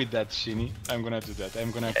 Okay, I'm with that, Shinny. I'm gonna do that.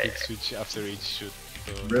 I'm gonna quick switch after each shoot.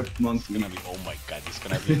 So Rip it's monkey. gonna be, oh my god, it's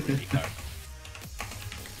gonna be really hard.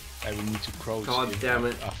 I will need to crouch God damn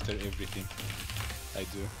it. after everything I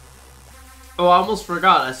do. Oh, I almost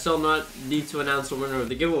forgot. I still not need to announce the winner of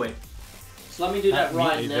the giveaway. So let me do that Me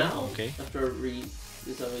right either, now. okay. After I read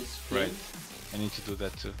this on my screen. Right. I need to do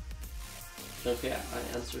that too. Okay,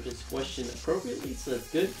 I answered this question appropriately, so that's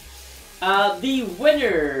good. The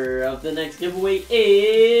winner of the next giveaway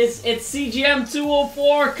is... It's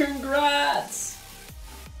CGM204! Congrats!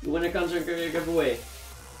 The winner comes from your giveaway.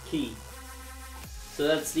 Key. So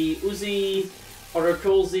that's the Uzi,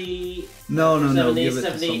 Orokozi, No, give 70, it to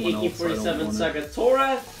 70, someone else. I don't want it.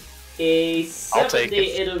 Sagatora, a I'll take 70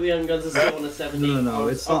 it. it'll be on Guns of Stone, a 70 No,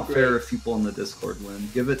 it's not upgrade. fair if people on the Discord win.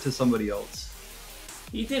 Give it to somebody else.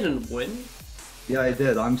 You didn't win. Yeah, I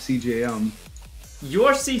did. I'm CJM.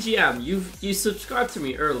 You're CGM. You subscribed to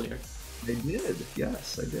me earlier. I did.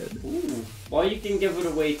 Yes, I did. Ooh. Well, you can give it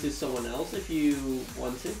away to someone else if you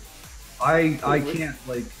want to. I can't,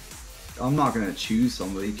 like... I'm not gonna choose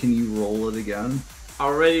somebody. Can you roll it again? I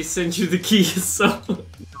already sent you the keys, so...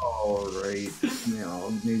 Alright. Yeah,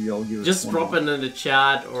 maybe I'll give it Just to drop someone it in the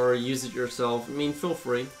chat or use it yourself. I mean, feel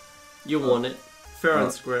free. You want it. Fair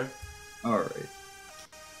and square. Alright.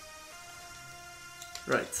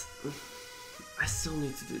 Right. I still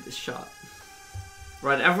need to do this shot.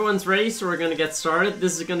 Right, everyone's ready, so we're gonna get started.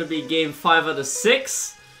 This is gonna be game 5 out of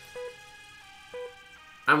 6.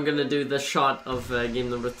 I'm gonna do the shot of game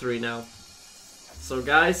number 3 now. So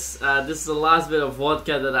guys, this is the last bit of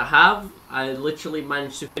vodka that I have. I literally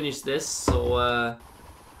managed to finish this, so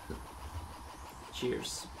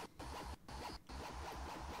cheers.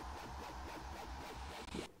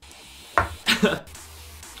 That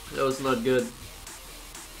was not good.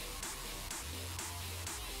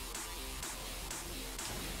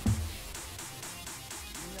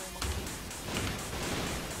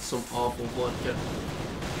 Some awful vodka.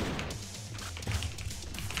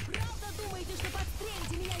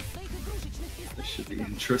 This should be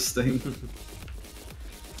interesting.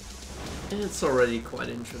 It's already quite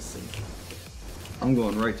interesting. I'm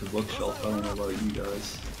going right to bookshelf. I don't know about you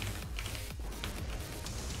guys.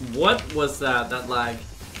 What was that? That lag?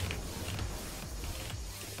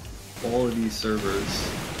 All of these servers.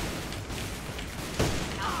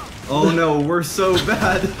 Oh no, we're so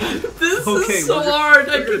bad. This is so hard.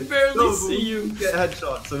 I can barely see you. Get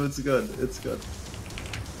headshot, so it's good. It's good.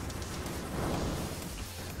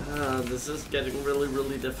 This is getting really,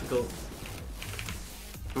 really difficult.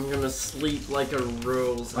 I'm gonna sleep like a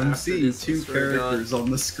rose. I'm after seeing this, I two swear to God. characters on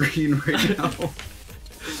the screen right now.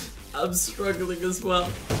 I'm struggling as well.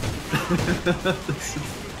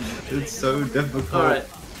 It's so difficult. Alright.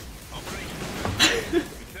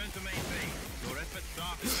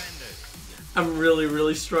 I'm really,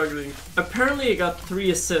 really struggling. Apparently I got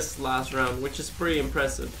 3 assists last round, which is pretty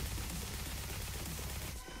impressive.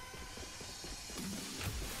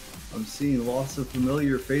 I'm seeing lots of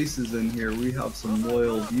familiar faces in here. We have some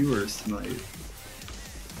loyal viewers tonight.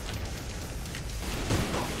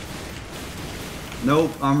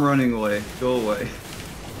 Nope, I'm running away. Go away.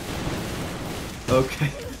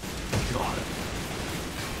 Okay. God.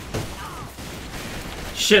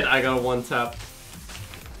 Shit, I got a 1-tap.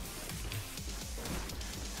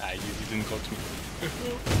 Ah, you didn't got me.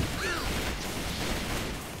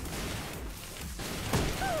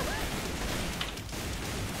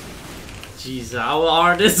 Jeez, how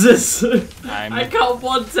hard is this? I'm I can't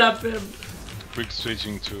 1-tap him. quick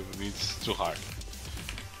switching to it's too hard.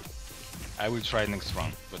 I will try next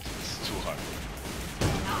round, but it's too hard.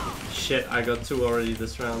 Shit, I got 2 already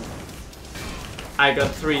this round. I got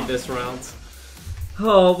 3 this round.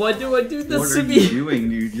 Oh, why do I do this What to are me? you doing,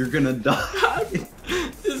 dude? You're gonna die.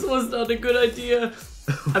 This was not a good idea.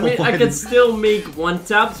 I mean, Why I can did- still make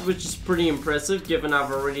 1-taps, which is pretty impressive, given I've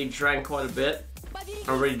already drank quite a bit.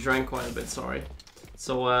 Sorry.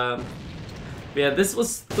 So, yeah, this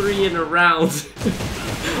was 3 in a round.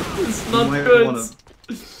 It's You not might good. wanna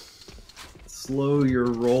slow your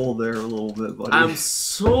roll there a little bit, buddy. I'm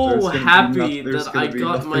so There's gonna be happy there's that gonna I be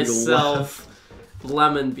got nothing myself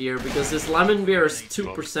lemon beer, because this lemon beer is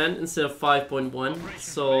 2% instead of 5.1,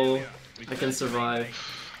 so I can survive.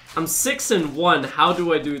 I'm 6-1. How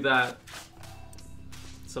do I do that?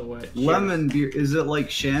 So wait. Lemon beer. Is it like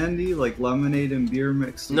shandy, like lemonade and beer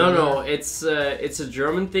mixed No, together? no. It's a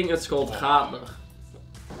German thing. It's called Radler.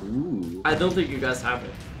 Ooh. I don't think you guys have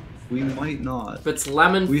it. We might not. But it's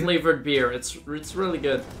lemon flavored beer. It's really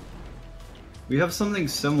good. We have something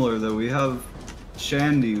similar though. We have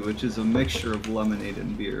shandy, which is a mixture of lemonade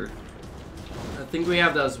and beer. I think we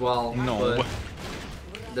have that as well. No. But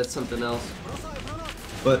that's something else.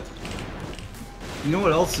 But you know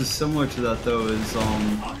what else is similar to that though is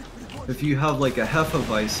if you have like a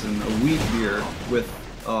Hefeweizen, a wheat beer with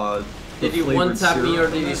Did you one tap me or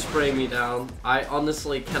did you spray me down? I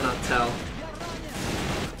honestly cannot tell.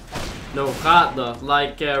 No, Radler,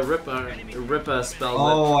 like Ripper spelled it.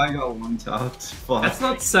 Oh, I got one tapped. Fuck. That's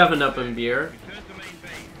not 7-Up in beer.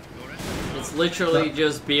 It's literally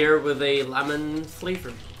just beer with a lemon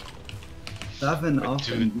flavor. 7-Up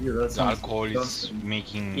in beer. That's the alcohol is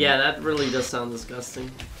making. Yeah, that really does sound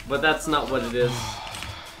disgusting. But that's not what it is.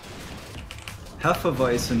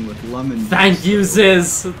 Hefeweizen with lemon. Thank you,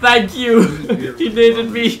 Ziz! Thank you! You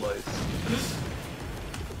needed me!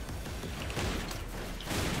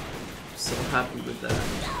 So happy with that.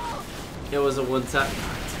 It was a one tap.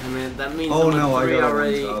 Damn it, that means Oh I'm no, at 3 I got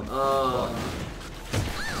already. one tap.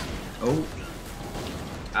 Oh.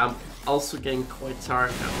 I'm also getting quite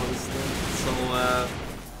tired now, honestly. So,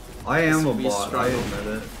 I am a this will be bot, I struggle. admit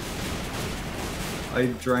it. I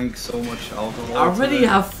drank so much alcohol. I already today.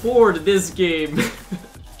 have 4 to this game.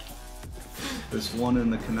 There's one in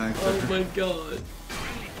the connector. Oh my god.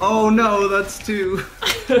 Oh no, that's 2.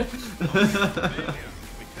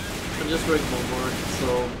 I'm just drinking more,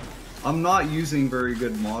 so... I'm not using very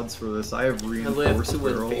good mods for this. I have reinforced two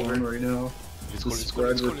in barrel favor. on right now. Let's The go,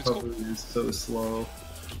 spread let's go. recovery is so slow.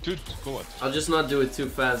 Dude, go on. I'll just not do it too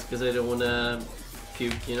fast because I don't want to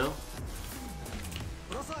puke, you know?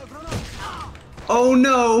 Oh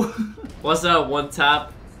no! Was that a one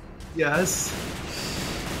tap? Yes.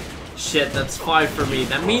 Shit, that's 5 for me.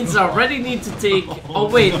 That means I already need to take... Oh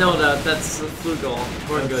wait, no, that's a flu goal.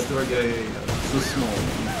 We're good, we're good. Yeah. It's a small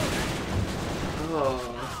one. Oh.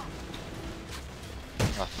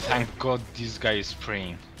 Oh, thank God this guy is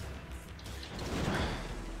praying.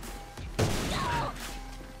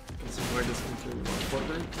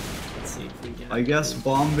 Let's see if we get... I guess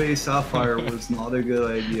Bombay Sapphire was not a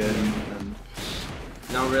good idea in the end.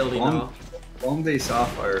 Not really, no. Bombay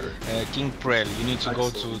Sapphire. King Prel, you need to go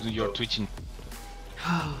to your Twitch.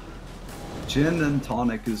 Gin and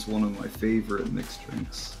tonic is one of my favorite mixed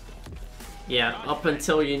drinks. Yeah, up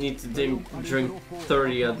until you need to drink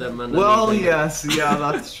 30 of them. And Well, yes, yeah,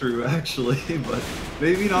 that's true actually, but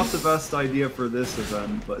maybe not the best idea for this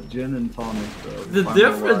event, but gin and tonic though. The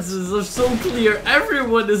differences are so clear.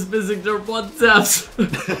 Everyone is missing their one taps.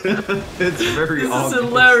 It's very This obvious. is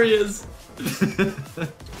hilarious.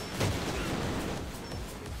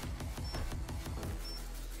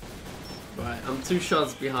 Right, I'm 2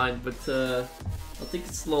 shots behind, but I'll take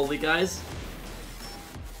it slowly, guys.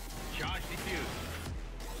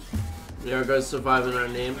 We are going to survive in our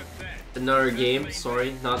name. Another game,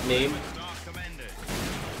 sorry, not name.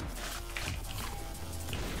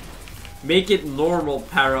 Make it normal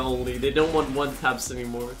para only. They don't want one taps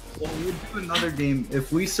anymore. Well, we'll do another game.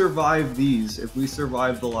 If we survive these, if we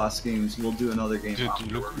survive the last games, we'll do another game.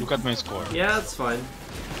 Dude, look at my score. Yeah, that's fine.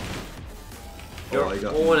 You're I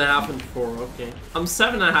got 4.5 and 4, okay. I'm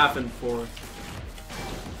 7.5 and 4.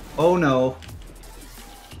 Oh no.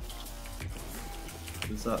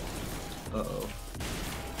 Is that? Uh-oh.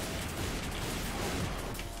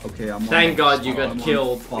 Okay, I'm on Thank God you I'm got on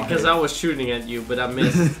killed, 5. because I was shooting at you, but I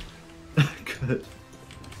missed. Good.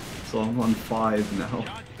 So I'm on 5 now.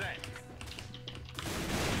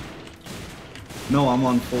 No, I'm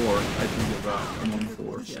on 4. I can get back. I'm on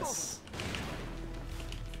 4. Yes.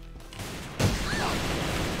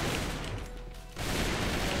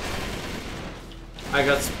 I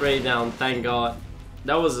got sprayed down, thank God.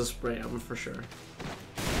 That was a spray, I'm for sure.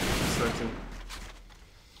 Certain.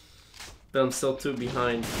 But I'm still 2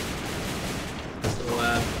 behind. So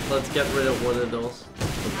let's get rid of one of those.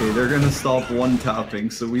 Okay, they're gonna stop one tapping,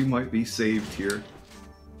 so we might be saved here.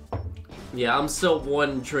 Yeah, I'm still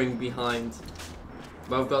 1 drink behind.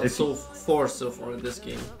 But I've got 4 so far in this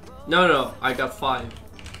game. No, I got 5.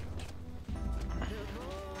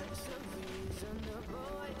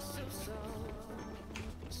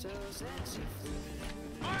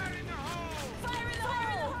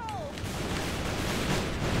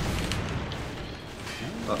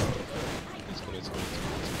 Uh-oh. Let's go. It's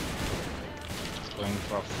going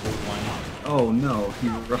for a full one. Oh no, he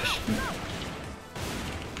rushed me.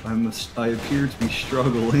 I appear to be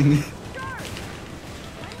struggling.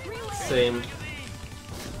 Same.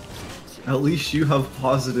 At least you have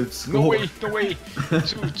positive score. No way, no way.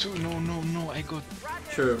 two, no, I got...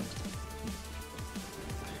 True.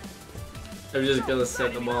 I'm just gonna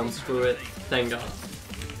set the bomb, screw it. Thank God.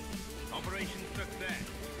 Operation success.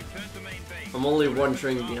 Return to main base. I'm only one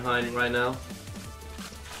drink behind right now.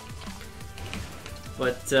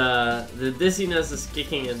 But the dizziness is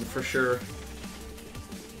kicking in for sure.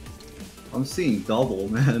 I'm seeing double,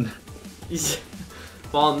 man.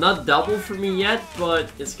 Well, not double for me yet,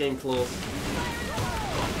 but it's getting close.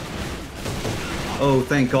 Oh,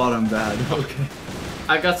 thank God I'm bad. Okay.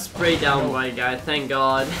 I got sprayed down by a guy, thank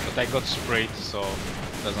God. But I got sprayed, so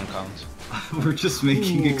it doesn't count. We're just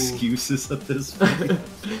making excuses at this point.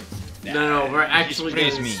 No, we're actually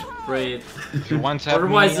getting me. sprayed. If you want to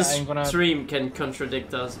Otherwise, me, the I'm gonna... stream can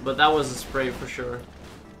contradict us, but that was a spray for sure.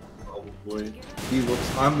 Probably. He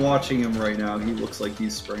looks. I'm watching him right now. He looks like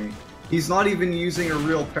he's spraying. He's not even using a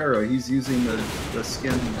real para. He's using the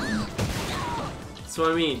skin one. That's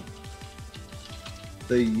what I mean.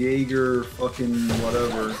 The Jaeger fucking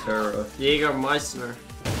whatever para. Jaeger Meissner.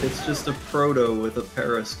 It's just a proto with a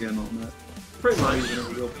para skin on it. Pretty much. Not even a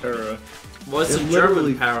real para. Well, it's It a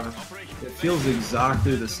literally- German para. It feels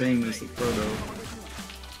exactly the same as the proto.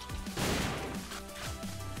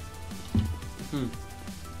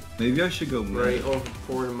 Maybe I should go Very mid.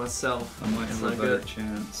 overpouring myself. I might It's have a not better good.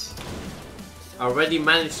 chance. I already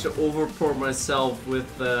managed to overpour myself with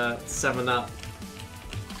 7-Up.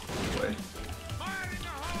 Wait.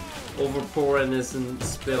 Overpouring isn't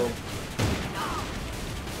spill.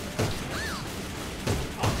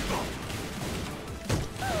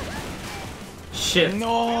 Shit.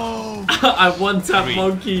 No! I one-tap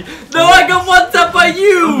monkey. No, I got one-tap by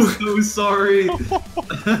you! I'm so sorry.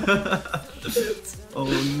 Oh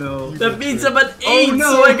no. That means I'm at 8, Oh,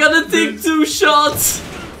 no. so I gotta take 2 shots!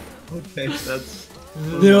 Okay, that's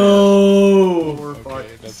No! 4,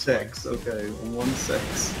 5, that's 6. Okay, 1,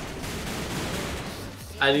 6.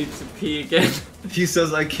 I need to pee again. He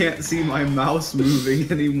says I can't see my mouse moving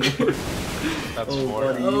anymore. That's Oh, 4.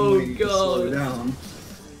 buddy, Oh, you need to slow God. down.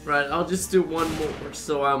 Right, I'll just do one more,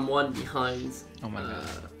 so I'm 1 behind. Oh my God.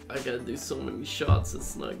 I gotta do so many shots,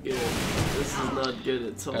 it's not good. This is not good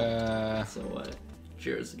at all. So,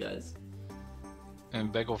 cheers, guys.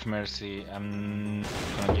 And Bag of Mercy, I'm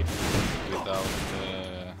gonna give it without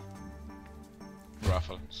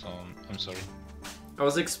raffle, so I'm sorry. I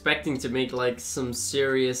was expecting to make like some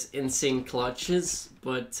serious insane clutches,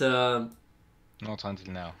 but Not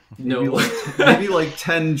until now. no. Maybe like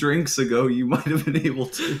 10 drinks ago you might have been able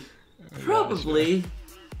to. Probably.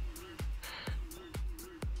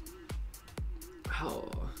 Oh.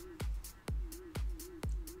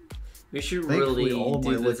 We should Thankfully, really all of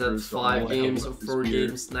do my this at liquors don't 5 know games how or much this 4 beer.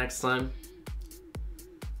 games next time.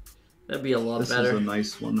 That'd be a lot This better. is a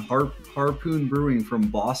nice one. Harpoon Brewing from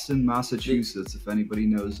Boston, Massachusetts, if anybody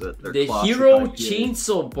knows it. They're The classic hero IPA.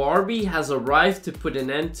 Chainsaw Barbie has arrived to put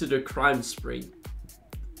an end to the crime spree.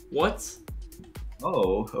 What?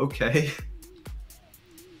 Oh, okay.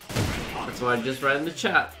 That's what I just read in the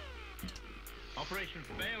chat. Operation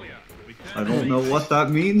failure. I don't know what that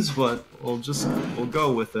means, but we'll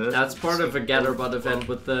go with it. That's part of a Gatterbot event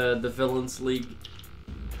with the Villains League.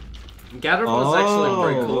 Gatterbot is actually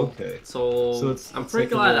pretty cool. Okay. So it's I'm pretty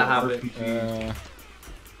glad I have it.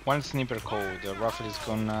 One sniper code, the raffle is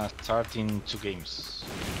gonna start in 2 games.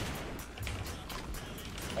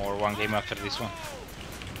 Or 1 game after this one.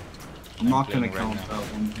 I'm not gonna playing count right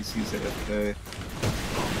that one because he's AFK.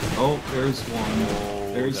 Oh, there's one.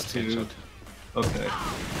 Oh, There's that's 2. headshot. Okay.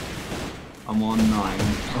 I'm on 9.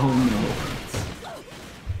 Oh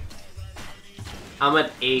I'm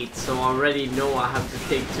at 8, so I already know I have to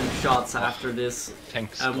take 2 shots after this.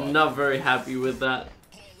 Thanks, I'm God. not very happy with that.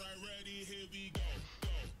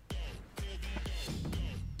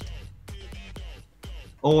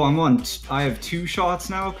 Oh, I have 2 shots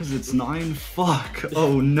now because it's 9? Fuck.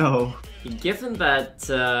 Oh no. Given that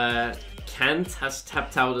Kent has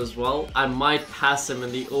tapped out as well, I might pass him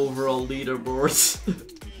in the overall leaderboards.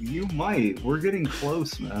 You might. We're getting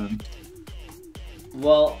close, man.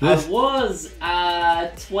 Well, I was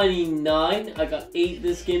at 29. I got 8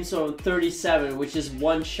 this game, so I'm 37, which is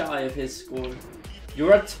 1 shy of his score.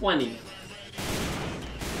 You're at 20.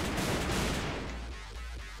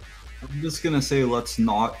 I'm just gonna say let's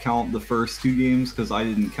not count the first 2 games because I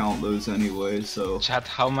didn't count those anyway, so... Chat,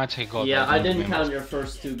 how much I got? Yeah, I don't didn't remember. count your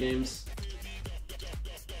first 2 games.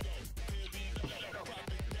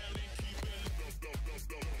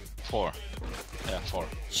 Four. Yeah, 4.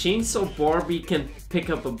 Chainsaw Barbie can pick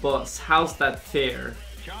up a bus. How's that fair?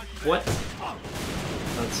 What?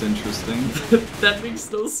 That's interesting. That makes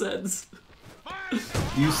no sense.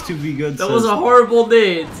 Used to be good. That was a horrible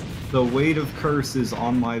date. The weight of curse is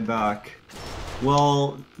on my back.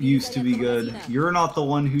 Well, used to be good. You're not the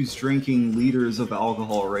one who's drinking liters of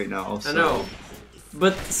alcohol right now. So I know.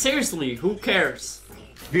 But seriously, who cares?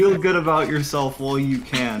 feel good about yourself while you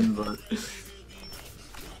can, but...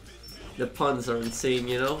 The puns are insane,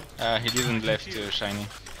 you know? He didn't left Shiny.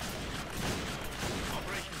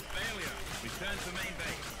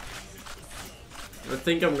 I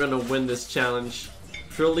think I'm gonna win this challenge.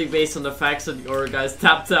 Purely based on the facts that the other guys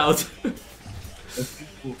tapped out.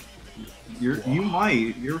 You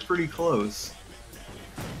might. You're pretty close.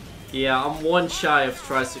 Yeah, I'm one shy of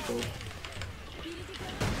Tricycle.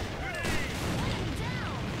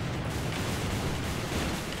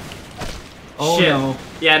 Oh Shit. no.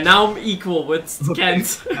 Yeah, now I'm equal with Kent.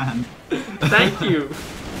 Thank you.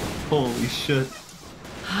 Holy shit.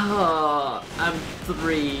 I'm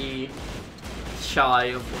 3 shy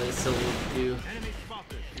of what I still need to do.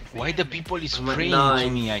 Why the people is I'm at spraying to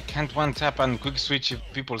 9. me? I can't one tap and quick switch if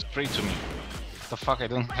people spray to me. The fuck, I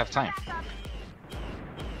don't have time.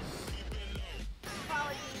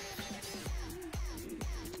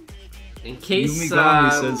 In case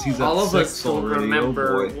Yumigami says he's at all of 6 us don't already,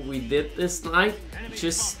 remember oh boy. what we did this night,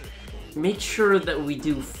 just make sure that we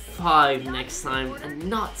do 5 next time and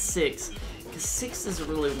not 6. Because 6 is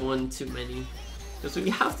really one too many. Because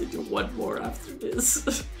we have to do one more after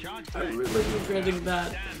this. I'm really regretting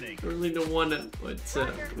that. I really don't want to, but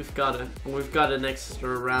we've got an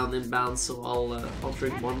extra round inbound, so I'll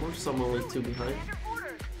drink one more. So I'm only 2 behind.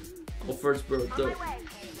 I'll first bro though.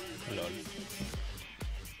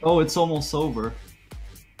 Oh, it's almost over.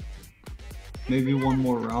 Maybe one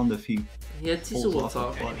more round if he Yeah, Tisu pulls will off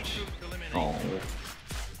talk. a clutch. Oh.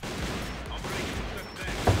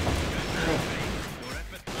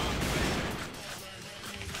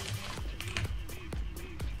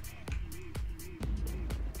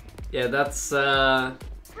 Yeah, that's the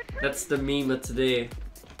meme of today.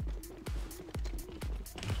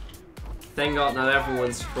 Thank God not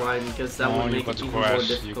everyone's trying, because that would make it even more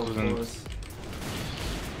difficult for us.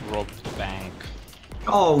 Rob the bank.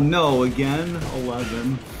 Oh no, again?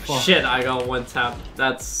 11. Fuck. Shit, I got 1 tap.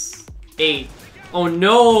 That's 8. Oh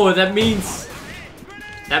no, that means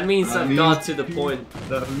I've got to the point.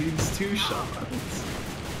 That means 2 shots.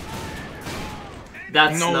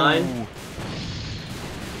 That's No. 9.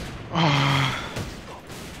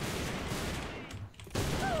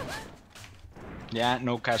 Yeah,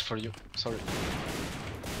 no cash for you. Sorry.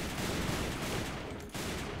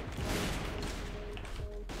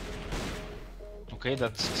 Okay,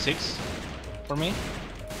 that's 6 for me.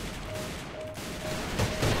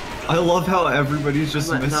 I love how everybody's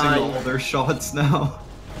just I'm at missing 9. all their shots now.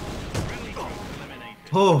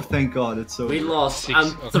 Oh, thank God, it's over. We lost. 6.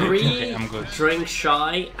 I'm Okay, 3 okay, I'm good. drink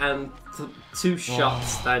shy and 2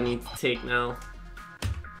 shots that I need to take now.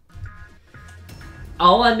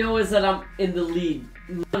 All I know is that I'm in the lead.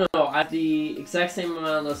 No, I have the exact same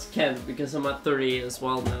amount as Ken because I'm at 38 as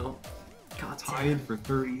well now. God damn. Tied for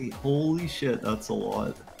 38. Holy shit, that's a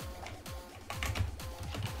lot.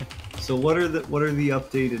 So what are the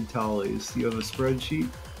updated tallies? Do you have a spreadsheet?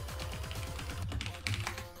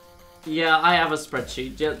 Yeah, I have a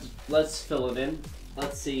spreadsheet. Let's fill it in.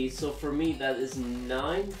 Let's see. So for me, that is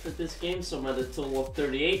 9 for this game. So I'm at a total of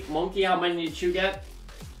 38. Monkey, how many did you get?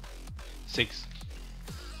 6.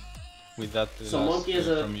 With that. So Monkey has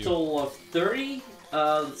a total of 30.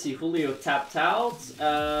 Let's see. Julio tapped out.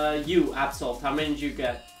 You, Absolved, how many did you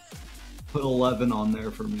get? Put 11 on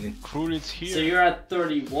there for me. Cruel is here. So you're at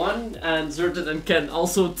 31, and Zerted and Ken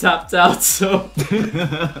also tapped out. So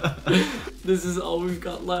this is all we've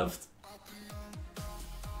got left.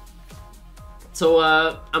 So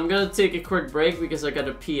I'm gonna take a quick break because I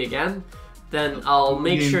gotta pee again. Then I'll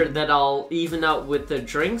make sure that I'll even out with the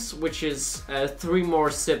drinks, which is 3 more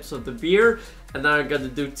sips of the beer, and then I gotta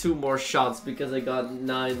do 2 more shots because I got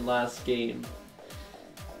 9 last game.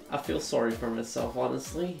 I feel sorry for myself,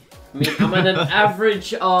 honestly. I mean, I'm at an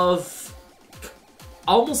average of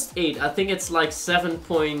almost 8. I think it's like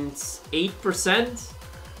 7.8%.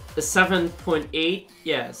 7.8,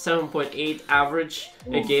 yeah, 7.8 average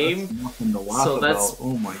a game. So that's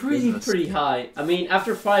pretty high. I mean,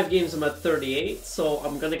 after 5 games, I'm at 38, so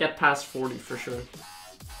I'm gonna get past 40 for sure.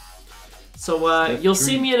 So you'll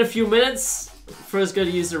see me in a few minutes. First, gonna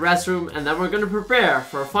use the restroom, and then we're gonna prepare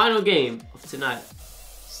for our final game of tonight.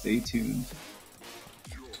 Stay tuned.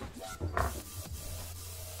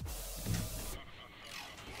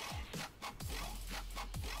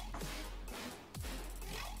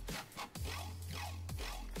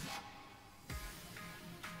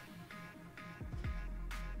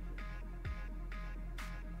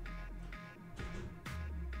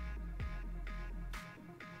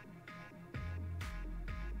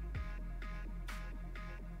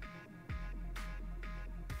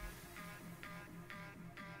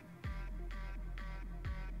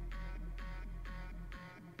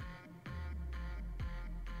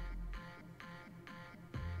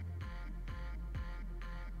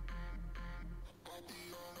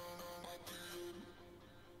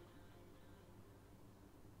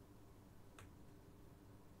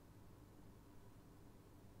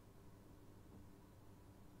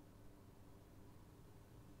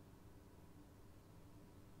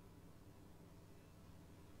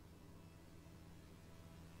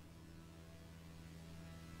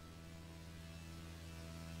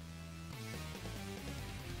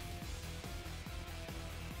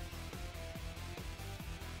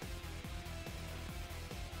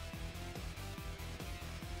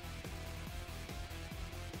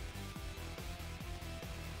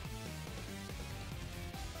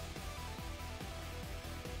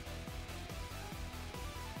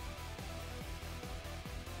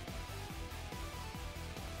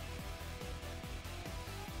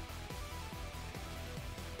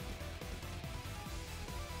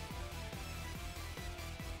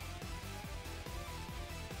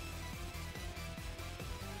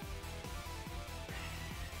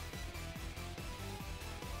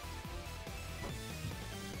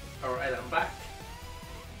 Alright, I'm back.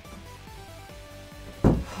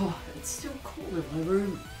 It's still cold in my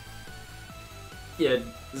room. Yeah,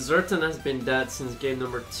 Zertan has been dead since game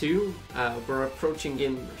number 2. We're approaching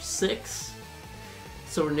game number 6.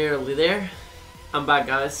 So we're nearly there. I'm back,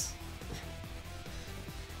 guys.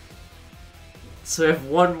 So we have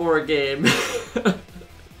one more game. Do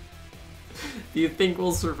you think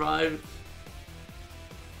we'll survive?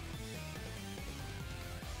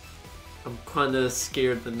 I'm kinda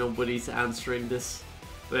scared that nobody's answering this.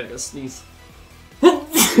 Wait, I gotta sneeze.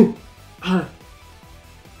 I'm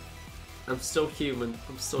still human.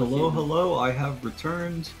 I'm still human. Hello, I have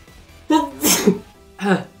returned.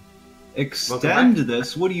 Extend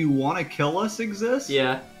this? What do you want to kill us, Exist?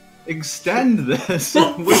 Yeah. Extend this?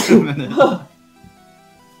 Wait a minute.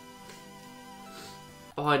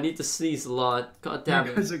 Oh, I need to sneeze a lot. God damn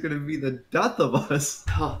You it. guys are gonna be the death of us.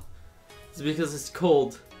 It's because it's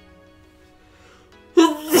cold.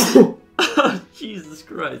 Jesus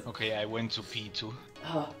Christ. Okay, I went to P2.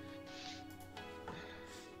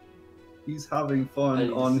 He's having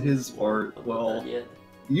fun on his part. Well, yet.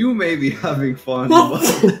 you may be having fun,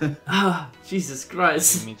 but... Jesus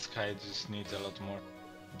Christ. MythSky just needs a lot more.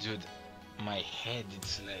 Dude, my head,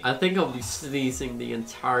 it's like... I think I'll be sneezing the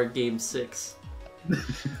entire game 6.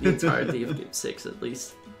 The entirety of game 6 at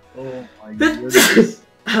least. Oh my goodness.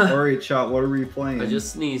 Alright, chat, what are we playing? I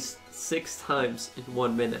just sneezed 6 times in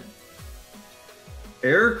 1 minute.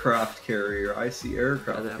 Aircraft carrier. I see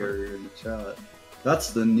aircraft carrier in the chat. That's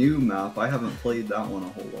the new map. I haven't played that one a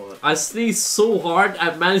whole lot. I sneezed so hard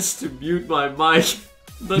I managed to mute my mic.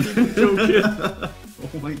 Not even joking.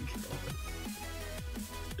 Oh my god.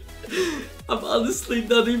 I'm honestly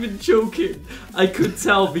not even joking. I could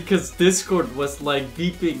tell because Discord was like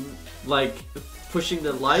beeping, like pushing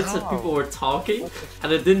the lights and people were talking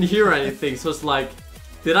and I didn't hear anything. So it's like,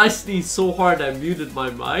 did I sneeze so hard I muted my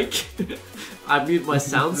mic? I muted my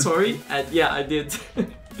sound, sorry. And yeah, I did.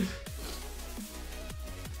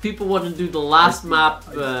 People want to do the last map,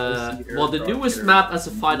 well, the newest map as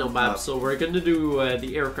a final map, so we're gonna do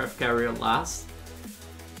the aircraft carrier last.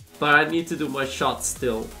 But I need to do my shot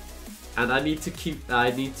still. And I need to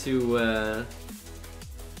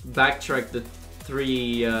backtrack the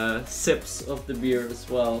 3 sips of the beer as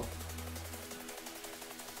well.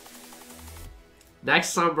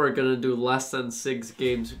 Next time we're gonna do less than 6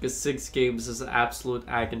 games, because 6 games is absolute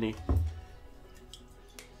agony.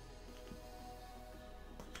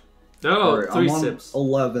 No, right, 3 I'm on sips.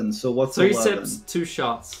 11, so what's 3 11? sips, 2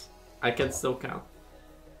 shots. I can still count.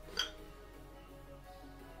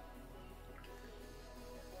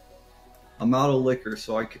 I'm out of liquor,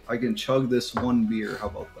 so I can chug this 1 beer. How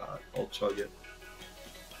about that? I'll chug it.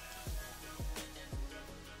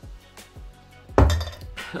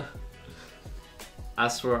 I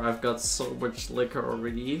swear I've got so much liquor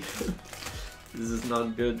already. This is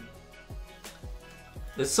not good.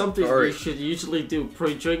 It's something you should usually do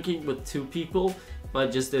pre-drinking with 2 people, but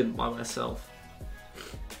I just did it by myself.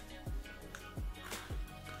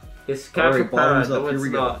 It's capybara, no it's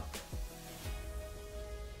not.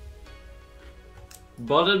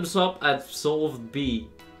 Bottoms up at solve B.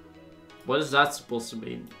 What is that supposed to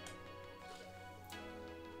mean?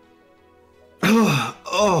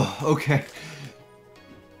 Oh, okay.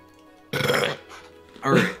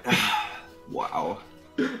 Alright. Wow.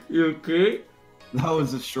 You okay? That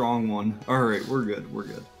was a strong one. Alright, we're good, we're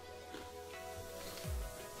good.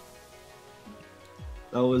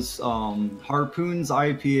 That was Harpoon's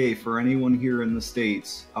IPA for anyone here in the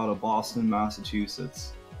States, out of Boston,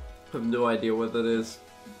 Massachusetts. I have no idea what that is.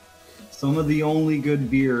 Some of the only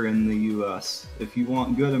good beer in the US. If you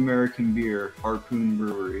want good American beer, Harpoon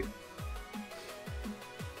Brewery.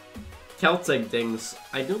 Celtic things.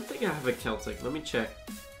 I don't think I have a Celtic. Let me check.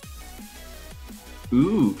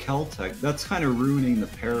 Ooh, Celtic. That's kind of ruining the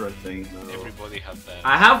para thing, though. Everybody had that.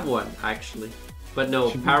 I have one, actually. But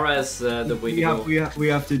no, para is the way to go. We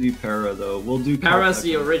have to do para, though. We'll do Para is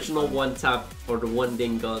Celtic. the original one tap or the one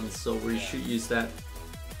ding gun, so we should use that.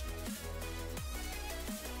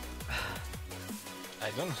 I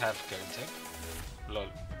don't have Celtic. Lol.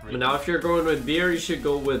 But now if you're going with beer, you should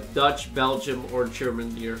go with Dutch, Belgium, or German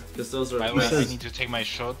beer. Because those are By the the way, I best. need to take my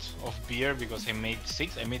shot of beer because I made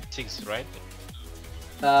 6. I made 6, right?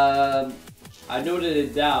 I noted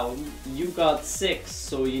it down. You got 6,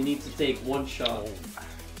 so you need to take 1 shot.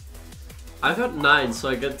 I got 9, so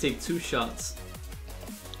I gotta take 2 shots.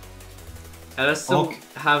 And I still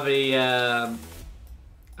have a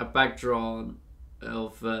backdraw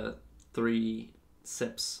of 3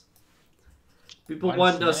 sips. People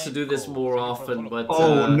want us to do this more often, but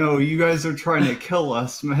oh no, you guys are trying to kill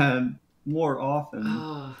us, man. More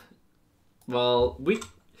often. Well,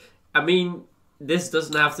 I mean, this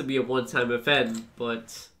doesn't have to be a one-time event,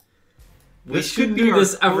 but we This should could be do our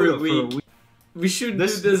this every quota for a week. week. We should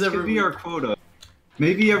This do this could every be week. our quota.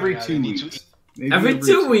 Maybe every Yeah, 2 we need to weeks. Maybe Every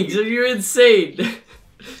 2 weeks? You're insane.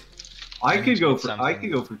 I could go for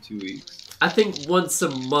something. 2 weeks. I think once a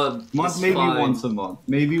month. Is Maybe fine. once a month.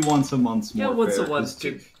 Maybe once a month's Yeah, more once fair, a month 'cause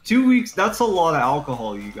too. 2 weeks, that's a lot of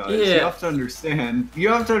alcohol, you guys. You Yeah. have to understand. You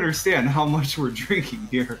have to understand how much we're drinking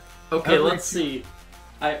here. Okay, Every let's see.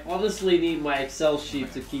 I honestly need my Excel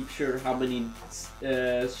sheet to keep sure how many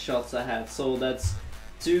shots I had. So that's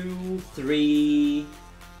 2, 3,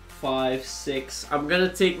 5, 6. I'm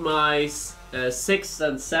gonna take my 6th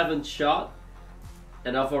and 7th shot.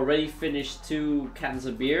 And I've already finished 2 cans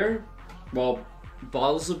of beer. Well,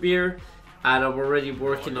 bottles of beer. And I'm already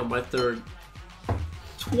working on my 3rd.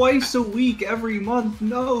 Twice a week, every month?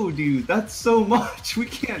 No, dude, that's so much. We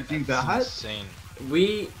can't do that. Insane.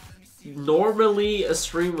 We normally a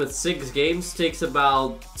stream with 6 games takes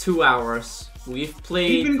about 2 hours. We've played.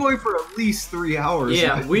 We've been going for at least 3 hours.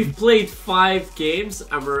 Yeah, man. we've played 5 games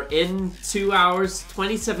and we're in 2 hours,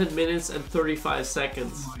 27 minutes, and 35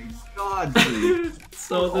 seconds. Oh my god, dude.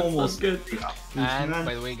 So that's almost good. And Man,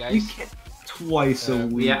 by the way, we guys, can't twice a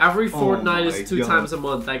week. Yeah, every fortnight Oh is my 2 God. times a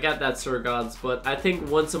month. I get that, Sir Gods, but I think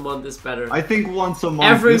once a month is better. I think once a month.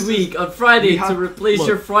 Every this is- week on Friday we have- to replace look.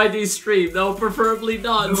 your Friday stream. No, preferably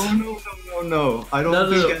not. No. I don't No,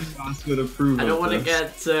 no, think no. Enmas would approve I don't want to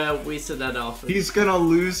get wasted that often. He's gonna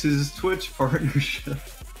lose his Twitch partnership.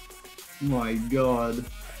 My god.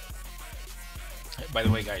 by the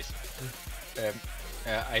way, guys,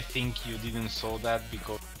 I think you didn't saw that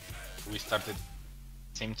because we started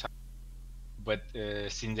same time. But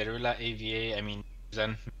Cinderella AVA, I mean,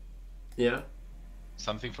 then Yeah.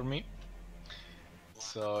 something for me.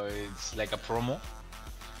 So it's like a promo.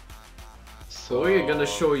 So you're gonna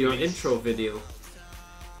show your please- intro video.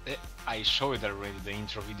 I showed already the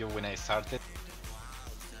intro video when I started.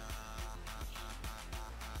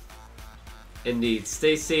 Indeed.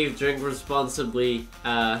 Stay safe, drink responsibly.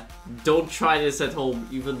 Don't try this at home,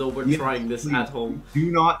 even though we're Yeah, trying this please. at home.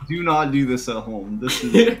 Do not do this at home.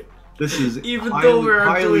 This is Even highly, though we're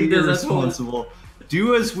highly doing this at home. irresponsible.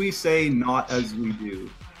 Do as we say, not as we do.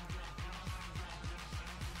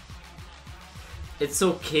 It's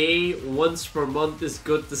okay, once per month is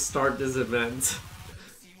good to start this event.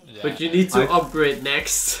 Yeah. But you need to I- upgrade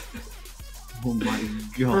next. Oh my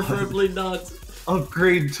god. Preferably not.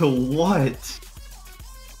 Upgrade to what?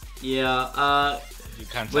 Yeah, You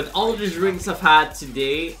can't with all the drinks I've had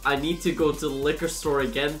today, I need to go to the liquor store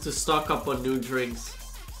again to stock up on new drinks.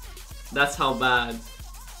 That's how bad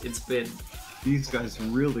it's been. These guys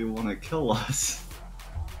really want to kill us.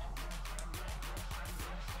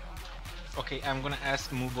 Okay, I'm gonna ask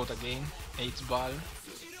Moobot again. 8 ball.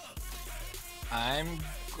 I'm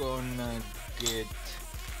gonna get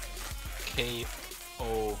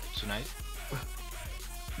KO tonight.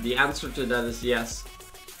 The answer to that is yes.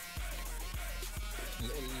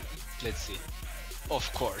 Let's see.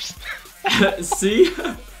 Of course. See?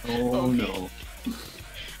 Oh Okay. no.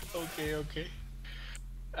 Okay.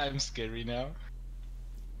 I'm scary now.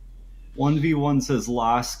 1v1 says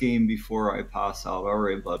last game before I pass out.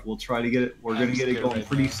 Alright, bud. We'll try to get it. We're gonna I'm get it scared going right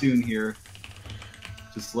pretty now. soon here.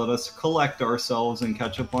 Just let us collect ourselves and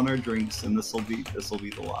catch up on our drinks, and this'll be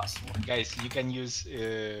the last one. Guys, you can use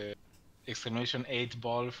exclamation 8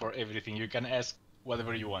 ball for everything. You can ask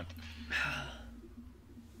whatever you want.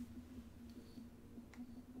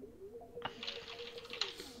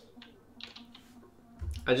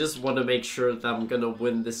 I just want to make sure that I'm gonna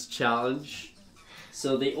win this challenge.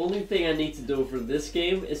 So the only thing I need to do for this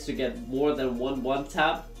game is to get more than one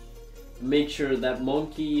tap. Make sure that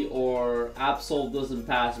Monkey or Absol doesn't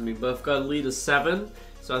pass me. But I've got a lead of 7,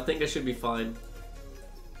 so I think I should be fine.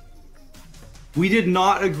 We did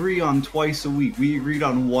not agree on twice a week. We agreed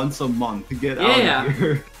on once a month to get Yeah. out of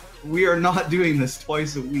here. We are not doing this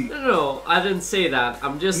twice a week. No, I didn't say that.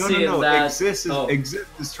 I'm just No, saying that. Exist is, oh. Exist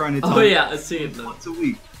is trying to tell Oh you yeah, I see it now. once a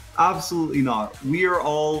week. Absolutely not. We are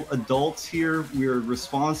all adults here. We are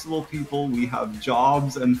responsible people. We have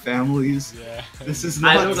jobs and families. Yeah. This is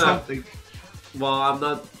I not don't know. something. Well, I'm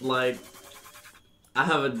not like. I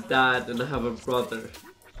have a dad and I have a brother.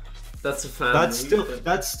 That's a family.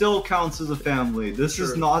 That still counts as a family. This is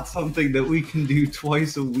Sure. not something that we can do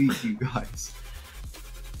twice a week, you guys.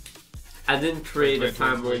 I didn't create a Wait,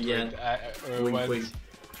 family wait, yet. Wink, what? wink.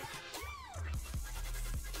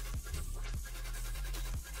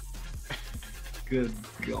 Good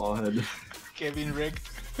God. Kevin wrecked.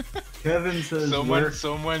 Kevin says where-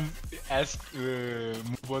 Someone asked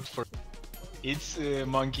Moobot for it's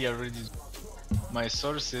Monkey already. My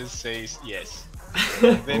sources says yes.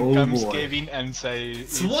 Then comes boy. Kevin and say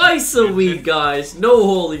Twice a week, guys. No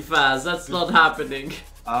holy fast. That's not happening.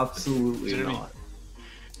 Absolutely Jeremy. not.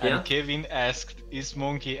 And Yeah? Kevin asked, "Is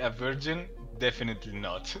Monkey a virgin?" Definitely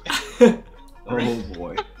not. Oh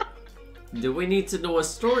boy. Do we need to know a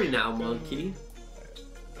story now, Monkey?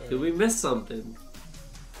 Did we miss something?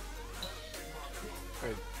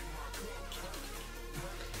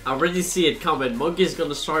 I already see it coming. Monkey's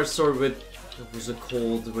gonna start a story with it was a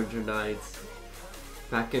cold winter night.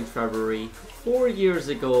 Back in February, 4 years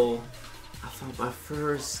ago, I found my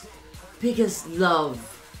first, biggest love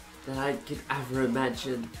that I could ever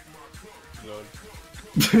imagine.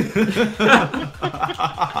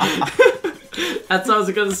 That's how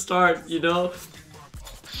it's gonna start, you know?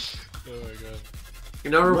 Oh my god.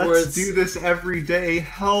 In other Let's words, do this every day.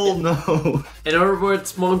 Hell no. in other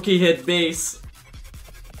words, Monkey hit base.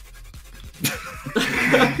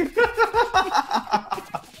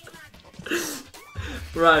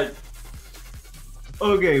 Right.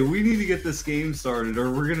 Okay, we need to get this game started or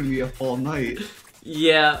we're gonna be up all night.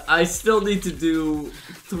 Yeah, I still need to do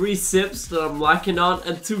 3 sips that I'm lacking on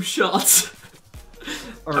and 2 shots.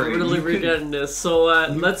 I'm Alright, really you can- regretting this. So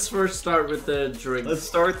let's first start with the drinks. Let's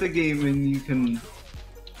start the game and you can...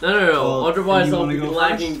 No. Well, Otherwise, you I'll wanna be go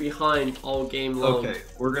lagging first? behind all game long. Okay,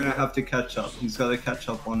 we're gonna have to catch up. He's gotta catch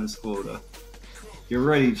up on his quota. Get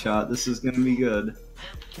ready, chat. This is gonna be good.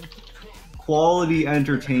 Quality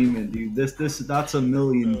entertainment, dude. That's a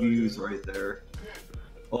million views right there.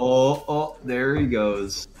 Oh, there he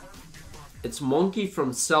goes. It's Monkey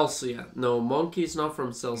from Celsia. No, Monkey's not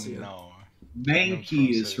from Celsia. No. Mankey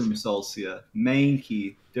is from Celsia.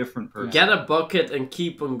 Mankey, different person. Get a bucket and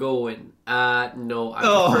keep on going. No, I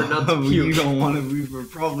prefer not to puke. You don't want to. We would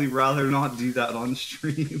probably rather not do that on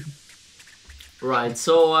stream. Right,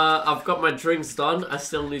 so I've got my drinks done. I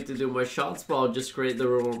still need to do my shots, but I'll just create the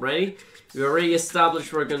room already. We already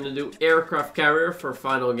established we're going to do aircraft carrier for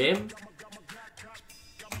final game.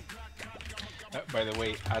 By the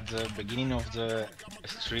way, at the beginning of the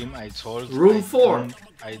stream, I told Room 4.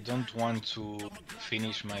 I don't want to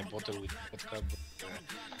finish my bottle with vodka,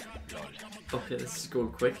 but lol. Okay, this is going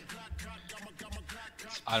quick.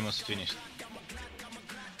 It's almost finished.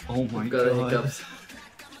 Oh my Got a god. hiccups.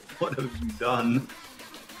 What have you done?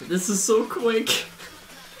 This is so quick.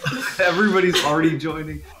 Everybody's already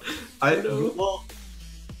joining. know. Well,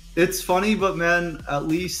 it's funny, but man, at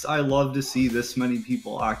least I love to see this many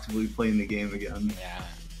people actively playing the game again. Yeah.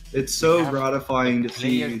 It's so We have gratifying a to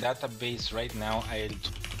see. player database right now. I'll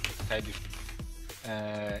type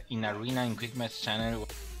it in Arena in Quick Match channel.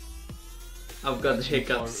 I've got watching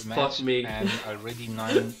hiccups. for Fuck match me. And already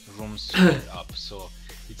 9 rooms filled up. So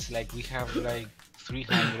it's like we have like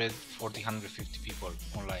 300, 40, 150 people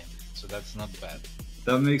online. So that's not bad.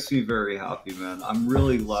 That makes me very happy, man. I'm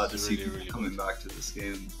really glad to It's see really, people really coming back to this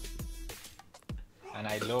game. And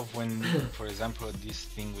I love when, for example, this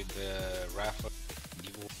thing with the raffle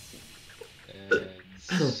giveaway,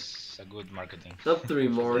 it's a good marketing. Not 3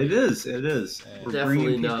 more. It is. We're Definitely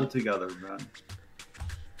bringing people not. together, man.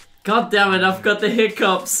 God damn it, I've got the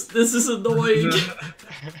hiccups. This is annoying.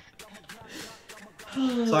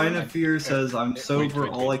 Sign of Fear says, I'm sober,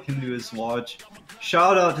 all I can do is watch.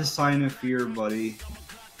 Shout out to Sign of Fear, buddy.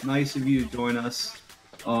 Nice of you to join us.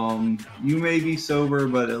 You may be sober,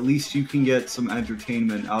 but at least you can get some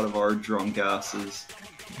entertainment out of our drunk asses.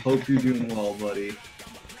 Hope you're doing well, buddy.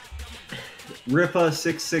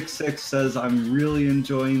 Ripa666 says, I'm really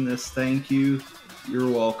enjoying this, thank you.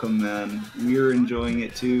 You're welcome, man. We're enjoying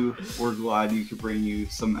it too. We're glad you could bring you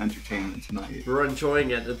some entertainment tonight. We're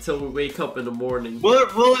enjoying it until we wake up in the morning.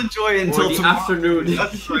 We'll enjoy it until the tomorrow. afternoon.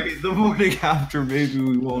 That's right. The morning after, maybe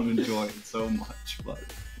we won't enjoy it so much, but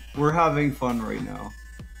we're having fun right now.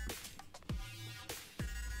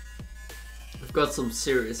 I've got some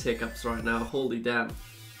serious hiccups right now. Holy damn.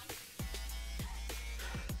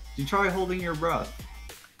 You try holding your breath.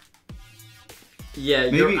 Yeah,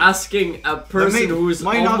 Maybe- you're asking a person who's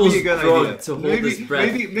might not almost be a good drunk idea. to hold his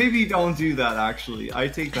breath. Maybe don't do that. Actually, I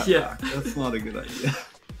take that Yeah. back. That's not a good idea.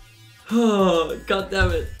 Oh, god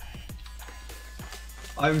damn it.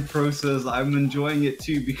 Pro says I'm enjoying it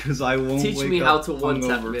too because I won't Teach wake me how up to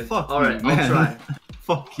one-tap hungover. myth. Fuck Alright, you, I'll man. try.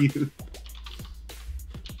 Fuck you.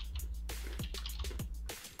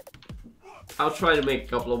 I'll try to make a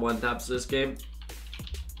couple of one-taps this game.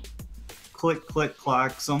 Click, click,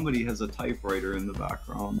 clack. Somebody has a typewriter in the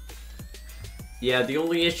background. Yeah, the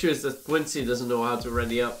only issue is that Quincy doesn't know how to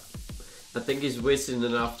ready up. I think he's wasting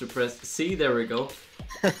enough to press. See, there we go.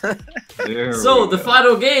 There So, we the go.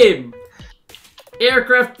 final game!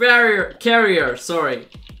 Aircraft carrier, sorry.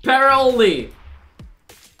 Para only!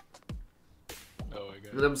 Oh my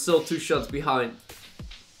And I'm still 2 shots behind.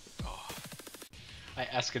 I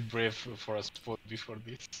asked Brave for a spot before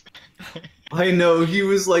this. I know, he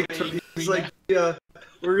was like, yeah,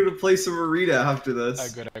 we're gonna play some arena after this. I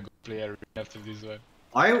gotta go play arena after this one.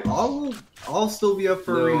 I'll still be up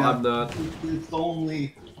for No, arena. I'm not.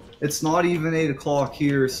 It's not even 8 o'clock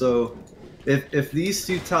here, so if these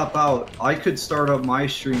two top out, I could start up my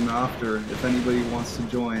stream after if anybody wants to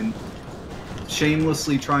join.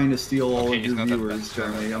 Shamelessly trying to steal all of your viewers,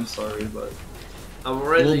 Jeremy. I'm sorry, but I'm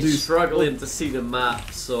already struggling to see the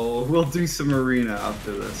map, so we'll do some arena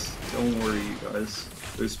after this. Don't worry, you guys.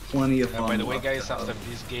 There's plenty of fun. By the way, guys, after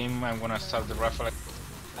this game, I'm gonna start the raffle,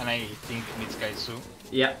 and I think MythSky too.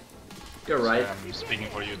 Yeah, you're right. So I'm speaking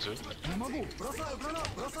for you too.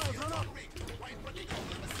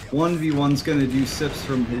 1v1's gonna do sips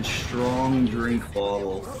from his strong drink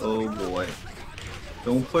bottle. Oh boy.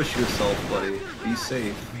 Don't push yourself, buddy. Be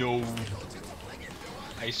safe. No.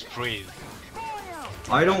 I sprayed.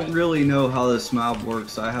 I don't really know how this map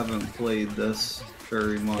works. I haven't played this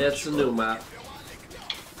very much. That's a new map.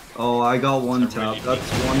 Oh, I got one tap.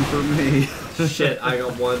 That's one for me. Shit, I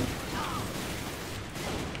got one.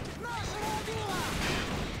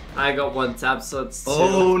 I got one tap, so it's 2.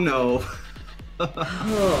 Oh no.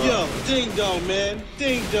 Yo, ding dong, man.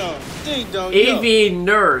 Ding dong. Ding dong. AVA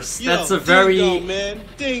Nurse. Yo, That's a very ding dong, man.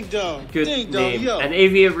 Ding dong. good Ding dong, name. yo. And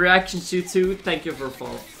AVA Reactions you too. Thank you for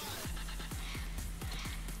following.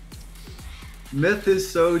 Myth is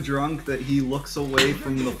so drunk that he looks away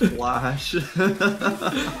from the flash.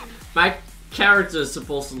 My character is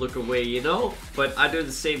supposed to look away, you know? But I do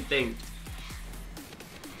the same thing.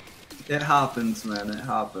 It happens, man. It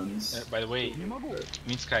happens. By the way,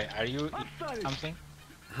 MythSky, are you eating something?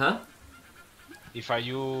 Huh? Are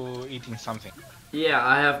you eating something? Yeah,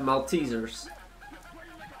 I have Maltesers.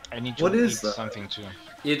 I need to What eat is that? something too.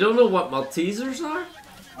 You don't know what Maltesers are?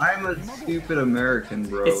 I'm a stupid American,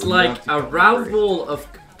 bro. It's You like have to a be round great. bowl of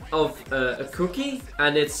a cookie,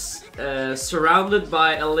 and it's surrounded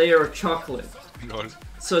by a layer of chocolate. Lol.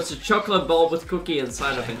 So it's a chocolate ball with cookie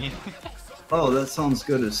inside of it. Oh, that sounds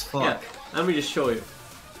good as fuck. Yeah, let me just show you.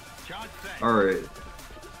 Alright.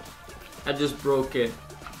 I just broke it.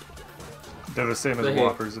 They're the same as Right here.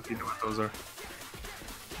 Whoppers, if you know what those are.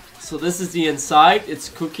 So this is the inside, it's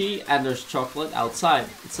cookie, and there's chocolate outside.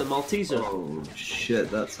 It's a Malteser. Oh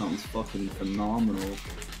shit, that sounds fucking phenomenal.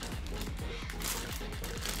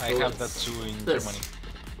 I have that too in this. Germany.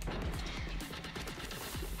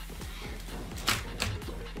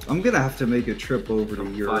 I'm gonna have to make a trip over to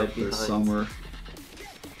Europe behind. this summer.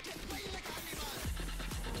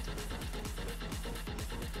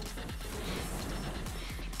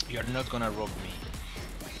 You're not gonna rob me.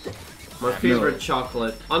 My favorite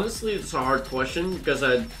chocolate. Honestly, it's a hard question because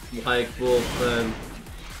I like both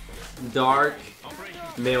dark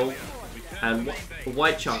milk and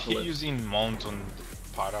white chocolate. You're using Mountain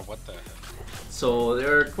Para, what the hell? So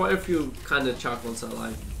there are quite a few kind of chocolates I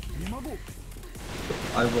like.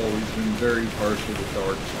 I've always been very partial to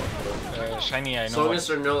dark chocolate. Shiny, I know. As long as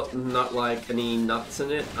there's not like any nuts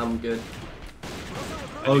in it, I'm good.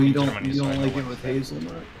 Oh, you don't like it with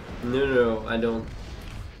hazelnut? No, I don't.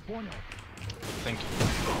 Thank you.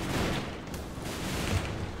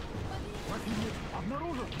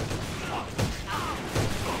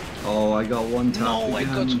 Oh, I got one tap No, I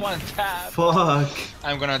again. got one tap. Fuck.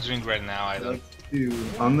 I'm gonna drink right now. I don't. Dude,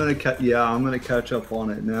 I'm gonna catch up on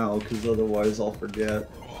it now, because otherwise I'll forget.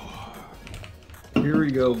 Here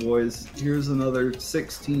we go, boys. Here's another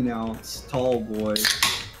 16-ounce tall boy.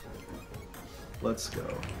 Let's go.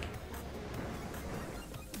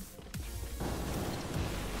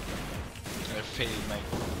 I failed, mate.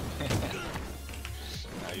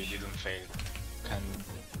 No, you didn't fail. Can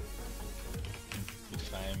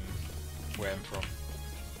if I'm where I'm from.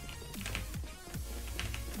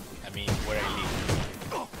 I mean, where I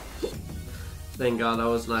live. Thank God I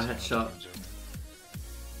was not headshot.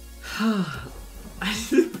 I need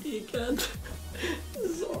to pee again. This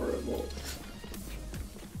is horrible.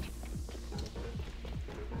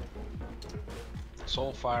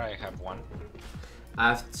 So far, I have one I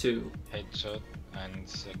have 2. headshot, and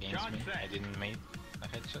it's against me. I didn't make a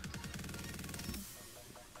headshot.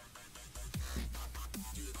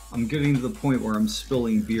 I'm getting to the point where I'm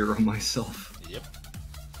spilling beer on myself. Yep.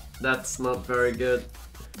 That's not very good.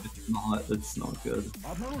 It's not good.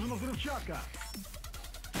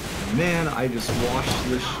 Man, I just washed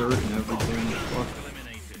this shirt and everything. Fuck.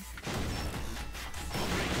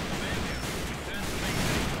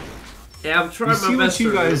 Yeah, I'm trying You see my what best.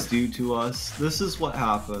 you to guys do to us? This is what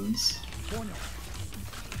happens.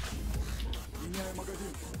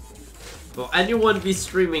 Will anyone be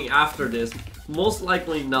streaming after this? Most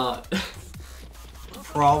likely not.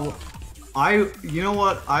 You know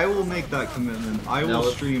what? I will make that commitment. I will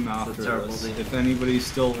stream after this. If anybody's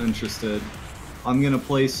still interested, I'm gonna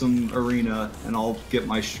play some arena and I'll get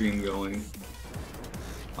my stream going.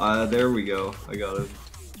 There we go. I got it.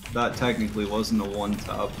 That technically wasn't a one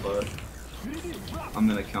tap, but I'm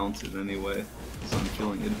gonna count it anyway because I'm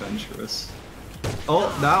feeling adventurous. Oh,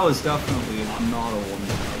 that was definitely not a one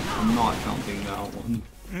tap. I'm not counting that one.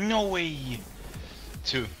 No way.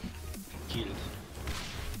 2 killed.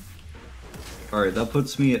 Alright, that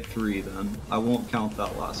puts me at 3 then. I won't count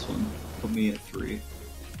that last one. Put me at 3.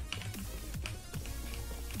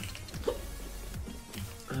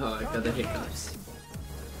 Oh, I got the hiccups.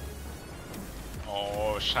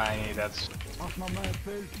 Oh, shiny, that's...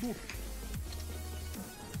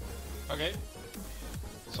 Okay.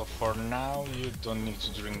 So for now, you don't need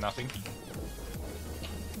to drink nothing.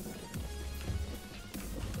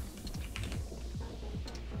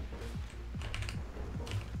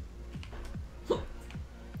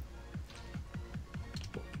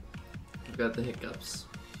 Got the hiccups.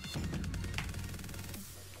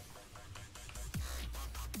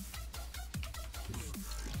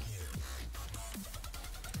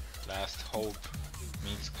 Last hope,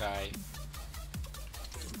 MythSky.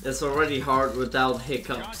 It's already hard without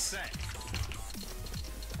hiccups.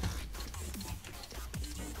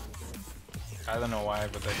 I don't know why,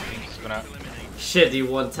 but I think he's gonna... Shit, he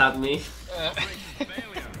one-tapped me.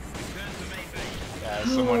 Yeah,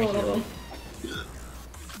 someone here.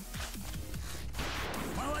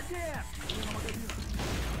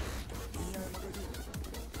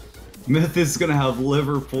 Myth is gonna have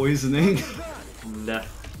liver poisoning. Nah,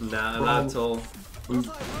 not at all.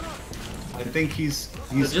 I think he's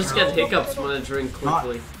just get hiccups when I drink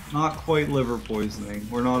quickly. Not quite liver poisoning.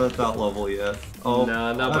 We're not at that level yet. Oh,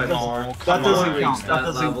 no, not by far. That doesn't count. That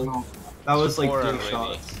doesn't count. That was like 3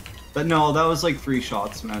 shots. But no, that was like 3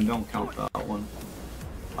 shots, man. Don't count that one.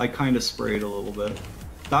 I kind of sprayed a little bit.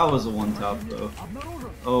 That was a one tap though.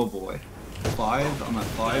 Oh boy. 5? I'm at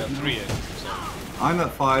 5. 3. I'm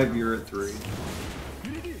at 5. You're at 3.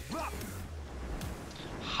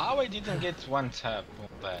 How I didn't get one tap on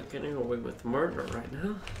that? Getting away with murder right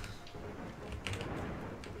now.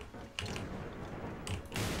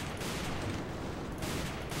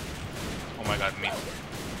 Oh my god, me.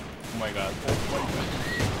 Oh my god. Oh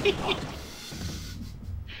my god.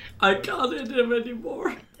 I can't hit him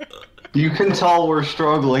anymore. You can tell we're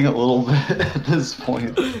struggling a little bit at this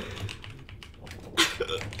point.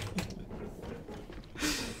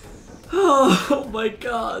 Oh my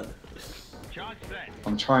god.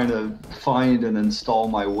 I'm trying to find and install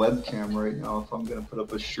my webcam right now if I'm gonna put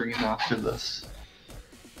up a stream after this.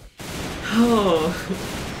 Oh,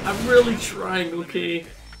 I'm really trying, okay?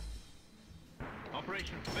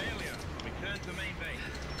 Operation failure. Return to main base.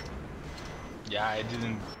 Yeah, I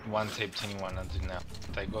didn't one-tap anyone until now.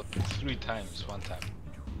 I got 3 times one tap.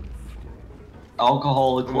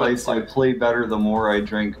 Alcoholic life, I play better the more I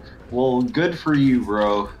drink. Well, good for you,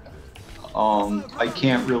 bro. I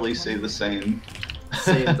can't really say the same.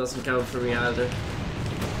 Same doesn't count for me either.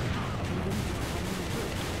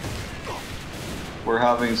 We're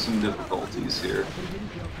having some difficulties here.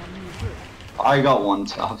 I got one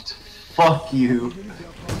tapped. Fuck you.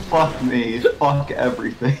 Fuck me. Fuck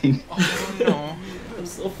everything. Oh no. I'm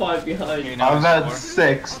still 5 behind. I'm at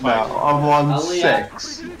 6 now. I'm on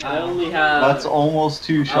 6. I only have... That's almost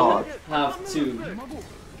 2 shots. I have 2.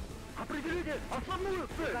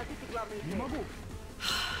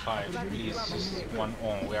 5, please, just 1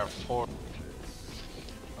 on. We are 4.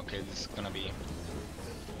 Okay, this is gonna be...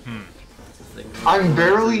 I'm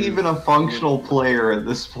barely even a functional player at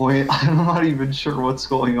this point. I'm not even sure what's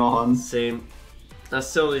going on. Same. I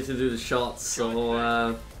still need to do the shots,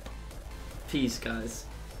 so peace, guys.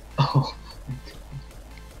 Oh.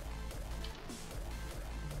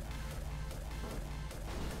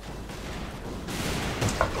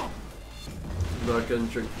 I'm not gonna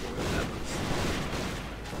drink more of that.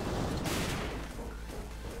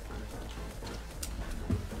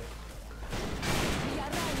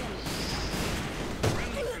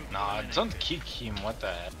 Nah, don't kick him, what the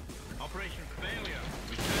heck? Operation failure.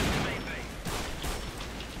 Return to main base.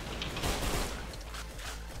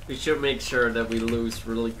 We should make sure that we lose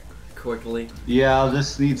really quickly. Yeah,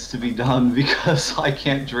 this needs to be done because I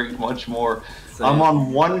can't drink much more. Same. I'm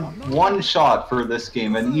on one shot for this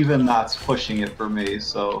game, and even that's pushing it for me,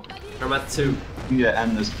 so... I'm at 2. Yeah,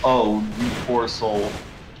 end this. Oh, you poor soul.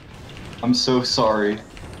 I'm so sorry.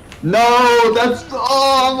 No, that's...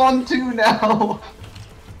 Oh, I'm on 2 now!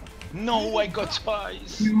 No, I got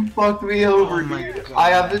twice! You fucked me over, Oh my dude. God, I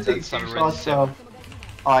have to take that's 2 already shots 7. out.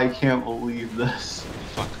 I can't believe this.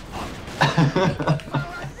 Fuck.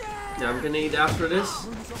 Yeah, I'm gonna eat after this,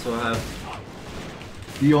 so I have.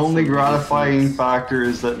 The only gratifying factor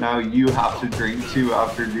is that now you have to drink too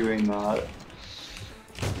after doing that.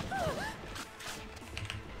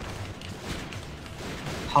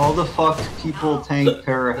 How the fuck do people tank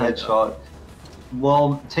para headshot?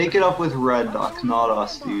 Well, take it up with Red Duck, not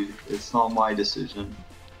us, dude. It's not my decision.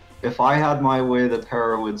 If I had my way, the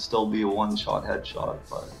para would still be a one-shot headshot,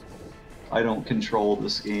 but I don't control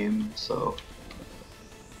this game, so...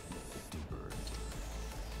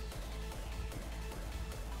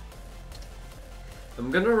 I'm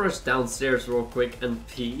gonna rush downstairs real quick and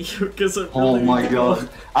pee because I'm Oh really my god.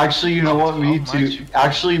 Actually, you know what? Me too.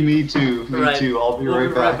 Actually, me too. Me Right. too. I'll be We'll right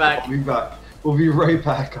be right back. back. I'll be back. We'll be right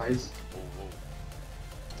back, guys.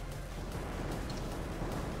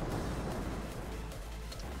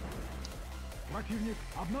 Противник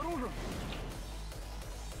обнаружен.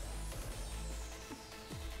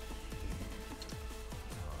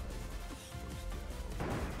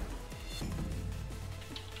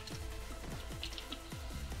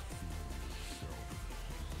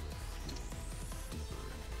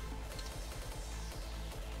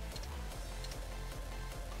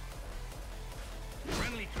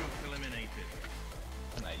 Friendly troops eliminated.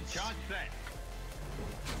 Nice. Charge set.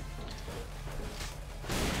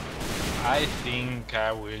 I think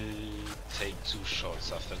I will take 2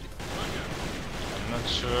 shots after this. I'm not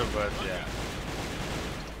sure, but yeah.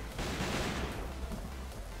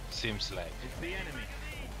 Seems like. It's the enemy.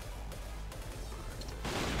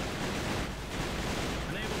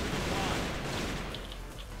 Unable to comply.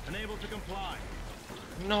 Unable to comply.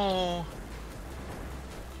 No.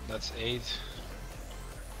 That's 8.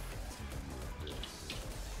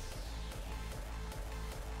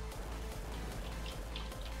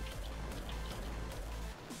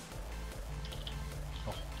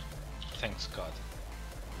 Oh, thanks God.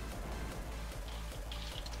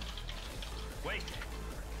 Wait.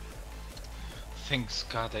 Thanks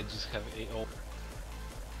God I just have a oh.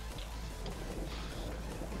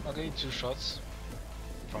 Okay, 2 shots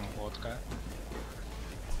from vodka.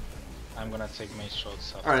 I'm gonna take my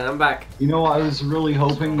shots after. Alright, I'm back. You know, I was really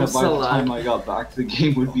hoping that by still the time alive. I got back, the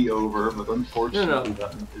game would be over, but unfortunately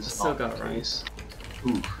that is Still not got the it right. case.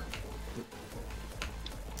 Oof.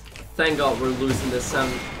 Thank God we're losing this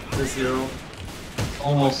 7-0.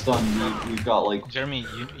 Almost done. We've got like. Jeremy,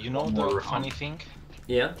 you know one the more funny round. thing?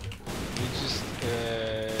 Yeah? You just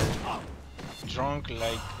drunk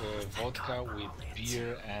like vodka with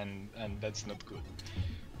beer, and that's not good.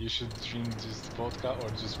 You should drink just vodka or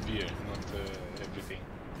just beer, not everything.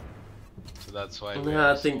 So that's why. we Yeah,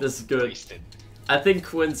 I are think so this is good. wasted. I think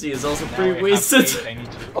Quincy is also Now I pretty have wasted. 8, I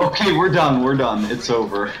need to... Okay, we're done. We're done. It's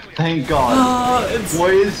over. Thank God. Ah,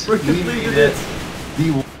 Boys, we we completed made it.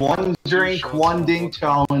 The one drink, shots one from ding vodka,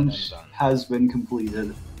 challenge and I'm done. has been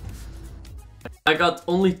completed. I got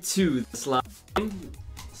only 2 this last game,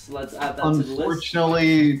 so let's add that to the list.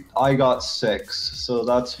 Unfortunately, I got 6, so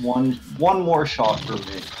that's one more shot for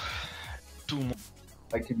me. 2 more.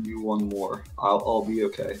 I can do one more. I'll be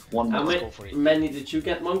okay. One How more. go for it. many did you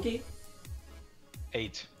get, Monkey?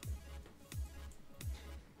 8.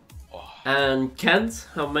 And Kent,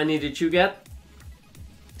 how many did you get?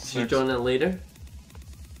 Did you 6. join it later?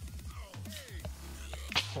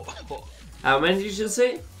 How many did you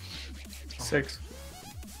say? 6.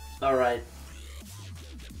 Alright.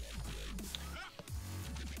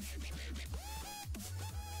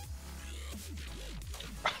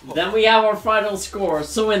 Then we have our final score.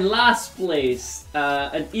 So in last place,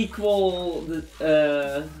 an equal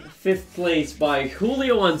 5th place by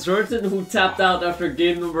Julio and Zerton, who tapped out after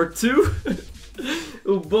game number 2,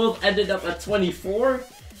 who both ended up at 24.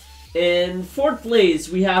 In 4th place,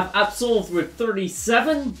 we have Absolved with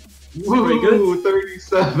 37. It's pretty good.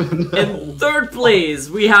 37. In 3rd place,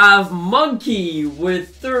 we have Monkey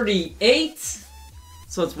with 38.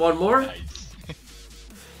 So it's one more. Nice.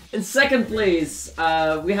 In 2nd place,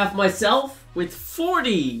 we have myself with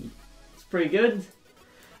 40. It's pretty good.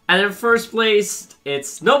 And in 1st place,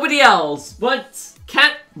 it's nobody else but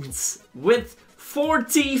Kent with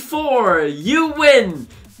 44. You win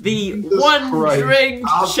the Jesus one Christ. drink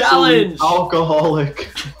Absolute challenge. Alcoholic.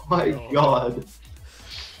 My God.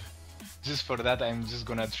 Just for that, I'm just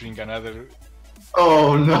gonna drink another.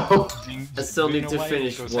 Oh no. Drink. I still Do you need know to why?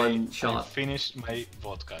 finish Because one I shot. finished my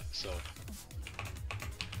vodka, so.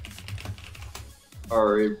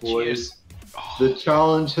 Alright, boys. Cheers. The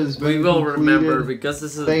challenge has been We will completed. remember because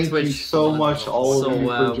this is a Thank Twitch. you so one, much, all of you,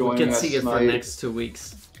 for we joining can us see it for tonight. the next 2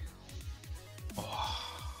 weeks.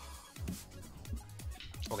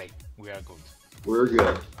 Okay, we are good. We're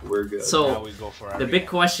good. We're good. So, Now we go for the big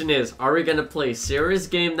question is, are we gonna play serious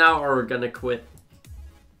game now, or are we gonna quit?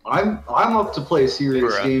 I'm up to play a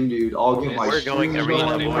serious game, dude. I'll get my We're going stream arena,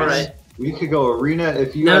 going. boys. Alright. We could go arena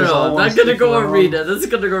if you No, guys all no, want not to gonna go stick around. arena. That's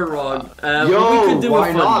gonna go wrong. Yo, we could do why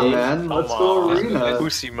a fun not, game. man? Let's go arena.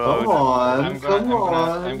 Pussy mode. Come on, come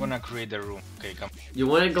on. I'm gonna create a room. Okay, come. You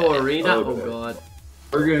wanna go arena? Okay. Oh god.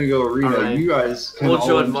 We're gonna go arena. Alright. You guys can We'll all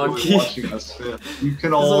join enjoy Monkey. watching us fail. You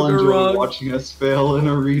can This'll all go enjoy wrong. watching us fail in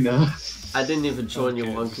arena. I didn't even join you,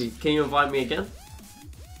 Monkey. Can you invite me again?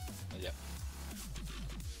 Yeah.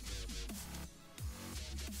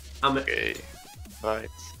 I'm Okay. Right.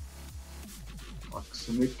 Let's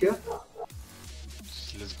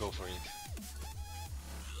go for it.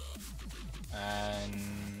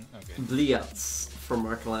 And okay. Bliatz from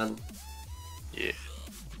our clan. Yeah.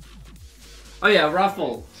 Oh yeah,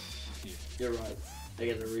 Raffle. You're right. I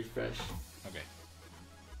gotta refresh. Okay.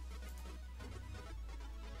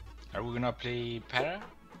 Are we gonna play para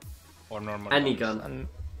or normal? Any guns? gun.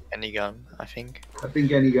 Any gun, I think. I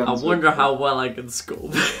think any gun. I wonder how well I can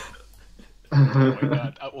scope. Oh my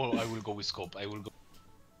god. Oh, I will go with scope. I will go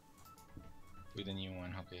with a new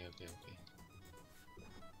one. Okay, okay, okay.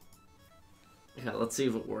 Yeah, let's see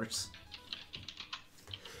if it works.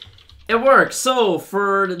 It works! So,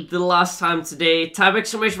 for the last time today, type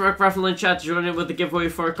exclamation mark Raffle in chat to join in with the giveaway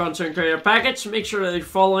for our content creator package. Make sure that you're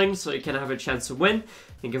following so you can have a chance to win.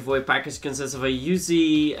 The giveaway package consists of a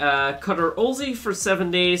Uzi Cutter Uzi for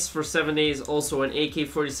 7 days. For 7 days, also an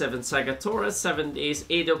AK-47 Sagatora, 7 days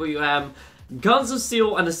AWM Guns of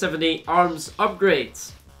Steel, and a 7-day arms upgrade.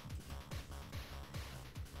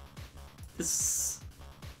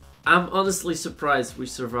 I'm honestly surprised we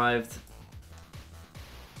survived.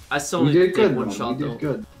 I still need to take one shot though.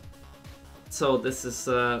 Good. So this is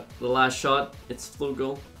the last shot. It's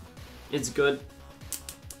Flugel. It's good.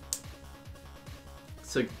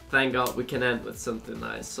 So thank God we can end with something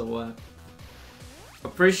nice. So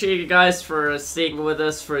appreciate you guys for staying with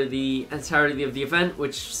us for the entirety of the event,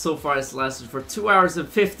 which so far has lasted for 2 hours and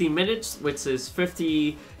 50 minutes, which is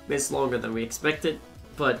 50 minutes longer than we expected.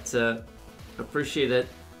 But appreciate it.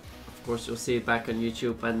 Of course, you'll see it back on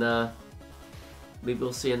YouTube, and maybe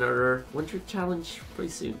we'll see another winter challenge pretty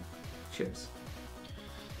soon. Cheers.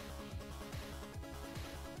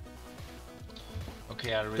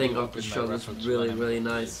 Okay, I really Thank God opened the my show was raffle really, one. really I'm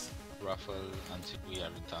gonna nice. play Raffle until we are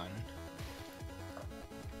done.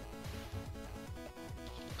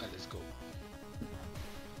 Let's go.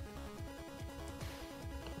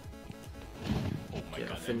 Oh my Yeah,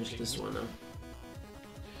 god, I'll finish this one now.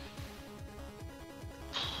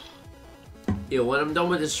 Yo, when I'm done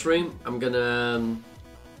with the stream, I'm gonna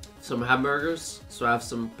some hamburgers, so I have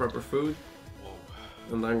some proper food. Whoa.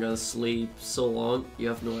 And I'm gonna sleep so long, you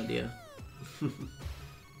have no idea. We're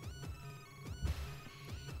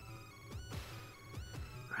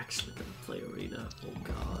actually gonna play arena. Oh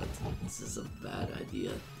god, this is a bad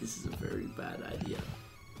idea. This is a very bad idea.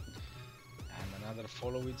 And another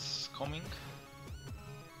follow is coming.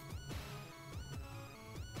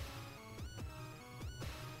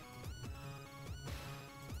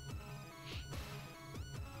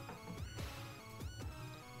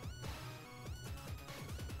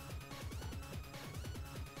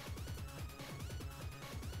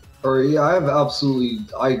 Or yeah,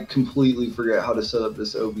 I completely forget how to set up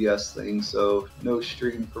this OBS thing, so no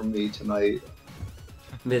stream from me tonight.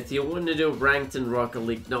 Myth, you want to do ranked in Rocket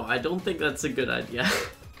League? No, I don't think that's a good idea.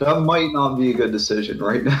 That might not be a good decision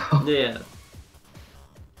right now. Yeah.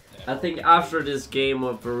 I think after this game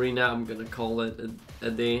of arena, I'm gonna call it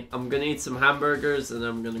a day. I'm gonna eat some hamburgers and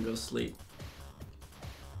I'm gonna go sleep.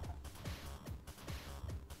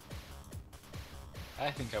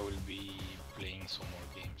 I think I will be playing some more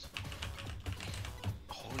games.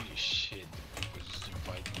 Holy shit, the people just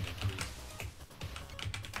inviting me crazy.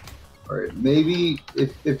 Alright, maybe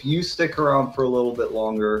if you stick around for a little bit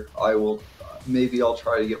longer, I will. Maybe I'll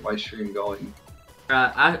try to get my stream going.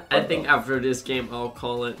 I think after this game I'll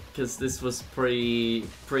call it, because this was pretty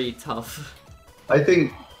tough. I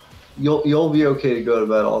think you'll be okay to go to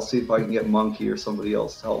bed. I'll see if I can get Monkey or somebody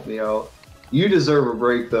else to help me out. You deserve a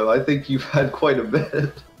break though. I think you've had quite a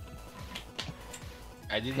bit.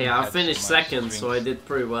 Hey, I finished second, so I did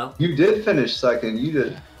pretty well. You did finish second. You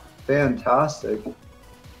did fantastic.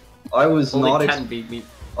 I was Only not. Ken beat me.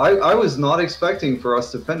 I was not expecting for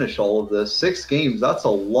us to finish all of this. 6 games, that's a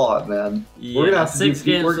lot, man. Yeah, we're gonna have to 6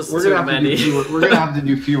 games we're was gonna too have to many. we're gonna have to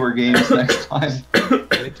do fewer games next time.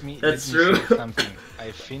 Let me true. say something.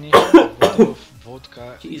 I finished a bottle of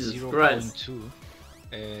vodka Jesus 0.2,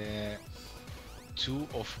 2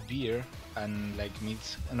 of beer, and like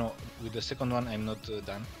meats. No, with the second one I'm not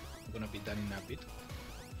done. Gonna be done in a bit.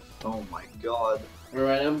 Oh my god.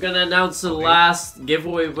 Alright, I'm gonna announce the last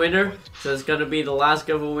giveaway winner. So it's gonna be the last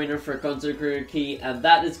giveaway winner for Content Creator Key, and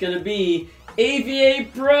that is gonna be AVA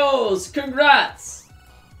Pros! Congrats!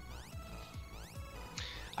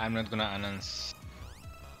 I'm not gonna announce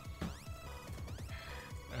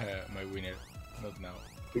my winner. Not now.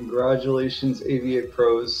 Congratulations, AVA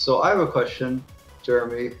Pros. So I have a question,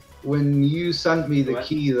 Jeremy. When you sent me the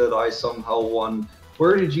key that I somehow won,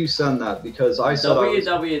 where did you send that? Because I said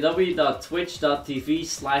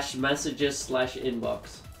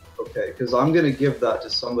www.twitch.tv/messages/inbox. Okay, because I'm gonna give that to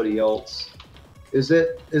somebody else. Is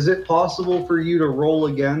it possible for you to roll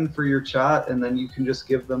again for your chat and then you can just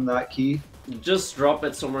give them that key? Just drop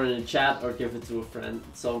it somewhere in the chat or give it to a friend.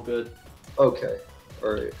 It's all good. Okay,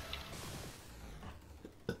 alright.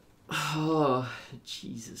 Oh,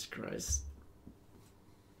 Jesus Christ.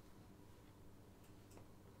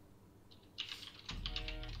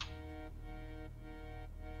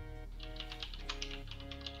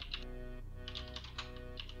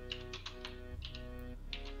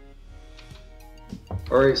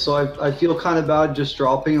 Alright, so I feel kind of bad just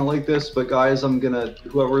dropping it like this, but guys, I'm gonna,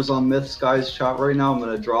 whoever's on MythSky's chat right now, I'm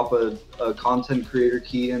gonna drop a content creator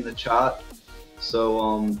key in the chat.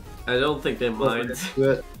 So, I don't think they mind.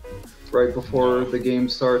 It. Right before the game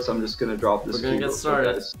starts, I'm just gonna drop this. We're gonna get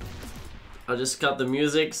started. I'll just cut the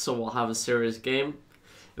music so we'll have a serious game.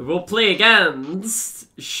 We'll play against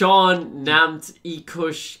Sean, Namt,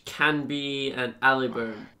 Ekush, Canby, and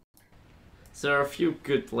Aliburn. So there are a few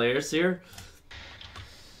good players here.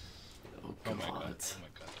 Oh god. Oh my god, oh my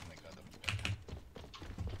god, oh my god, oh my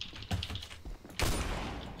god.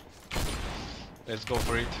 Let's go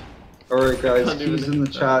for it. Alright guys, keys in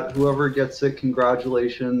the chat. Whoever gets it,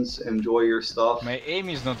 congratulations. Enjoy your stuff. My aim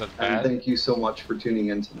is not that And bad. thank you so much for tuning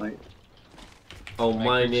in tonight. Oh,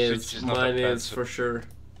 My mine is for sure.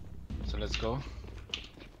 So let's go.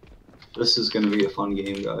 This is gonna be a fun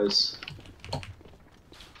game, guys.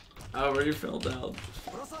 I already fell down.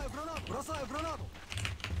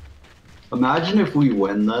 Imagine if we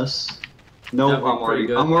win this. No, That'd be I'm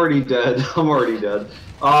pretty already good. dead. I'm already dead.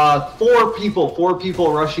 4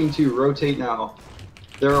 people rushing to rotate now.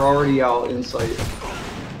 They're already out in sight.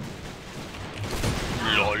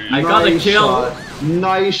 I got a kill. Shot.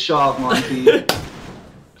 Nice shot, Monkey.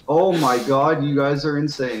 Oh my god, you guys are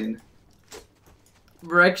insane.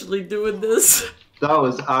 We're actually doing this. That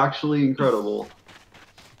was actually incredible.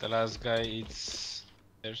 The last guy eats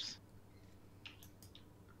theirs.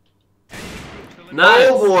 Nice.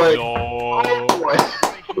 Oh boy. No. Oh boy.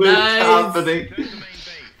 What is happening?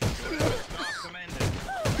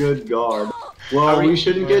 Good god. Well, we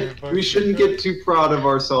shouldn't get too proud of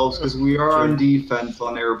ourselves because we are on defense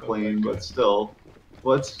on airplane, but still.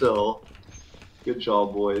 Good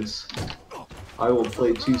job, boys. I will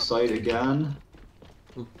play 2-site again.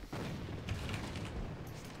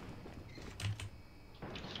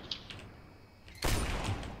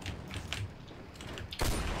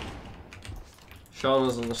 Sean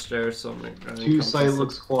was on the stairs, so I'm gonna 2-site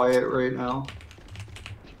looks quiet right now.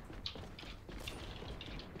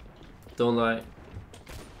 Don't lie.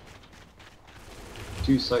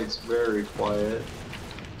 2-site's very quiet.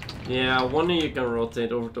 Yeah, one of you can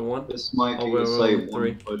rotate over to one. This might be we're a site rolling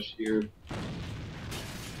 3. 1 push here.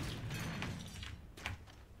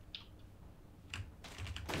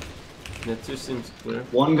 Yeah, 2 seems clear.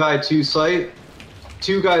 1 guy 2-site.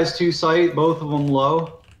 2 guys 2-site, both of them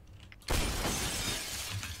low.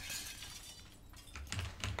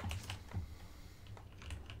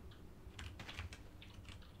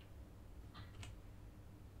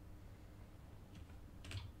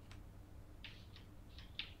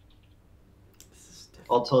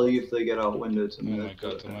 I'll tell you if they get out window to mid. Oh my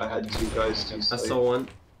god, I had 2 guys 2-site. I saw one.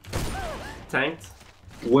 Tanked.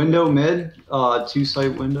 Window mid,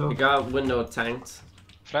 2-site window. We got window tanked.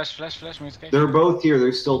 Flash, MythSky. They're both here.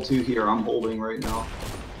 There's still 2 here. I'm holding right now.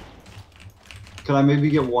 Can I maybe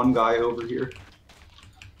get 1 guy over here?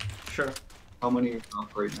 Sure. How many are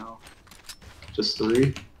up right now? Just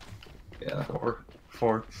 3? Yeah.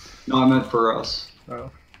 4. No, I meant for us.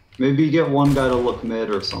 Oh. Maybe get 1 guy to look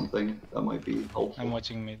mid or something. That might be helpful. I'm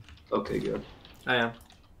watching mid. Okay, good. I am.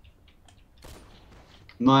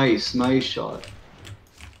 Nice shot.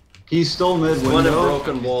 He's still mid window. One at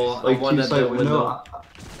broken wall, like one at 2-site the window.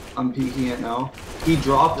 I'm peeking it now. He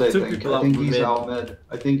dropped, I 2 think. people I think out he's mid. out mid.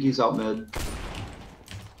 I think he's out mid.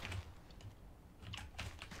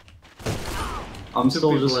 I'm 2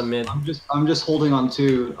 still people just in mid. I'm just holding on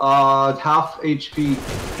 2. Half HP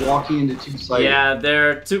walking into 2-site. Yeah, there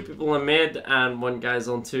are 2 people in mid and 1 guy's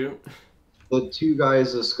on 2. The 2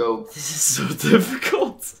 guys a scope. This is so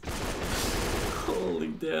difficult. Holy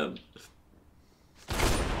Damn.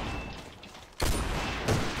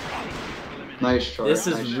 Nice try. This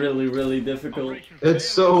is nice really, really difficult. It's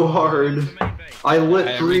so hard. I lit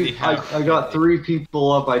I three. really have- I got 3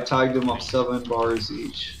 people up. I tagged them up 7 bars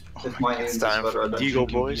each. If my aim is time better, for I'd Eagle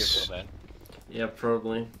Drinking beer boys. for that. Yeah,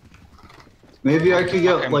 probably. maybe I could Fuck,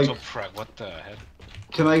 get I'm like. top frag. What the hell?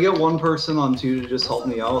 Can I get one person on 2 to just help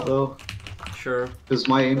me out though? Sure. Because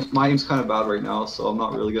my aim's kind of bad right now, so I'm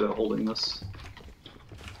not really good at holding this.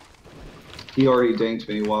 He already danked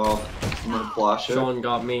me. Wow. I'm gonna flash it. Sean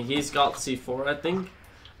got me. He's got C4, I think.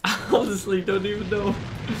 I honestly don't even know.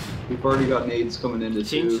 We've already got nades coming into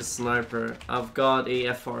Change 2. the sniper. I've got a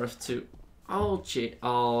FRF2.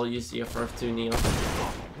 I'll use the FRF2 Neo.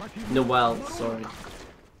 Noel, sorry.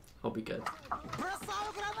 I'll be good.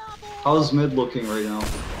 How's mid looking right now?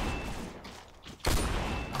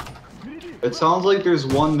 It sounds like there's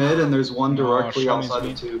one mid and there's one directly Sean is outside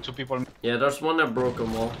mid. of 2. 2 people. Yeah, there's one at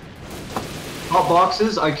Broken Wall. Hot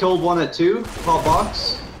boxes. I killed one at 2. Hot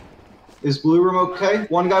box. Is blue room okay?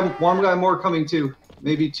 One guy more coming too.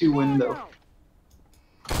 Maybe 2 window.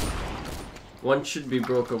 One should be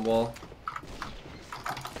Broken Wall.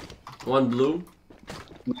 One blue.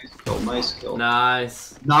 Nice kill. Nice kill.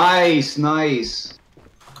 Nice. Nice. Nice.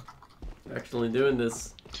 Actually doing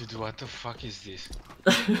this. Dude, what the fuck is this?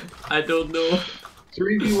 I don't know.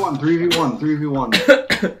 3v1. 3v1.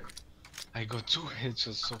 3v1. I got 2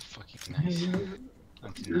 headshots, so fucking nice.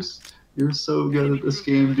 That's You're, nice. you're so good at this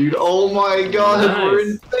game, dude. Oh my god, we're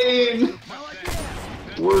Nice. insane.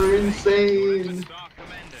 We're insane.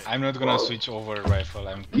 I'm not gonna switch over rifle.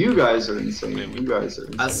 You guys are insane. You guys are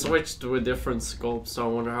insane. I switched to a different scope, so I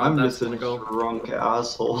wonder how I'm that's just a gonna go. drunk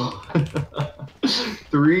asshole.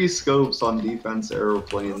 3 scopes on defense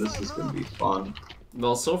aeroplane. This is gonna be fun.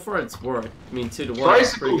 Well, so far it's worked. I mean, 2-1.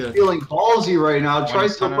 It's pretty Tricycle's good. feeling ballsy right now.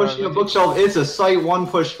 Tricycle tunnel pushing a already. bookshelf. It's a site 1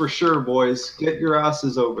 push for sure, boys. Get your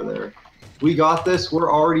asses over there. We got this. We're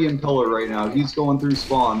already in pillar right now. He's going through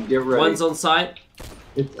spawn. Get ready. One's on site.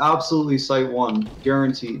 It's absolutely site 1.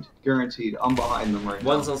 Guaranteed. Guaranteed. I'm behind them right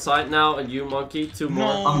One's now. on site now, and you monkey. 2 more.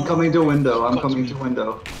 I'm coming to window. I'm coming to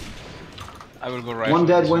window. I will go right. 1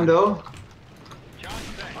 dead window.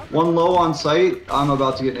 1 low on site. I'm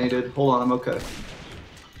about to get naded. Hold on, I'm okay.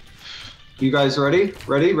 You guys ready?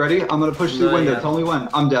 Ready? Ready? I'm gonna push through Not window. yet. Tell me when.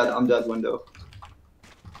 I'm dead. I'm dead window.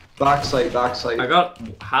 Back site. Back site. I got.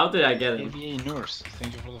 How did I get it? AVA nurse.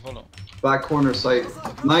 Thank you for the follow. Back corner site.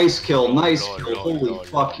 Nice kill. Nice Lord, kill. Lord, Holy Lord,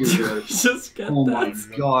 fuck, you're good. Just get Oh that.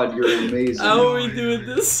 my god, you're amazing. How are we doing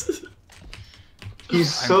this?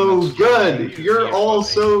 He's I'm so gonna try good. to You're hear all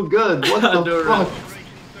something. so good. What I the know, fuck? right?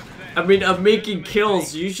 I mean, I'm making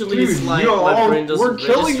kills. Usually it's Dude, like you're my all- brain doesn't we're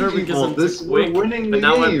killing register because people. I'm This- too we're quick. winning But the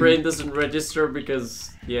now my game. brain doesn't register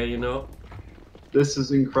because, yeah, you know. This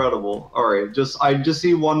is incredible. Alright, I just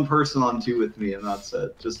need 1 person on 2 with me and that's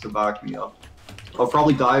it. Just to back me up. I'll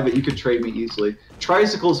probably die, but you could trade me easily.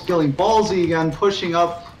 Tricycle's feeling ballsy again, pushing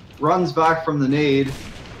up, runs back from the nade.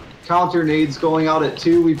 Counter nades going out at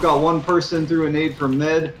 2. We've got 1 person through a nade from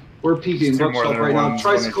mid. We're peeking There's 2 more bookshelf there, right now. one's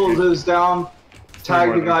Tricycle 1 HP. goes down. Tag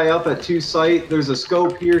more the there. guy up at 2 site. There's a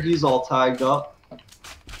scope here. He's all tagged up.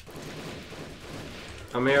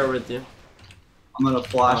 I'm here with you. I'm gonna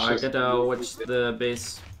flash I this. gotta watch the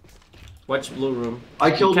base. Watch blue room.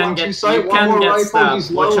 I killed You can 1 2 get- site. you 1 can more get rifle. stabbed.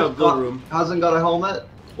 He's Watch low. out blue room. Hasn't got a helmet.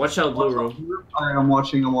 Watch out blue room. Alright, I'm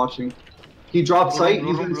watching. I'm watching. He dropped sight.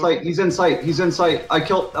 He's in sight. He's in sight. He's in sight. I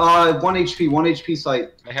killed 1 HP. 1 HP sight.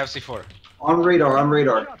 I have C4. On radar. On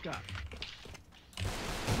radar.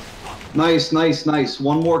 Nice, nice, nice.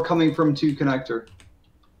 1 more coming from 2 connector.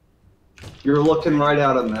 You're looking right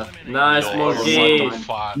at him, man. Nice, monkey.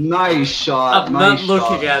 Fuck. Nice shot. I'm nice not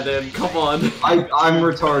looking shot. at him. Come on. I'm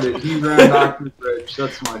retarded. He ran back to the bridge.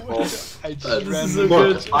 That's my fault. I just This ran is so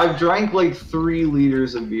Look, good. I've drank like 3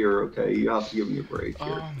 liters of beer. Okay, you have to give me a break Oh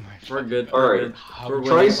here. my We're good. All We're right. good. We're winning.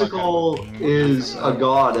 Tricycle is a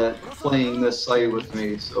god at playing this site with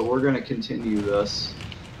me, so we're gonna continue this.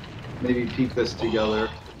 Maybe peek this together.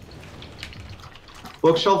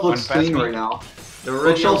 Bookshelf looks One past clean me. right now. They're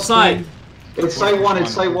already Bookshelf outside. clean. It's site 1.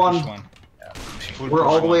 It's site 1. Full We're push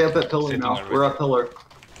all the way one. up at pillar Sitting now. already. We're at pillar.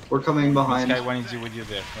 We're coming behind. This guy 1 is with you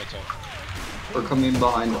there. Watch out. We're coming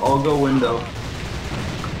behind. I'll go window.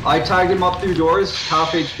 I tagged him up through doors.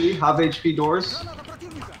 Half HP. Half HP doors.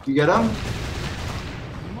 You get him?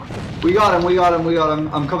 We got him. We got him. We got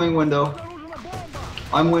him. I'm coming window.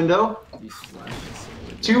 I'm window. These flashes.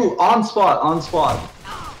 2 on spot. On spot.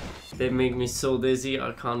 They make me so dizzy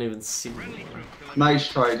I can't even see. Nice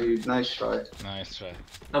try, dude. Nice try. Nice try.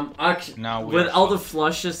 I'm actually Now we with are all the fucked.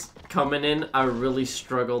 flushes coming in, I really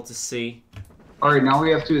struggle to see. Alright, now we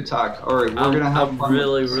have to attack. Alright, we're gonna have fun. I'm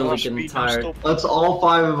really getting tired. Let's all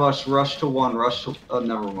 5 of us rush to 1. Rush to. Oh,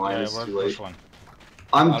 never mind. Yeah, It's we're too late. push 1.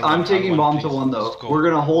 I'm taking bomb to please. 1 though. Let's go. We're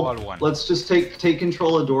gonna hold. All 1. Let's just take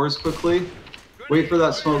control of doors quickly. Wait for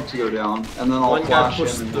that smoke to go down, and then I'll One guy flash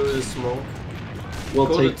pushed him. through the smoke. We'll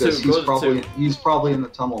Go take to this. 2, go to 2. He's probably in the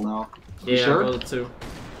tunnel now. You Yeah, sure? go to 2.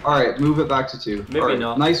 All right, move it back to 2. Maybe All right,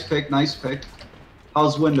 not. Nice pick. Nice pick.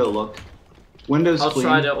 How's window look? Window's I'll clean.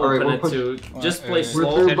 try to All right, open we're it to. Just play We're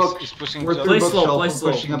slow. through Ted's book. is pushing We're to- through Play slow, bookshelf. play We're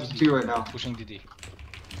slow. pushing up to 2 right now. Pushing DD.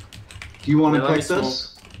 Do you want Yeah, to let pick me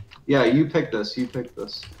this? Yeah, you pick this. You pick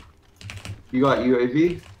this. You got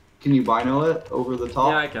UAV. Can you bino it over the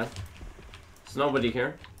top? Yeah, I can. There's nobody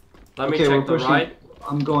here. Let me Okay, we're check the pushing. right.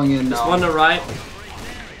 I'm going in There's now. one to right.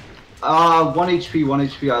 1 HP, 1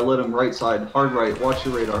 HP. I lit him right side, hard right. Watch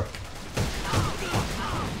your radar.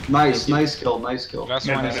 Nice, nice kill, nice kill. Last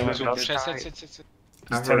Yeah, one yeah, is yeah. sit. I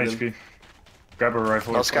He's 10 heard him. HP. Grab a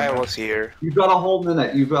rifle. or MythSky something. was here. You've got a whole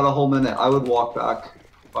minute. You've got a whole minute. I would walk back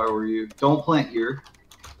if I were you. Don't plant here.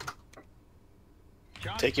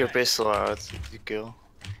 Take your pistol out if you kill.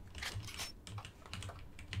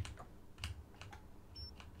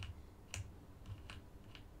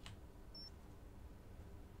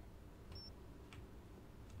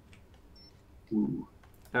 Ooh.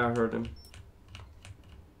 I heard him.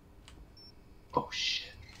 Oh shit.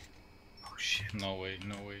 Oh shit. No way.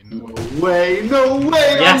 No way, no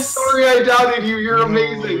way! Yes! I'm sorry I doubted you. You're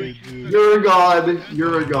amazing. You're a god.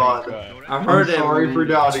 You're a god. I heard I'm sorry him for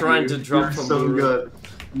doubting trying you. to drop You're from so the good.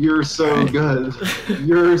 You're so good.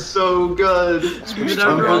 You're so good. Even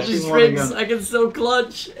I'm after all pushing these one rigs, again. I can still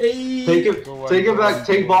clutch. Hey. Take it back.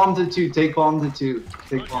 Take bomb to 2. Take bomb to 2.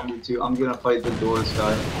 Take bomb to 2. I'm gonna fight the doors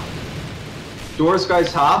guy. Doors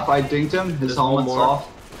guy's half. I dinked him. His There's one helmet's more.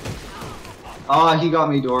 off. Ah, he got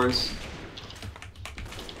me doors.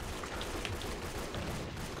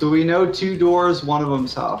 So we know 2 doors. One of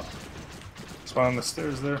them's half. There's one on the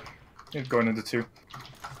stairs there. He's going into 2.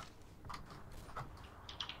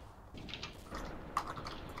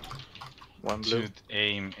 One blue. Dude,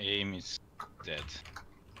 aim is dead.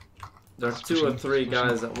 There's 2 or 3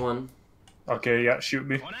 guys at one. Okay, yeah, shoot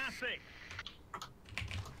me.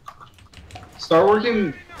 Start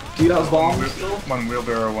working. Do you have bombs still? One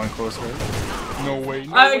wheelbarrow, one closer. No way.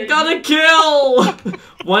 I got a kill!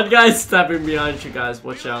 One guy's stepping behind you guys.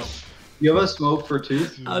 Watch out. You have a smoke for 2?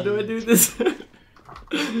 How do I do this?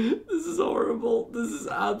 This is horrible. This is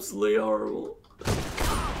absolutely horrible.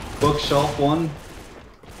 Bookshelf 1.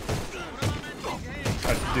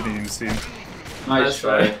 I didn't even see him. Nice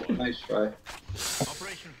try. Nice try.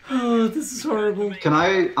 Oh, this is horrible. Can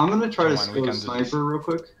I'm gonna try to Come on, we go can do sniper real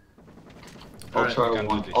quick. I'll Alright, try we can do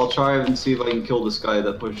one. this. I'll try and see if I can kill this guy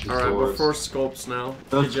that pushes Alright, we're doors. 4 scopes now.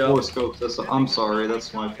 Good That's job. 4 scopes. I'm sorry.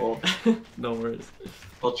 That's my fault. No worries.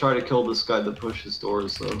 I'll try to kill this guy that pushes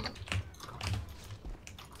doors though.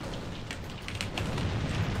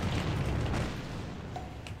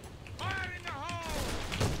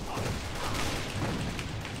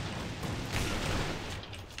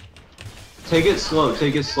 Take it slow,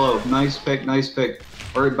 take it slow. Nice pick, nice pick.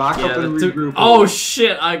 Alright, back up and regroup. Oh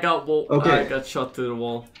shit, I got Okay. I got shot through the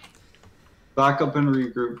wall. Back up and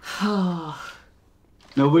regroup.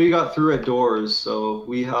 Nobody got through at doors, so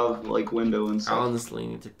we have like window and I stuff. honestly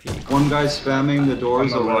need to pee. One guy's spamming the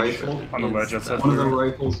doors, On a the ledge. rifle. On the ledge outside. One of the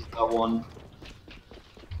rifles is that one.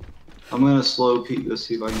 I'm gonna slow peek this,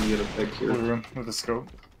 see if I can get a pick Blue here. room with a scope.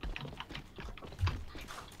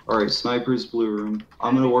 Alright, sniper's blue room.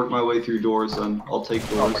 I'm gonna work my way through doors then. I'll take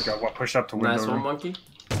doors. Oh my god, one push up to window Nice one, room. monkey.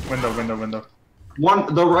 Window.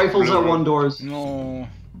 The rifle's Blue at room. one doors. No.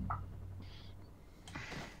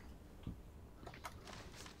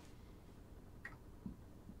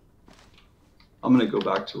 I'm gonna go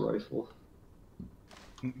back to rifle.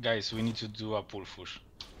 Guys, we need to do a pull push.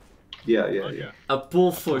 Yeah. A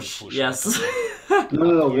pull push, yes.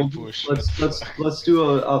 No. Pull push. Let's do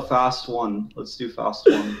a fast one. Let's do fast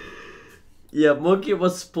one. Yeah, monkey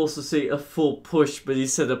was supposed to say a full push, but he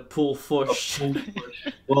said a pull push.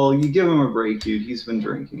 Well, you give him a break, dude. He's been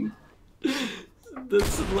drinking.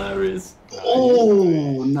 That's hilarious.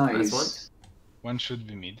 Oh, Nice nice. One should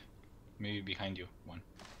be mid. Maybe behind you. One.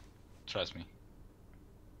 Trust me.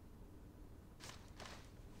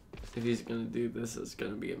 If he's gonna do this, it's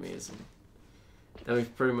gonna be amazing. Then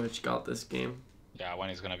we've pretty much got this game. Yeah, one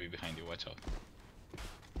is gonna be behind you. Watch out.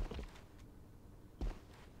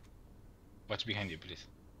 Watch behind you, please.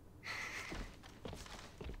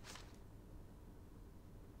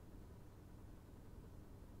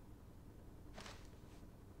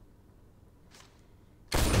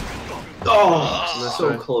 Oh, That's so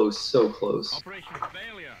right. close, so close. Operation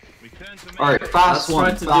failure. Alright, fast Let's one,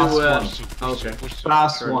 try to fast do, one. okay.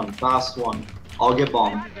 Fast Sure. one, fast one. I'll get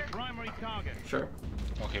bomb. Sure.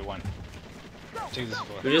 Okay, one. Take this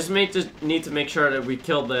for. We just need to make sure that we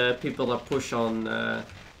kill the people that push on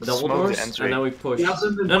double Smoke the doors, entry. and then we push. He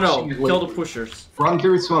hasn't been No, pushing it kill lately. the pushers. Run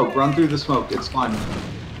through smoke, run through the smoke, it's fine.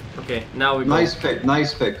 Okay, now we go. Nice pick,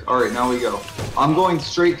 nice pick. Alright, now we go. I'm going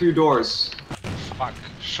straight through doors. Fuck.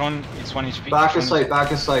 Sean, it's 1 HP. Back of Sean sight,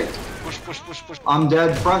 back of sight. Push. I'm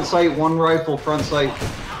dead. Front sight, one rifle, front sight.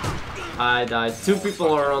 I died. 2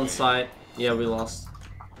 people are on site. Yeah, we lost.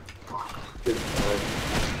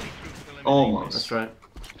 Almost. That's right.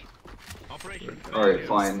 Alright,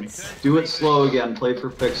 fine. Do it slow again, play for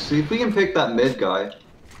picks. See if we can pick that mid guy.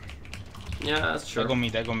 Yeah, that's true. I go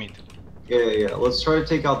mid. Yeah. Let's try to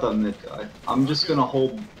take out that mid guy. I'm just gonna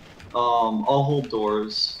hold. I'll hold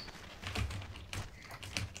doors.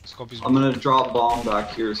 I'm gonna drop bomb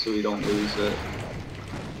back here so we don't lose it.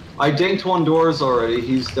 I dinked one doors already.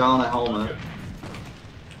 He's down a helmet.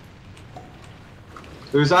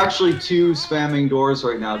 There's actually 2 spamming doors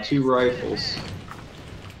right now. 2 rifles.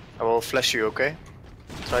 I will flash you, okay?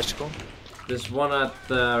 Tricycle. There's one at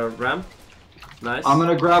the ramp. Nice. I'm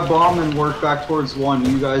gonna grab bomb and work back towards 1.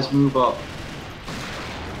 You guys move up.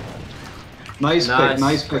 Nice pick,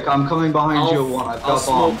 nice pick. I'm coming behind you at 1. I've I'll got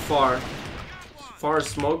bomb. smoke far. Far is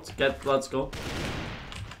smoked. Let's go.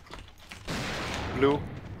 Blue.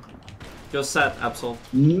 Go set, Absol.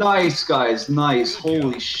 Nice, guys, nice.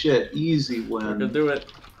 Holy shit, easy win. We're gonna do it.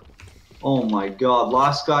 Oh my god,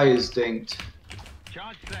 last guy is dinked.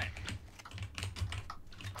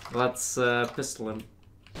 Let's pistol him.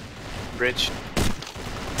 Bridge.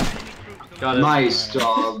 Got it. Nice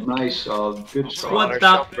job, nice job. Good job. We're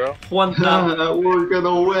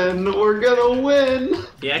gonna win, we're gonna win!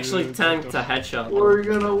 He actually tanked a headshot. We're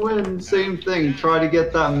gonna win, same thing. Try to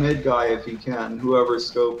get that mid guy if you can,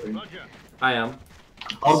 whoever's scoping. I am.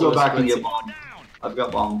 I'll So go back is and get Quincy. bomb. I've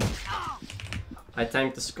got bomb. I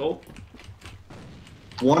tanked the scope.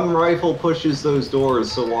 1 rifle pushes those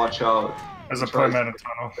doors, so watch out. There's a playman in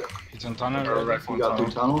tunnel. It's on tunnel. You got through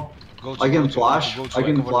tunnel? Go I can to, flash. go to, I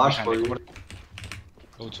can cover flash behind, for I you.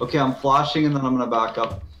 cover- Okay, I'm flashing and then I'm gonna back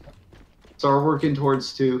up. So we're working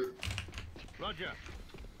towards 2.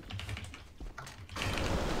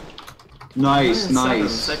 Nice,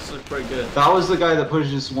 nice. That's actually pretty good. That was the guy that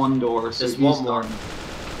pushes 1 door, so There's he's one more. done.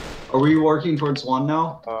 Are we working towards 1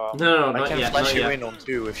 now? No, I not can yet, flash not you yet. in on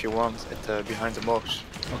 2 if you want, at behind the box.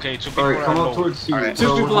 Okay, 2 people Alright, come are up low. towards 2. Alright.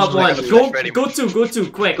 2 people have 1. Go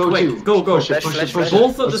 2, quick, Go quick. 2. Go. Push it, push it, push it.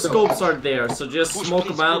 Both of the Let's go. scopes are there, so just smoke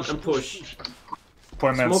them out and push.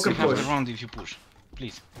 Playman Smoke and Have push. the round if you push,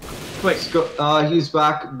 please. Quick. He's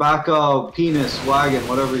back, penis, wagon,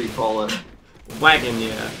 whatever you call it. Wagon,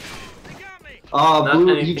 yeah. Blue,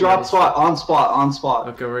 he anything dropped else. on spot.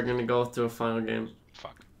 Okay, we're gonna go to a final game.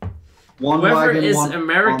 Fuck. 1 Whoever wagon, is 1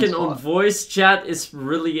 American on spot. voice chat is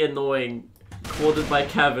really annoying. Quoted by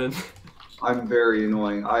Kevin. I'm very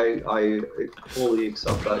annoying. I fully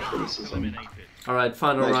accept that criticism. Alright,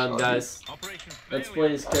 final Nice round, job. guys. Let's play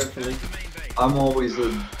this carefully. I'm always a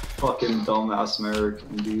fucking dumbass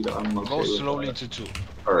American, dude. I'm okay Go with slowly that. to 2.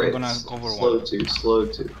 Alright, I'm gonna cover slow 1. 2, slow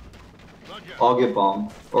 2. I'll get bomb.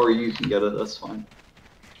 Or you can get it, that's fine.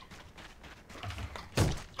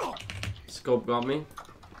 Scope got me.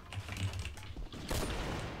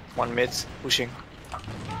 1 mid, pushing.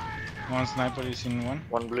 1 sniper is in 1.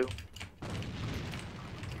 1 blue.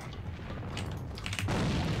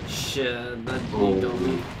 Shit, that thing got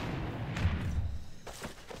me.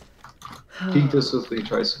 Peek this with me,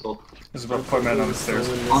 tricycle. There's about a playman on the stairs.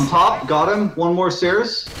 On top, got him. 1 more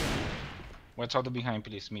stairs. Watch out the behind,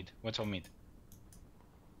 please. Mid. Watch out mid.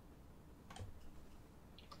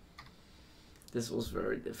 This was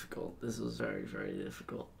very difficult. This was very, very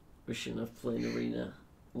difficult. We shouldn't have played arena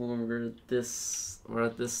when we're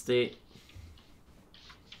at this state.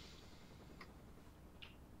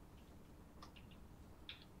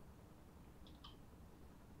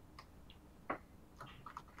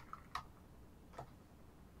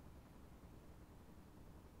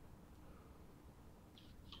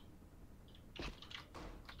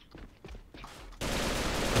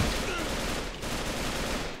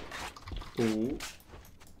 Ooh.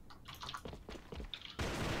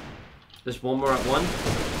 There's 1 more at 1.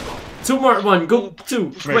 2 more at 1. Go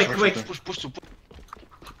 2. Quick. Push.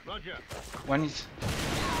 1 is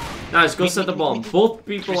Nice, go set the bomb. Both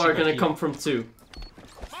people are gonna come from 2.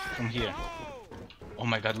 from here. Oh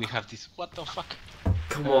my god, we have this. What the fuck?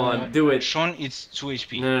 Come on, do it. Sean, it's 2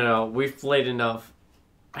 HP. No. We've played enough.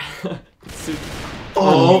 You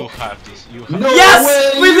have this. You have No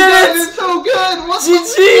Yes! way! We You did guys it! are so good! What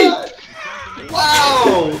GG! the fuck?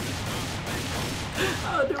 Wow!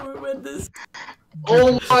 this.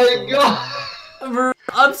 Oh my god! We're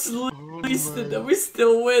absolutely we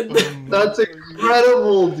still win. That's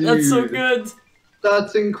incredible, dude. That's so good.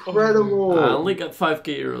 That's incredible. I only got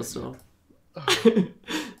 5k euros now.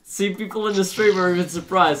 See, people in the stream are even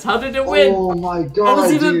surprised. How did it win? Oh my god, I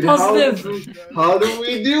was even dude. positive. How do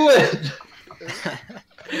we do it?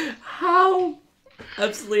 How?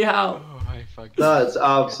 Absolutely how? Oh my fucking. That's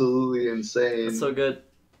absolutely insane. That's so good.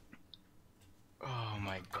 Oh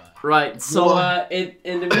my god. Right, so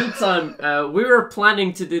in the meantime, we were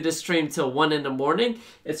planning to do the stream till 1 in the morning.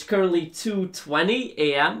 It's currently 2:20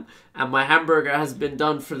 a.m. and my hamburger has been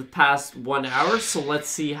done for the past 1 hour. So let's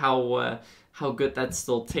see how good that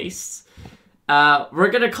still tastes.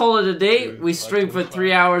 We're gonna call it a day. We streamed for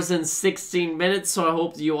 3 hours and 16 minutes, so I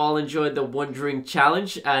hope you all enjoyed the one drink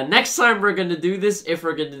challenge. Next time we're gonna do this, if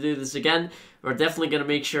we're gonna do this again, we're definitely gonna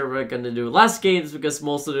make sure we're gonna do less games because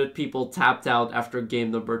most of the people tapped out after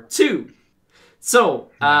game number 2.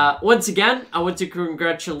 So, once again, I want to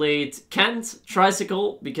congratulate Kent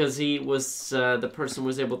Tricycle because he was the person who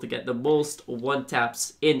was able to get the most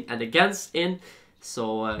one-taps in and against in.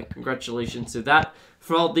 So, congratulations to that.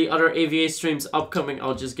 For all the other AVA streams upcoming,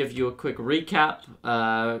 I'll just give you a quick recap.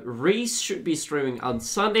 Reese should be streaming on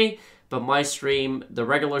Sunday, but my stream, the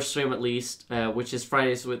regular stream at least, which is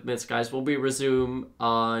Fridays with MythSky, will be resumed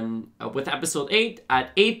on with episode 8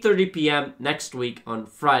 at 8:30 p.m. next week on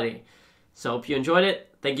Friday. So I hope you enjoyed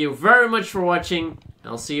it. Thank you very much for watching, and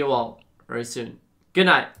I'll see you all very soon. Good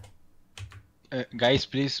night. Guys,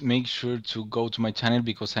 please make sure to go to my channel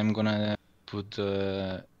because I'm gonna put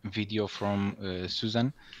a video from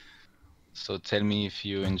Susan. So tell me if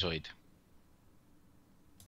you enjoyed.